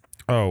me thing?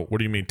 Oh, what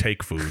do you mean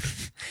take food?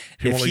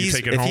 He won't let you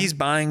take it home? If he's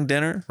buying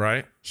dinner,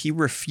 right? He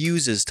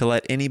refuses to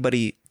let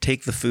anybody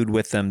take the food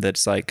with them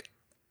that's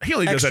He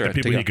only does that to extra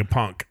people to he go. can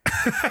punk.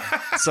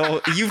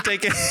 So you've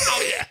taken.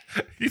 Oh yeah.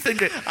 You think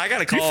that? I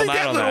gotta You call think him out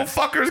that on little that.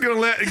 fucker is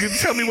gonna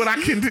tell me what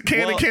I can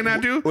and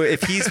cannot do? Well,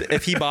 if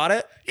he bought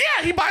it,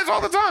 Yeah, he buys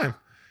all the time.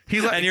 He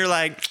let and you're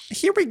like,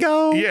 here we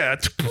go. yeah.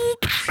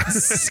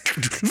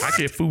 I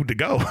get food to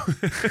go.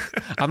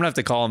 I'm gonna have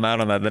to call him out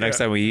on that the next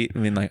time we eat. I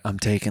mean, like, I'm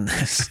taking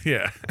this.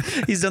 Yeah.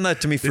 He's done that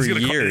to me for He's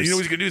gonna call, years. you know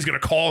what he's gonna do? He's gonna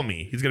call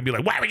me. He's gonna be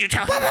like, "Why would you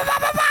tell?"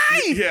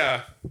 Why?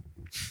 Yeah.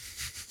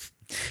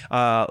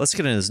 Let's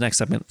get into this next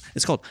segment.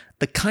 It's called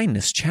the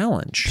Kindness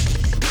Challenge.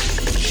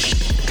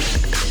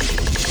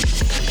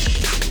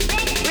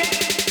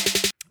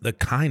 The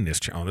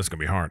kindness challenge. Oh, this is gonna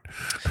be hard.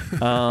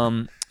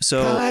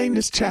 So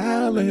Kindness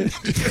challenge.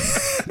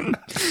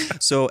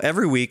 So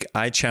every week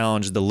I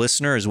challenge the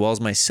listener as well as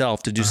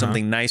myself to do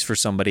something nice for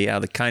somebody out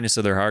of the kindness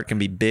of their heart. Can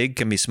be big,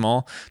 can be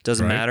small,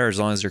 doesn't matter as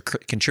long as they're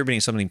contributing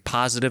something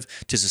positive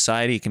to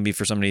society. It can be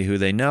for somebody who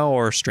they know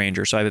or a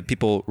stranger. So I have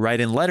people write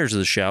in letters to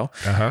the show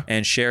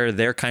and share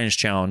their kindness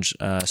challenge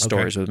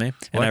stories with me.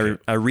 And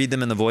I read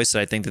them in the voice that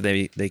I think that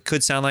they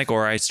could sound like,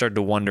 or I started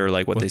to wonder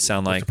like what they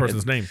sound like. What's the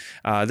person's name?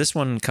 This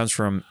one comes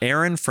from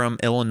Aaron from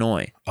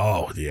Illinois.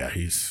 Oh yeah,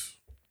 yeah.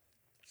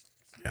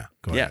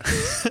 Go ahead.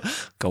 Yeah.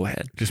 Go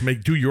ahead. Just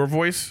do your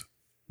voice,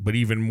 but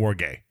even more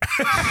gay.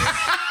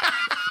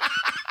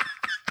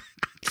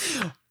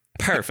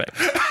 Perfect.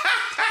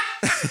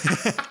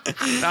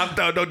 No,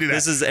 don't do that.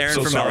 This is Aaron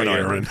So from sorry,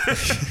 Illinois. Aaron.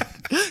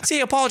 See,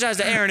 apologize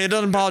to Aaron. It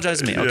doesn't apologize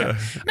to me. Okay.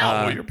 Yeah.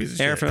 No, you're a piece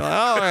of Aaron shit. from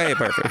oh, okay,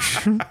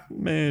 perfect.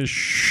 Man,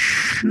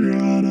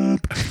 shut up.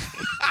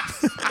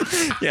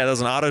 Yeah, that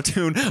was an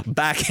auto-tune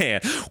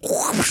backhand.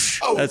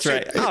 Oh, That's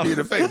right. shit, hit me in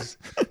the face.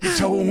 You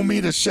told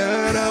me to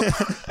shut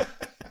up.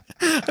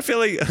 I feel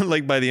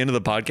like by the end of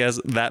the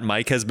podcast, that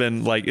mic has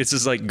been like it's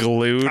just like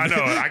glued I know.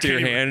 I to your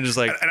can't even- hand, and just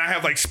like and I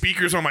have like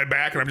speakers on my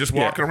back, and I'm just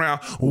walking around.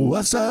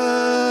 What's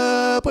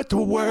up with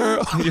the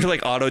world? you're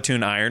like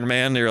auto-tune Iron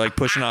Man. You're like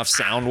pushing off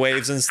sound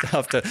waves and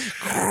stuff to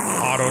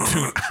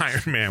Auto-tune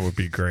Iron Man would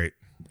be great.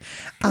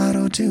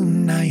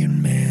 auto-tune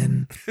Iron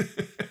Man.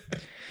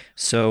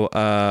 So,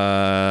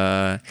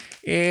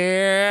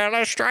 yeah,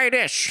 let's try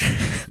this.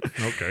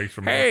 Okay,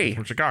 from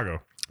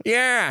Chicago.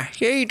 Yeah.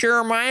 Hey,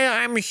 Jeremiah.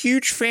 I'm a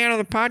huge fan of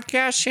the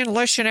podcast and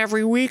listen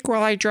every week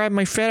while I drive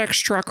my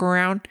FedEx truck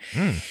around.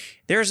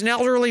 There's an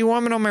elderly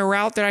woman on my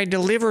route that I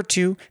deliver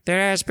to that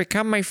has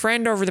become my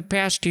friend over the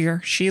past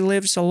year. She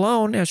lives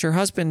alone as her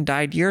husband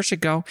died years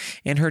ago,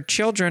 and her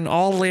children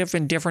all live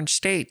in different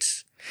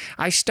states.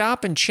 I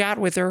stop and chat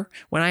with her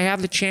when I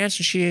have the chance,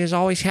 and she is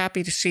always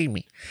happy to see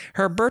me.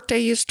 Her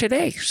birthday is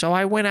today, so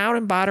I went out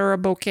and bought her a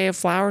bouquet of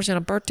flowers and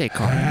a birthday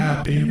card.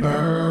 Happy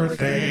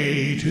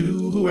birthday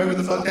to whoever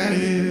the fuck that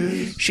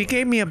is. She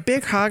gave me a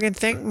big hug and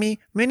thanked me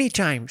many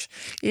times.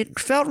 It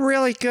felt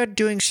really good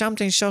doing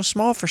something so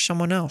small for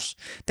someone else.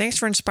 Thanks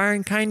for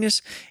inspiring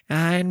kindness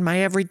in my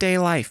everyday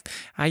life.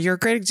 You're a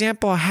great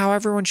example of how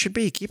everyone should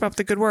be. Keep up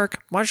the good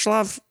work. Much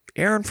love,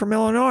 Aaron from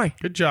Illinois.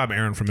 Good job,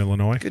 Aaron from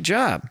Illinois. Good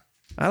job.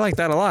 I like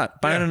that a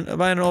lot. Buying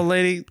an old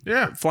lady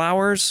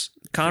flowers,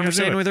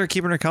 conversating with her,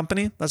 keeping her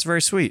company. That's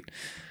very sweet.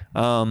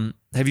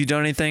 Have you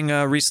done anything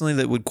recently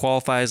that would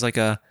qualify as like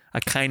a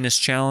kindness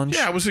challenge?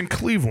 Yeah, I was in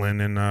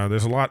Cleveland, and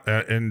there's a lot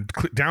in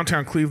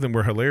downtown Cleveland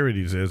where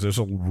Hilarities is. There's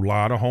a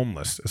lot of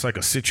homeless. It's like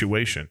a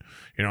situation,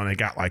 and they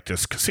got like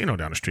this casino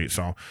down the street.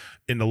 So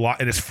in the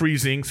and it's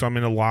freezing. So I'm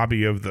in the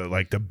lobby of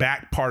the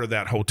back part of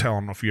that hotel. I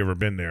don't know if you've ever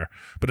been there,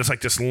 but it's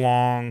like this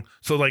long.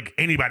 So like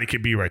anybody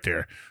could be right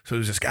there. So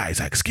there's this guy. He's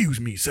like, "Excuse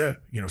me, sir.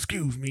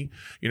 Excuse me."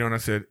 And I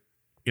said,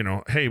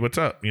 "Hey, what's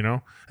up?"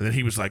 And then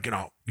he was like,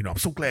 I'm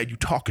so glad you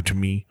talking to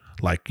me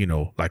like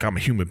I'm a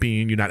human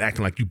being. You're not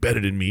acting like you better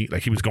than me.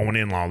 Like he was going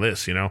in on all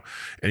this, and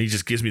he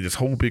just gives me this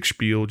whole big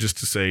spiel just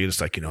to say it's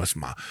like, it's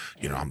my,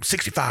 I'm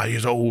 65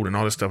 years old and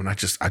all this stuff. And I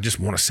just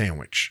want a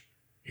sandwich,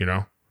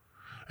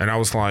 and I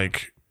was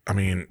like, I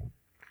mean,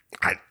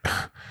 I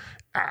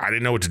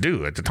didn't know what to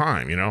do at the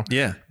time,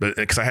 Yeah. but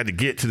because I had to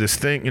get to this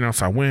thing,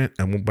 so I went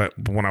but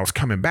when I was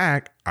coming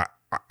back,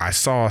 I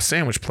saw a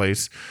sandwich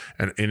place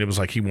and it was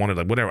like he wanted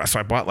like whatever. So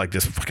I bought like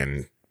this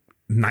fucking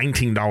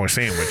 $19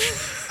 sandwich.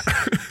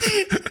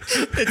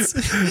 It's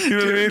you know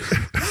what I mean?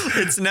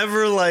 It's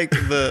never like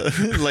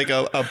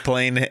a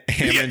plain ham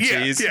and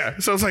cheese. Yeah.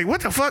 So it's like,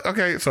 what the fuck?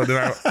 Okay. So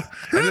then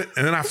and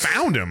then I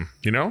found him,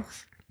 and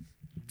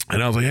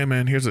I was like, hey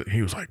man, he was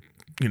like,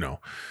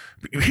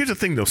 here's the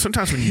thing though.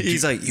 Sometimes when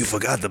He's like, you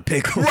forgot the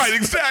pickle. right,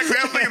 exactly.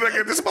 I'm thinking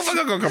like, this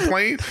motherfucker gonna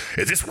complain.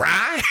 Is this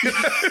rye?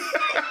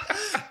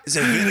 Is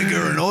there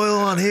vinegar and oil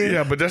on here?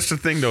 Yeah, but that's the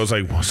thing though. Is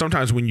like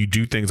sometimes when you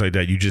do things like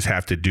that, you just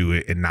have to do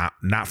it, and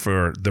not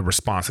for the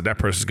response that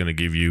person's going to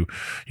give you.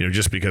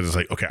 Just because it's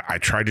like, okay, I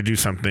tried to do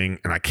something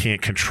and I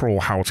can't control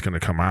how it's going to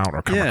come out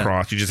or come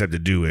across. You just have to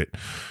do it.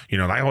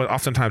 I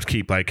oftentimes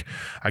keep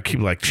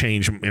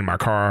change in my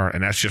car,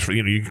 and that's just for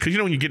because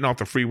when you're getting off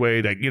the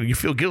freeway, that you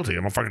feel guilty.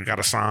 I'm fucking got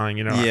a sign.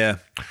 Yeah.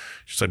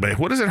 Just like, but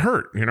what does it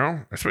hurt?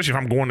 Especially if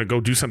I'm going to go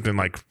do something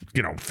like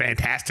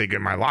fantastic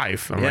in my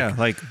life. I'm Yeah,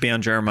 like be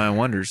on Jeremiah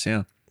Wonders.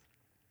 Yeah.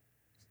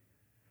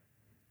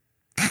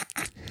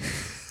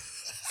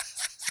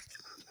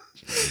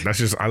 That's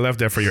just I left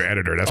that for your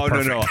editor. That's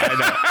perfect. No, I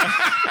know.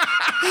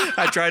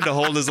 I tried to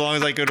hold as long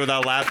as I could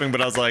without laughing,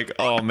 but I was like,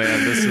 "Oh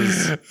man, this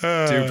is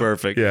too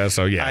perfect." Yeah.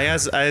 So yeah. I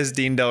asked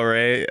Dean Del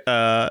Rey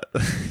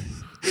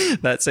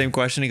that same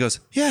question. He goes,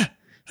 "Yeah,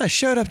 I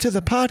showed up to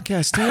the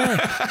podcast today.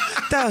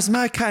 That was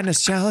my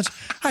kindness challenge.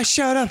 I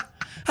showed up.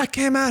 I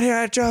came out here.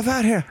 I drove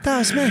out here. That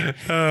was me."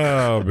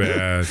 Oh man.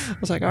 I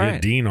was like, "All Get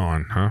right, Dean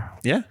on, huh?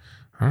 yeah,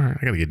 All right.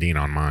 I got to get Dean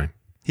on mine.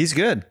 he's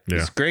good. Yeah.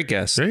 He's a great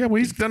guest." Yeah. Well,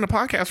 he's done the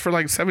podcast for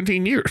like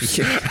 17 years.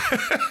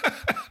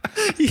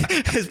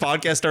 His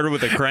podcast started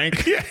with a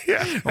crank. Yeah.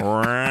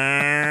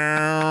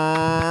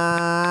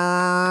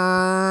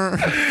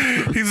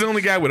 He's the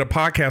only guy with a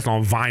podcast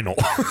on vinyl.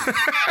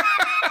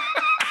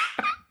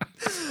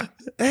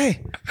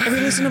 Hey, have you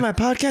listened to my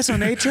podcast on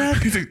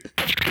 8-track? He's like,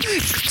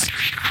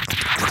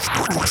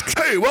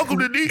 hey, welcome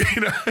to D.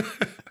 You know?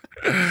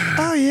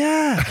 Oh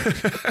yeah.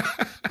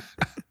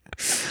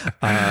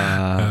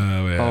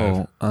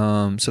 Man.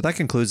 So that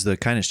concludes the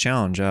kindness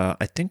challenge. I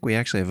think we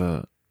actually have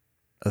a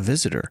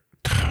visitor.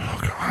 Oh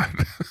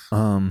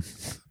God.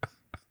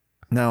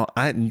 Now,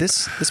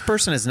 this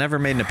person has never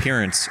made an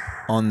appearance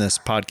on this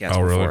podcast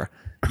Oh, really? before.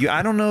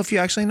 I don't know if you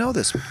actually know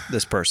this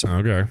person.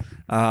 Okay.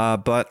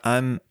 But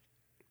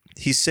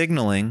he's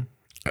signaling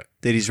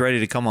that he's ready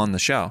to come on the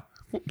show.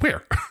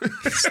 Where?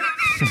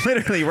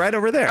 Literally right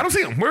over there. I don't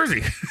see him. Where is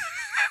he?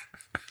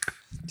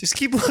 Just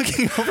keep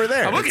looking over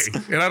there. I'm looking,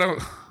 and I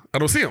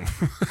don't see him.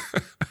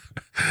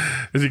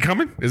 Is he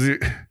coming? Is he?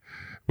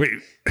 Wait,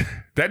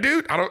 that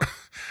dude?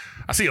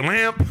 I see a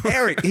lamp.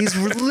 Eric, he's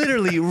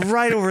literally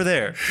right over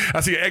there.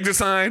 I see an exit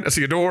sign. I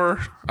see a door.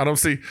 I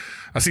see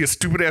a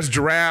stupid ass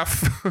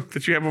giraffe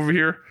that you have over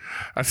here.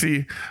 I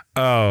see.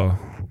 Oh,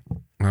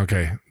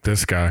 okay.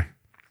 This guy.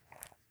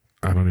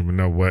 I don't even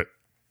know what.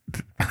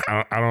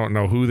 I don't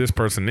know who this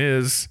person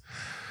is.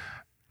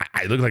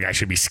 I look like I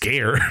should be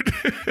scared.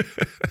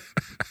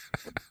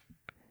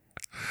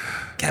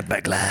 Cat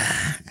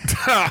Burglar.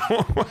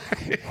 Oh my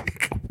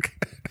God.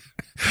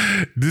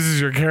 This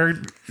is your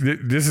character.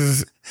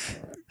 This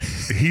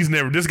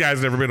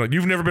guy's never been on.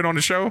 You've never been on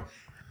the show?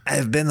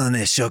 I've been on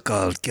a show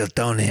called Kill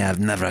Tony. I've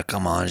never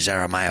come on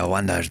Jeremiah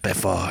Wonders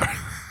before.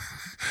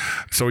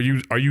 So are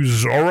you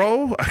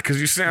Zorro? Because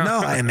you sound. No,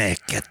 I'm a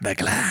Cat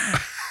Burglar.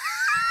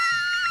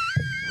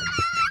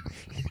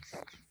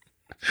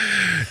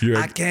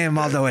 I came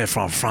all the way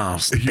from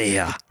France.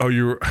 There.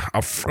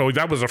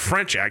 That was a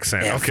French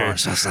accent. Yeah, Okay.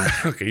 French accent.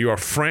 Okay, you're a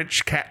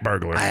French cat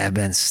burglar. I have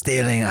been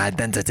stealing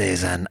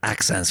identities and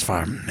accents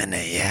for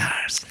many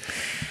years.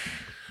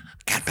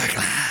 Cat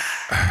Burglar.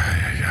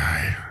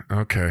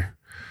 Okay.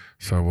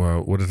 So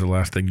what is the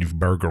last thing you've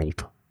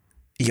burgled?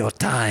 Your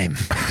time.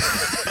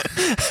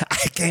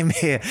 I came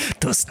here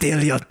to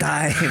steal your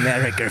time,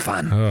 Eric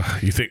Griffin.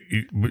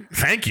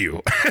 Thank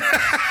you.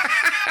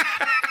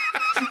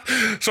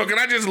 So can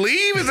I just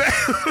leave? Is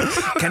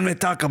that? Can we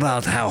talk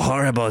about how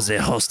horrible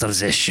the host of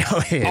this show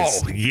is?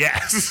 Oh,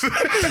 yes.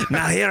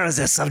 Now here is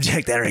a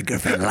subject Eric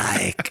Griffin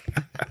like.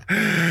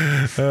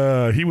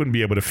 He wouldn't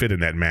be able to fit in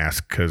that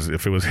mask because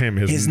if it was him,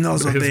 his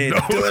nose would be too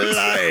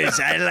large.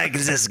 I like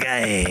this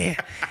guy.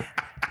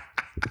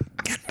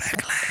 Get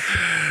back.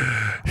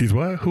 He's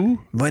what?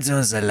 Who? When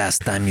was the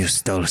last time you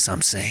stole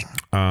something?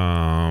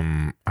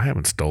 I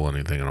haven't stolen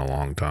anything in a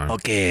long time.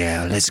 Okay,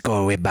 let's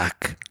go way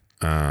back.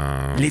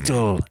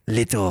 Little.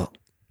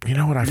 You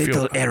know what I feel?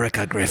 Little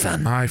Erica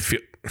Griffin. I feel.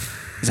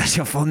 Is that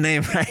your full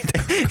name, right?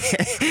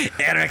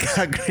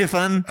 Erica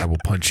Griffin. I will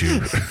punch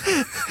you.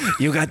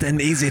 You got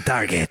an easy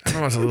target. When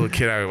I was a little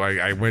kid,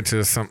 I went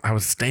to I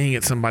was staying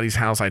at somebody's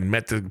house. I'd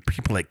met the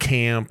people at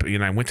camp.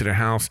 I went to their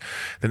house.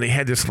 Then they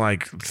had this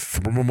like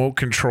remote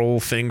control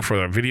thing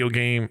for a video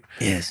game.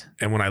 Yes.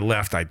 And when I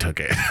left, I took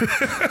it.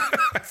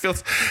 I feel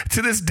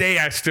to this day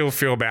I still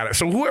feel about it.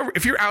 So whoever,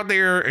 if you're out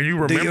there and you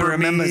remember, do you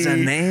remember me, their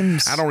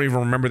names? I don't even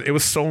remember. It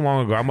was so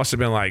long ago. I must have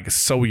been like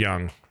so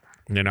young.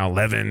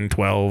 11,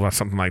 12 or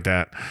something like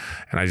that.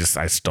 And I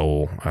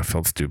stole. I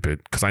felt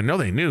stupid because I know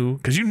they knew,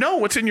 because you know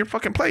what's in your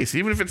fucking place,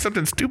 even if it's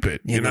something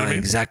stupid. You know what I mean?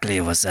 exactly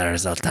what's there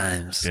at all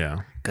times. Yeah.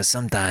 Because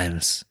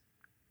sometimes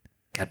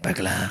Cat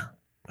Burglar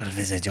will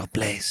visit your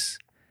place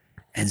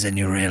and then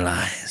you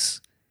realize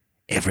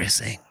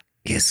everything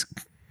is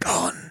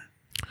gone.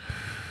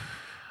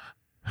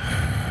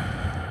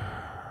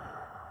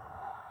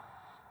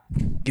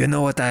 You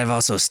know what I've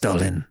also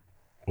stolen?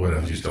 What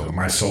have you stolen?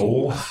 My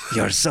soul?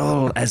 Your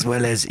soul, as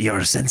well as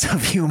your sense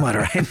of humor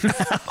right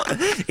now.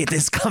 It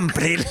is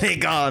completely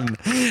gone.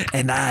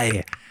 And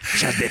I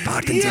shall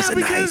depart into the night.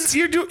 Because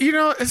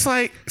it's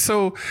like,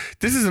 so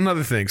this is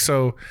another thing.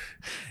 So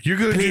you're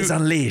going to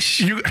unleash.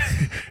 You're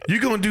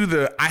going to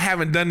do I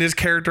haven't done this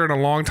character in a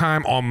long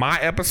time on my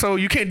episode.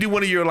 You can't do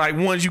one of your like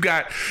ones you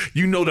got,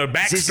 the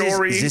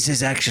backstory. This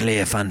is actually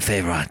a fan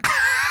favorite.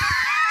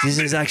 This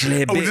is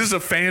actually a big... is this a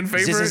fan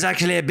favorite? This is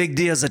actually a big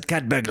deal that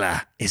Cat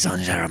Burglar is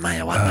on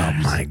Jeremiah Wonders.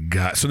 Oh, my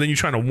God. So then you're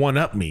trying to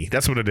one-up me.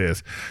 That's what it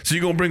is. So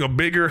you're going to bring a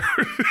bigger...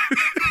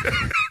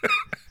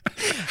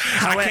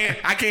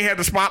 I can't have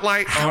the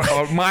spotlight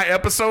on my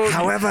episode.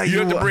 However you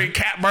have you- to bring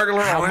Cat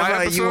Burglar on my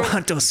However you episode.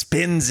 want to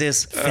spin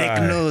this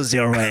fake news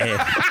your way,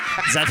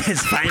 that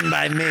is fine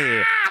by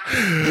me.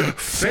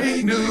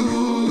 Fake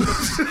news.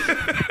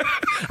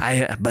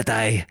 But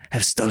I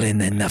have stolen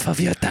enough of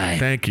your time.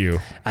 Thank you.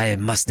 I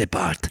must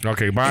depart.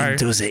 Okay, bye.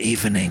 Into the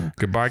evening.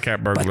 Goodbye,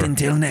 Cat Burglar. But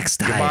until next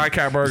time. Goodbye,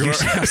 Cat Burglar. You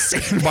shall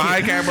see me.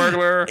 Bye, Cat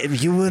Burglar.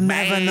 You will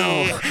never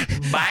know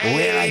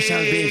where I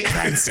shall be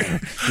prancing.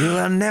 You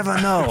will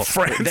never know the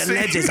Prancing.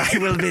 ledges I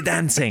will be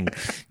dancing.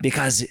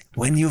 Because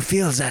when you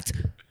feel that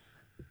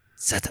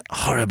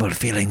horrible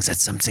feeling that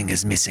something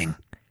is missing,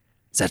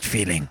 that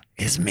feeling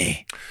is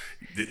me.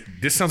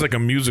 This sounds like a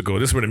musical.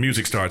 This is where the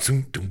music starts.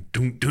 Who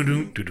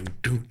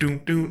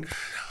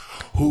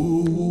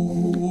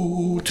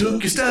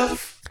took your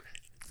stuff?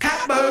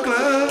 Cat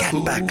Burglar. Cat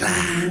burglar.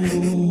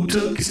 Who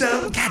took your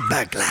stuff? Cat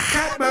burglar.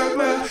 Cat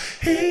Burglar.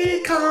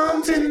 He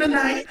comes in the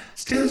night,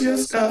 steals your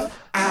stuff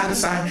out of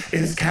sight.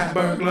 It's Cat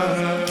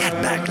Burglar. Cat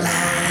burglar.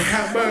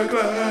 Cat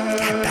Burglar.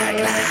 Cat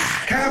burglar.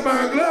 Cat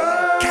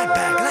Burglar. Cat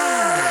burglar.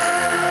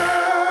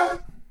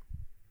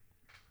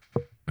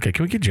 Okay,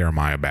 can we get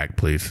Jeremiah back,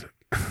 please?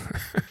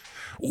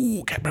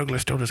 Ooh, Cat Burglar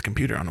stole his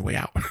computer on the way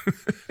out.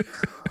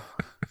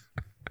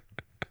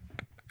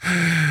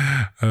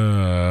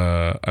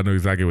 I know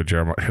exactly what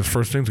Jeremiah. His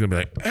first thing's gonna be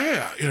like,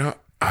 "Yeah,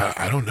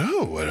 I don't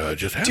know what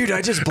just happened." Dude,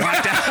 I just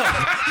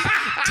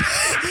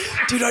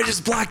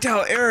blacked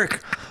out.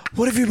 Eric,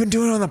 what have you been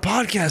doing on the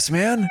podcast,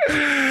 man?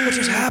 What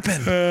just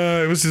happened?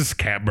 It was this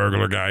Cat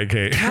Burglar guy.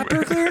 Cat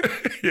burglar?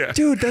 Yeah,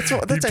 Dude, that's a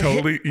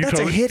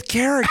hit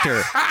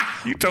character.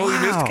 You totally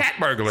missed Cat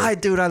Burglar. I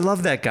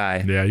love that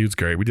guy. Yeah, he was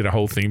great. We did a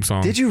whole theme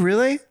song. Did you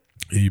really?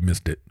 You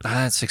missed it.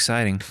 That's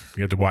exciting.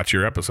 You have to watch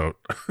your episode.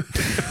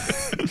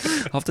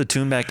 I'll have to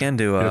tune back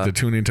into. You have to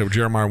tune into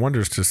Jeremiah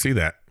Wonders to see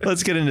that.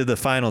 Let's get into the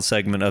final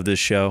segment of this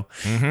show.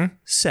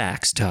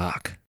 Sax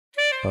Talk.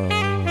 Oh,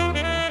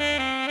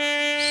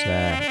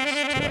 Sax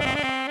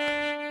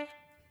Talk.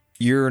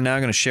 You're now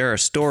going to share a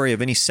story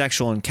of any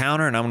sexual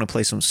encounter, and I'm going to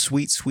play some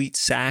sweet, sweet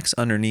sax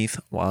underneath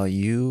while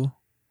you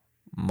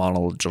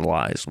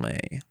monologize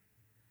me.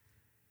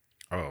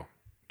 Oh,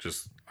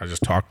 I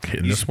just talk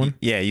in this one.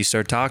 Yeah, you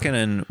start talking,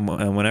 and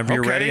whenever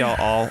you're Okay. ready,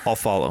 I'll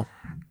follow.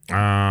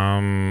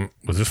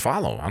 Was this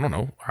follow? I don't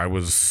know.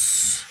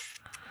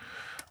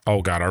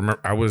 Oh God, I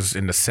remember I was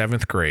in the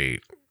 7th grade,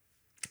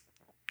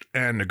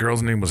 and the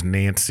girl's name was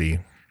Nancy,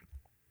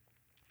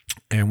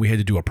 and we had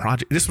to do a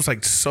project. This was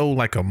like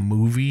a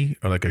movie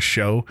or like a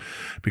show,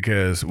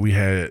 because we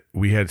had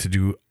to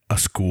do a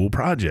school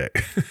project,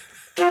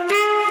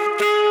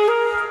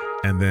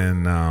 and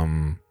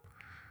then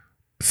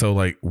so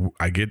like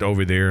I get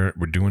over there,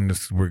 we're doing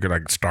this, we're gonna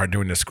start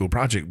doing this school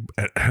project,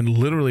 and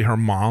literally her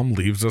mom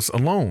leaves us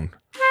alone.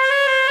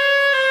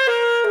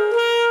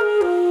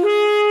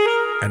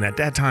 And at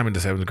that time in the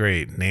 7th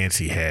grade,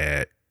 Nancy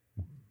had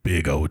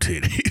big old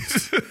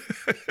titties.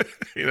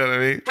 You know what I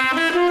mean?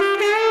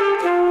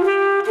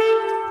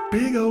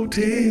 Big old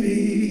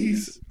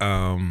titties.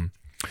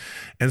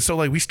 And so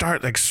like we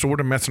start like sort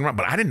of messing around,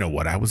 but I didn't know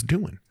what I was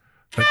doing.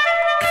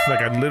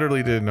 Like I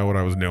literally didn't know what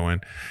I was doing.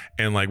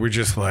 And like we're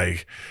just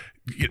like,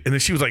 and then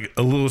she was like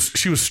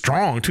she was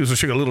strong too, so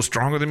she got a little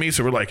stronger than me.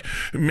 So we're like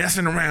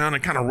messing around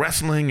and kind of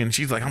wrestling, and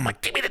she's like, I'm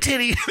like, give me the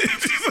titty.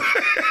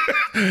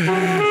 You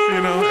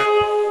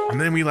know,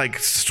 and then we like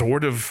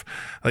sort of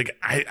like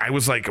I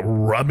was like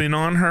rubbing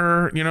on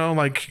her,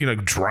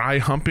 dry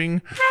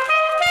humping,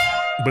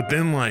 but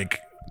then like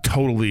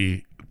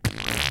totally,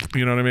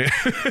 you know what I mean?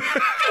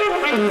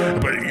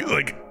 But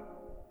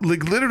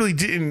like literally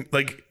didn't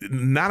like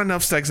not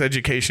enough sex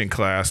education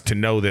class to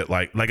know that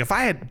like if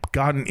I had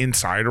gotten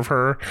inside of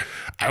her,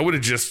 I would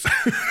have just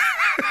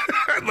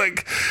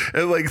like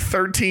at like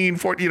 13,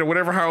 14,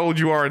 whatever how old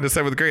you are in the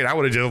 7th grade, I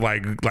would have just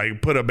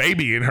like put a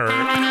baby in her.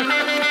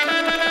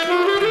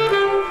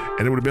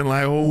 And it would have been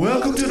like, oh,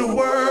 welcome to the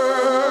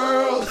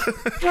world.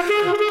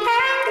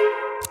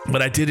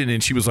 But I didn't,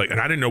 and she was like,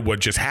 and I didn't know what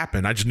just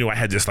happened. I just knew I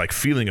had this like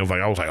feeling of like,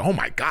 I was like, oh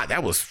my God,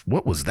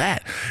 what was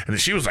that? And then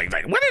she was like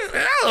what is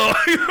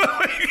that? You know,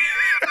 like,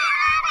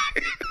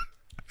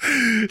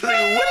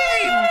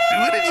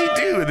 what did you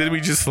do? And then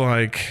we just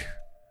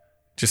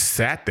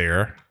sat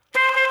there.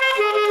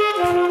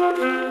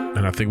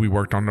 And I think we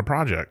worked on the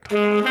project.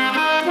 And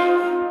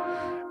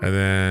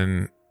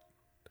then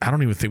I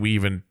don't even think we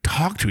even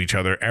talked to each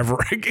other ever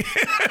again.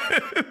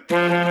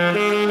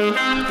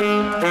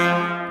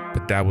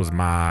 But that was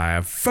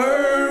my first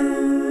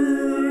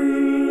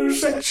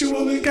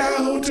sexual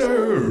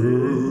encounter.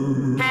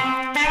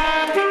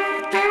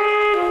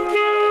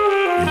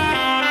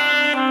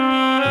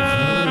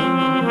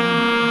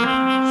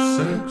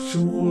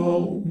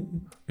 Sexual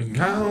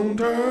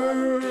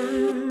encounter.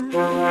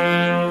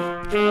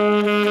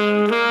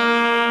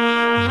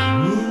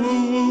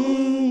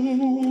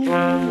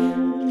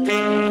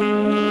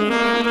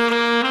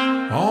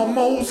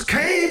 Almost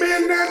came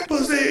in that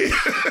pussy.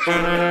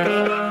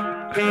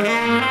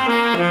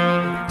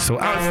 So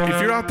So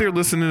if you're out there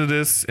listening to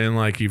this, and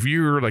like if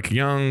you're like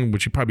young,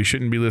 which you probably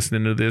shouldn't be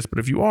listening to this, but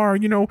if you are,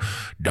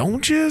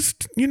 don't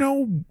just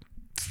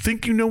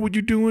think you know what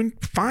you're doing.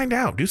 Find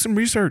out. Do some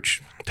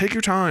research. Take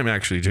your time,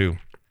 actually, too.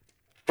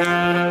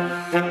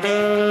 I'm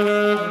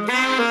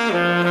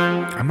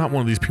not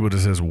one of these people that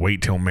says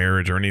wait till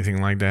marriage or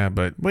anything like that,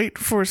 but wait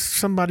for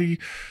somebody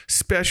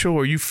special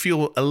or you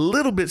feel a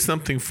little bit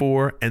something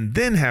for, and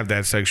then have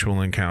that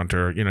sexual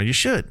encounter. You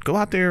should go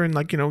out there and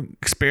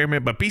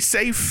experiment, but be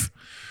safe.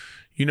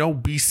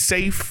 Be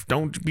safe.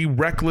 Don't be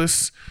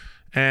reckless,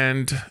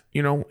 and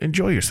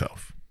enjoy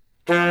yourself.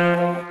 All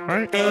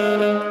right.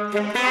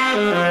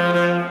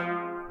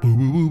 Woo,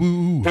 woo,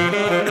 woo, woo.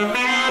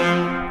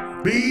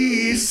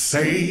 Be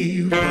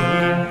safe.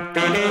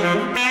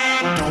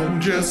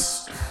 Don't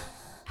just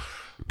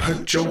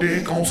put your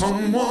dick on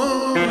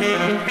someone,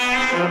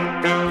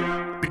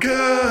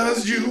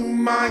 because you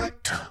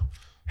might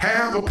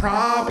have a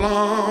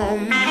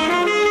problem.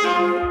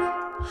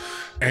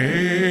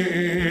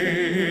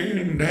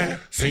 And that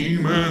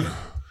semen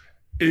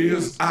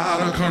is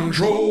out of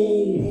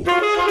control.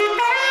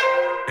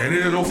 And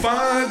it'll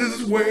find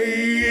its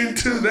way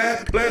into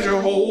that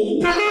pleasure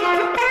hole.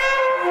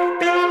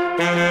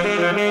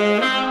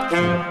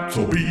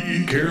 So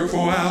be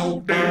careful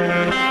out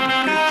there.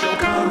 Get your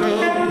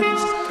condoms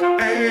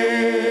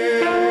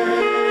and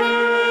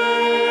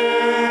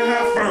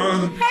have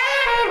fun.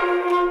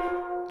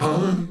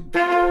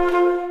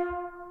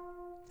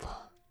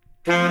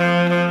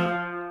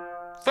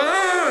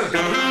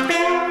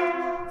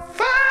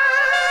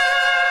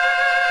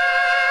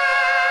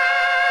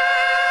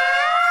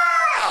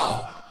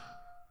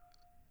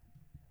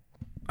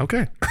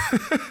 Okay.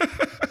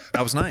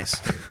 That was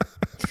nice.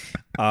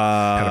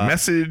 Had a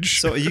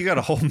message. So you got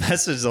a whole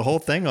message, the whole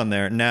thing on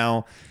there.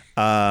 Now,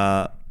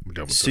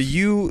 so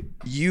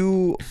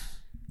you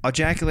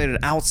ejaculated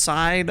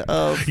outside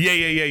of?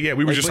 Yeah.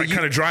 We were just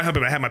kind of dry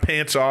humping. I had my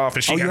pants off,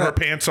 and she got her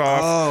pants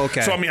off. Oh,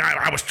 okay. So I mean,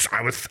 I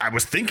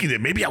was thinking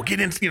that maybe I'll get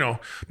in,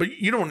 but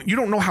you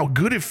don't know how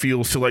good it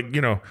feels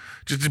to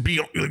just to be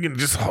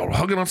just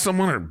hugging on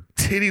someone, or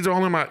titties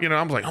all in my,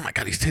 I'm like, oh my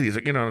god, these titties,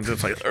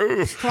 just like,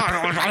 oh,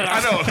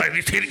 I know, like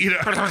these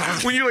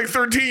titties, when you're like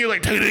 13, you're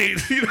like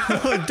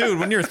titties, Dude,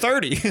 when you're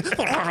 30,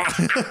 what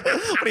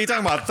are you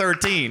talking about?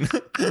 13?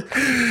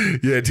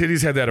 Yeah,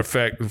 titties had that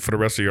effect for the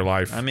rest of your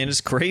life. I mean,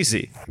 it's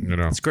crazy.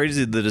 It's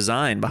crazy the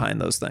design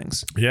behind those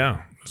things.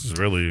 Yeah, this is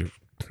really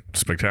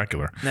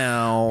spectacular.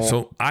 Now,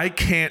 so I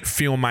can't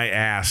feel my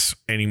ass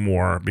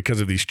anymore because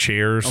of these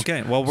chairs.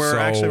 Okay, well, we're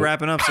actually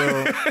wrapping up.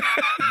 So,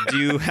 do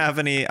you have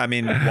any? I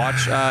mean,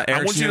 watch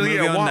Eric's new movie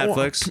on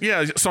Netflix.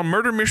 Yeah, so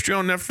Murder Mystery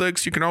on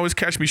Netflix. You can always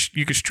catch me.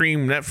 You can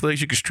stream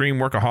Netflix. You can stream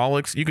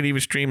Workaholics. You can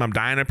even stream I'm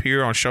Dying Up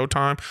Here on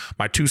Showtime.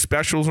 My 2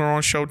 specials are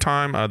on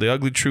Showtime: The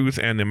Ugly Truth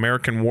and The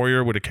American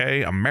Warrior with a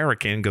K.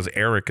 American, because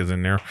Eric is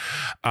in there.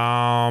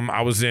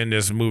 I was in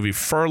this movie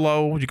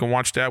Furlough. You can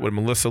watch that with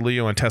Melissa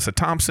Leo and Tessa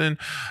Thompson.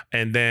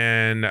 And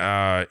then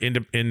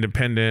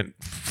International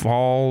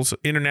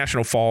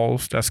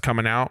Falls, that's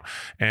coming out.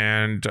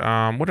 And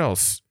what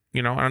else?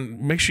 And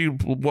make sure you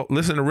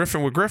listen to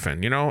Riffin' with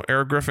Griffin.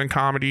 Eric Griffin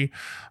comedy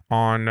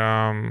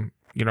on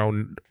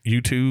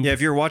YouTube. Yeah,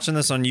 if you're watching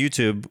this on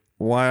YouTube,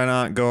 why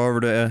not go over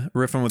to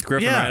Riffin' with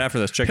Griffin right after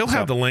this? He'll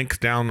have the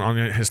link down on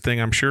his thing,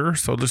 I'm sure.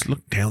 So just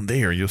look down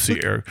there. You'll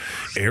see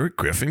Eric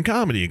Griffin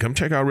comedy. Come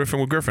check out Riffin'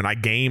 with Griffin. I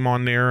game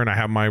on there, and I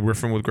have my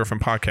Riffin' with Griffin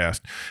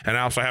podcast. And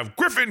I also have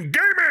Griffin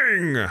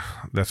Gaming.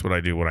 That's what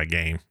I do when I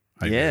game.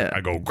 I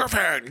go,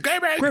 Griffin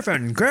Gaming.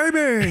 Griffin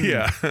Gaming.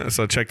 Yeah.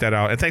 So check that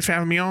out. And thanks for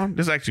having me on.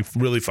 This is actually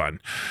really fun.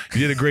 You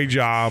did a great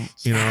job.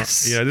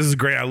 Yes. Yeah, this is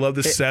great. I love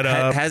this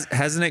setup.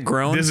 Hasn't it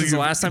grown since the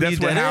last time you did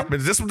it? That's what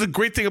happens. This was the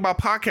great thing about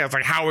podcasts,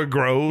 like how it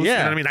grows. Yeah. You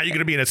know what I mean? Now you're going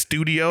to be in a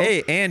studio.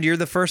 Hey, and you're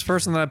the first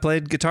person that I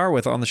played guitar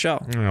with on the show.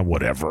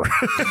 Whatever.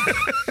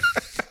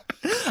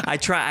 I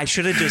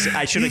should have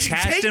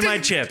cashed in my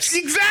chips.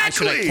 Exactly. I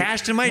should have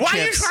cashed in my chips. Why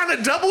are you trying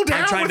to double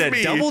down? I'm trying with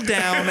to double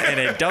down, and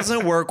it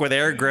doesn't work with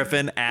Eric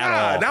Griffin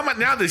at all.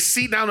 Now the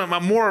seat,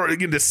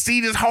 the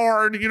seat is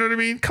hard. You know what I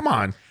mean? Come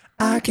on.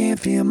 I can't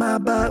feel my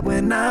butt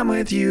when I'm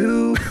with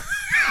you.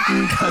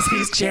 Cause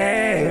he's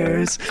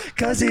chairs.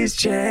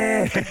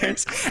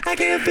 I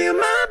can't feel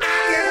my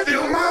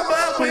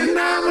butt when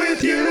I'm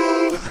with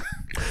you.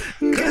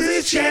 Cause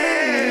it's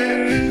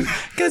chairs.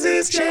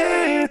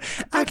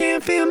 I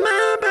can't feel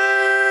my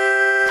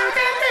butt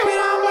when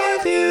I'm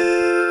with you.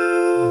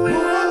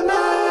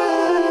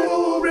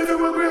 Riffin'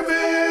 with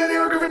Griffin,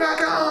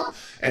 EricGriffin.com,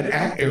 and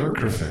at Eric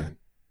Griffin.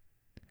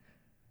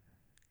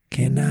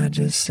 Can I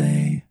just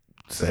say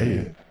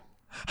it?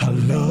 I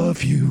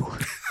love you.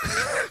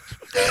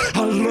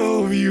 I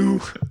love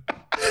you.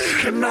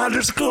 Can I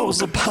just close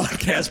the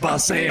podcast by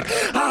saying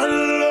I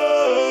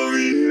love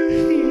you?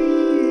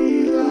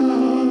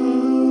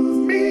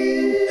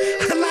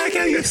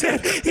 You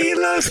said he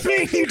loves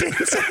me. You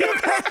didn't say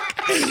it back.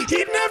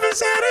 You never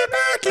said it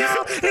back,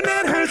 yo. And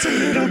that hurts a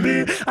little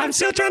bit. I'm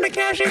still trying to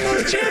cash in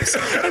those chips,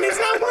 and it's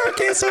not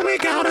working, so we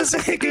gotta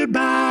say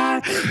goodbye.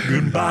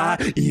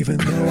 goodbye, even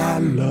though I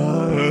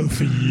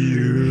love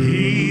you.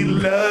 He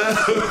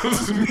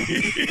loves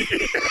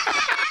me.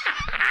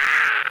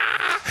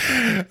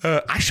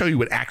 I show you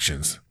with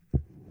actions.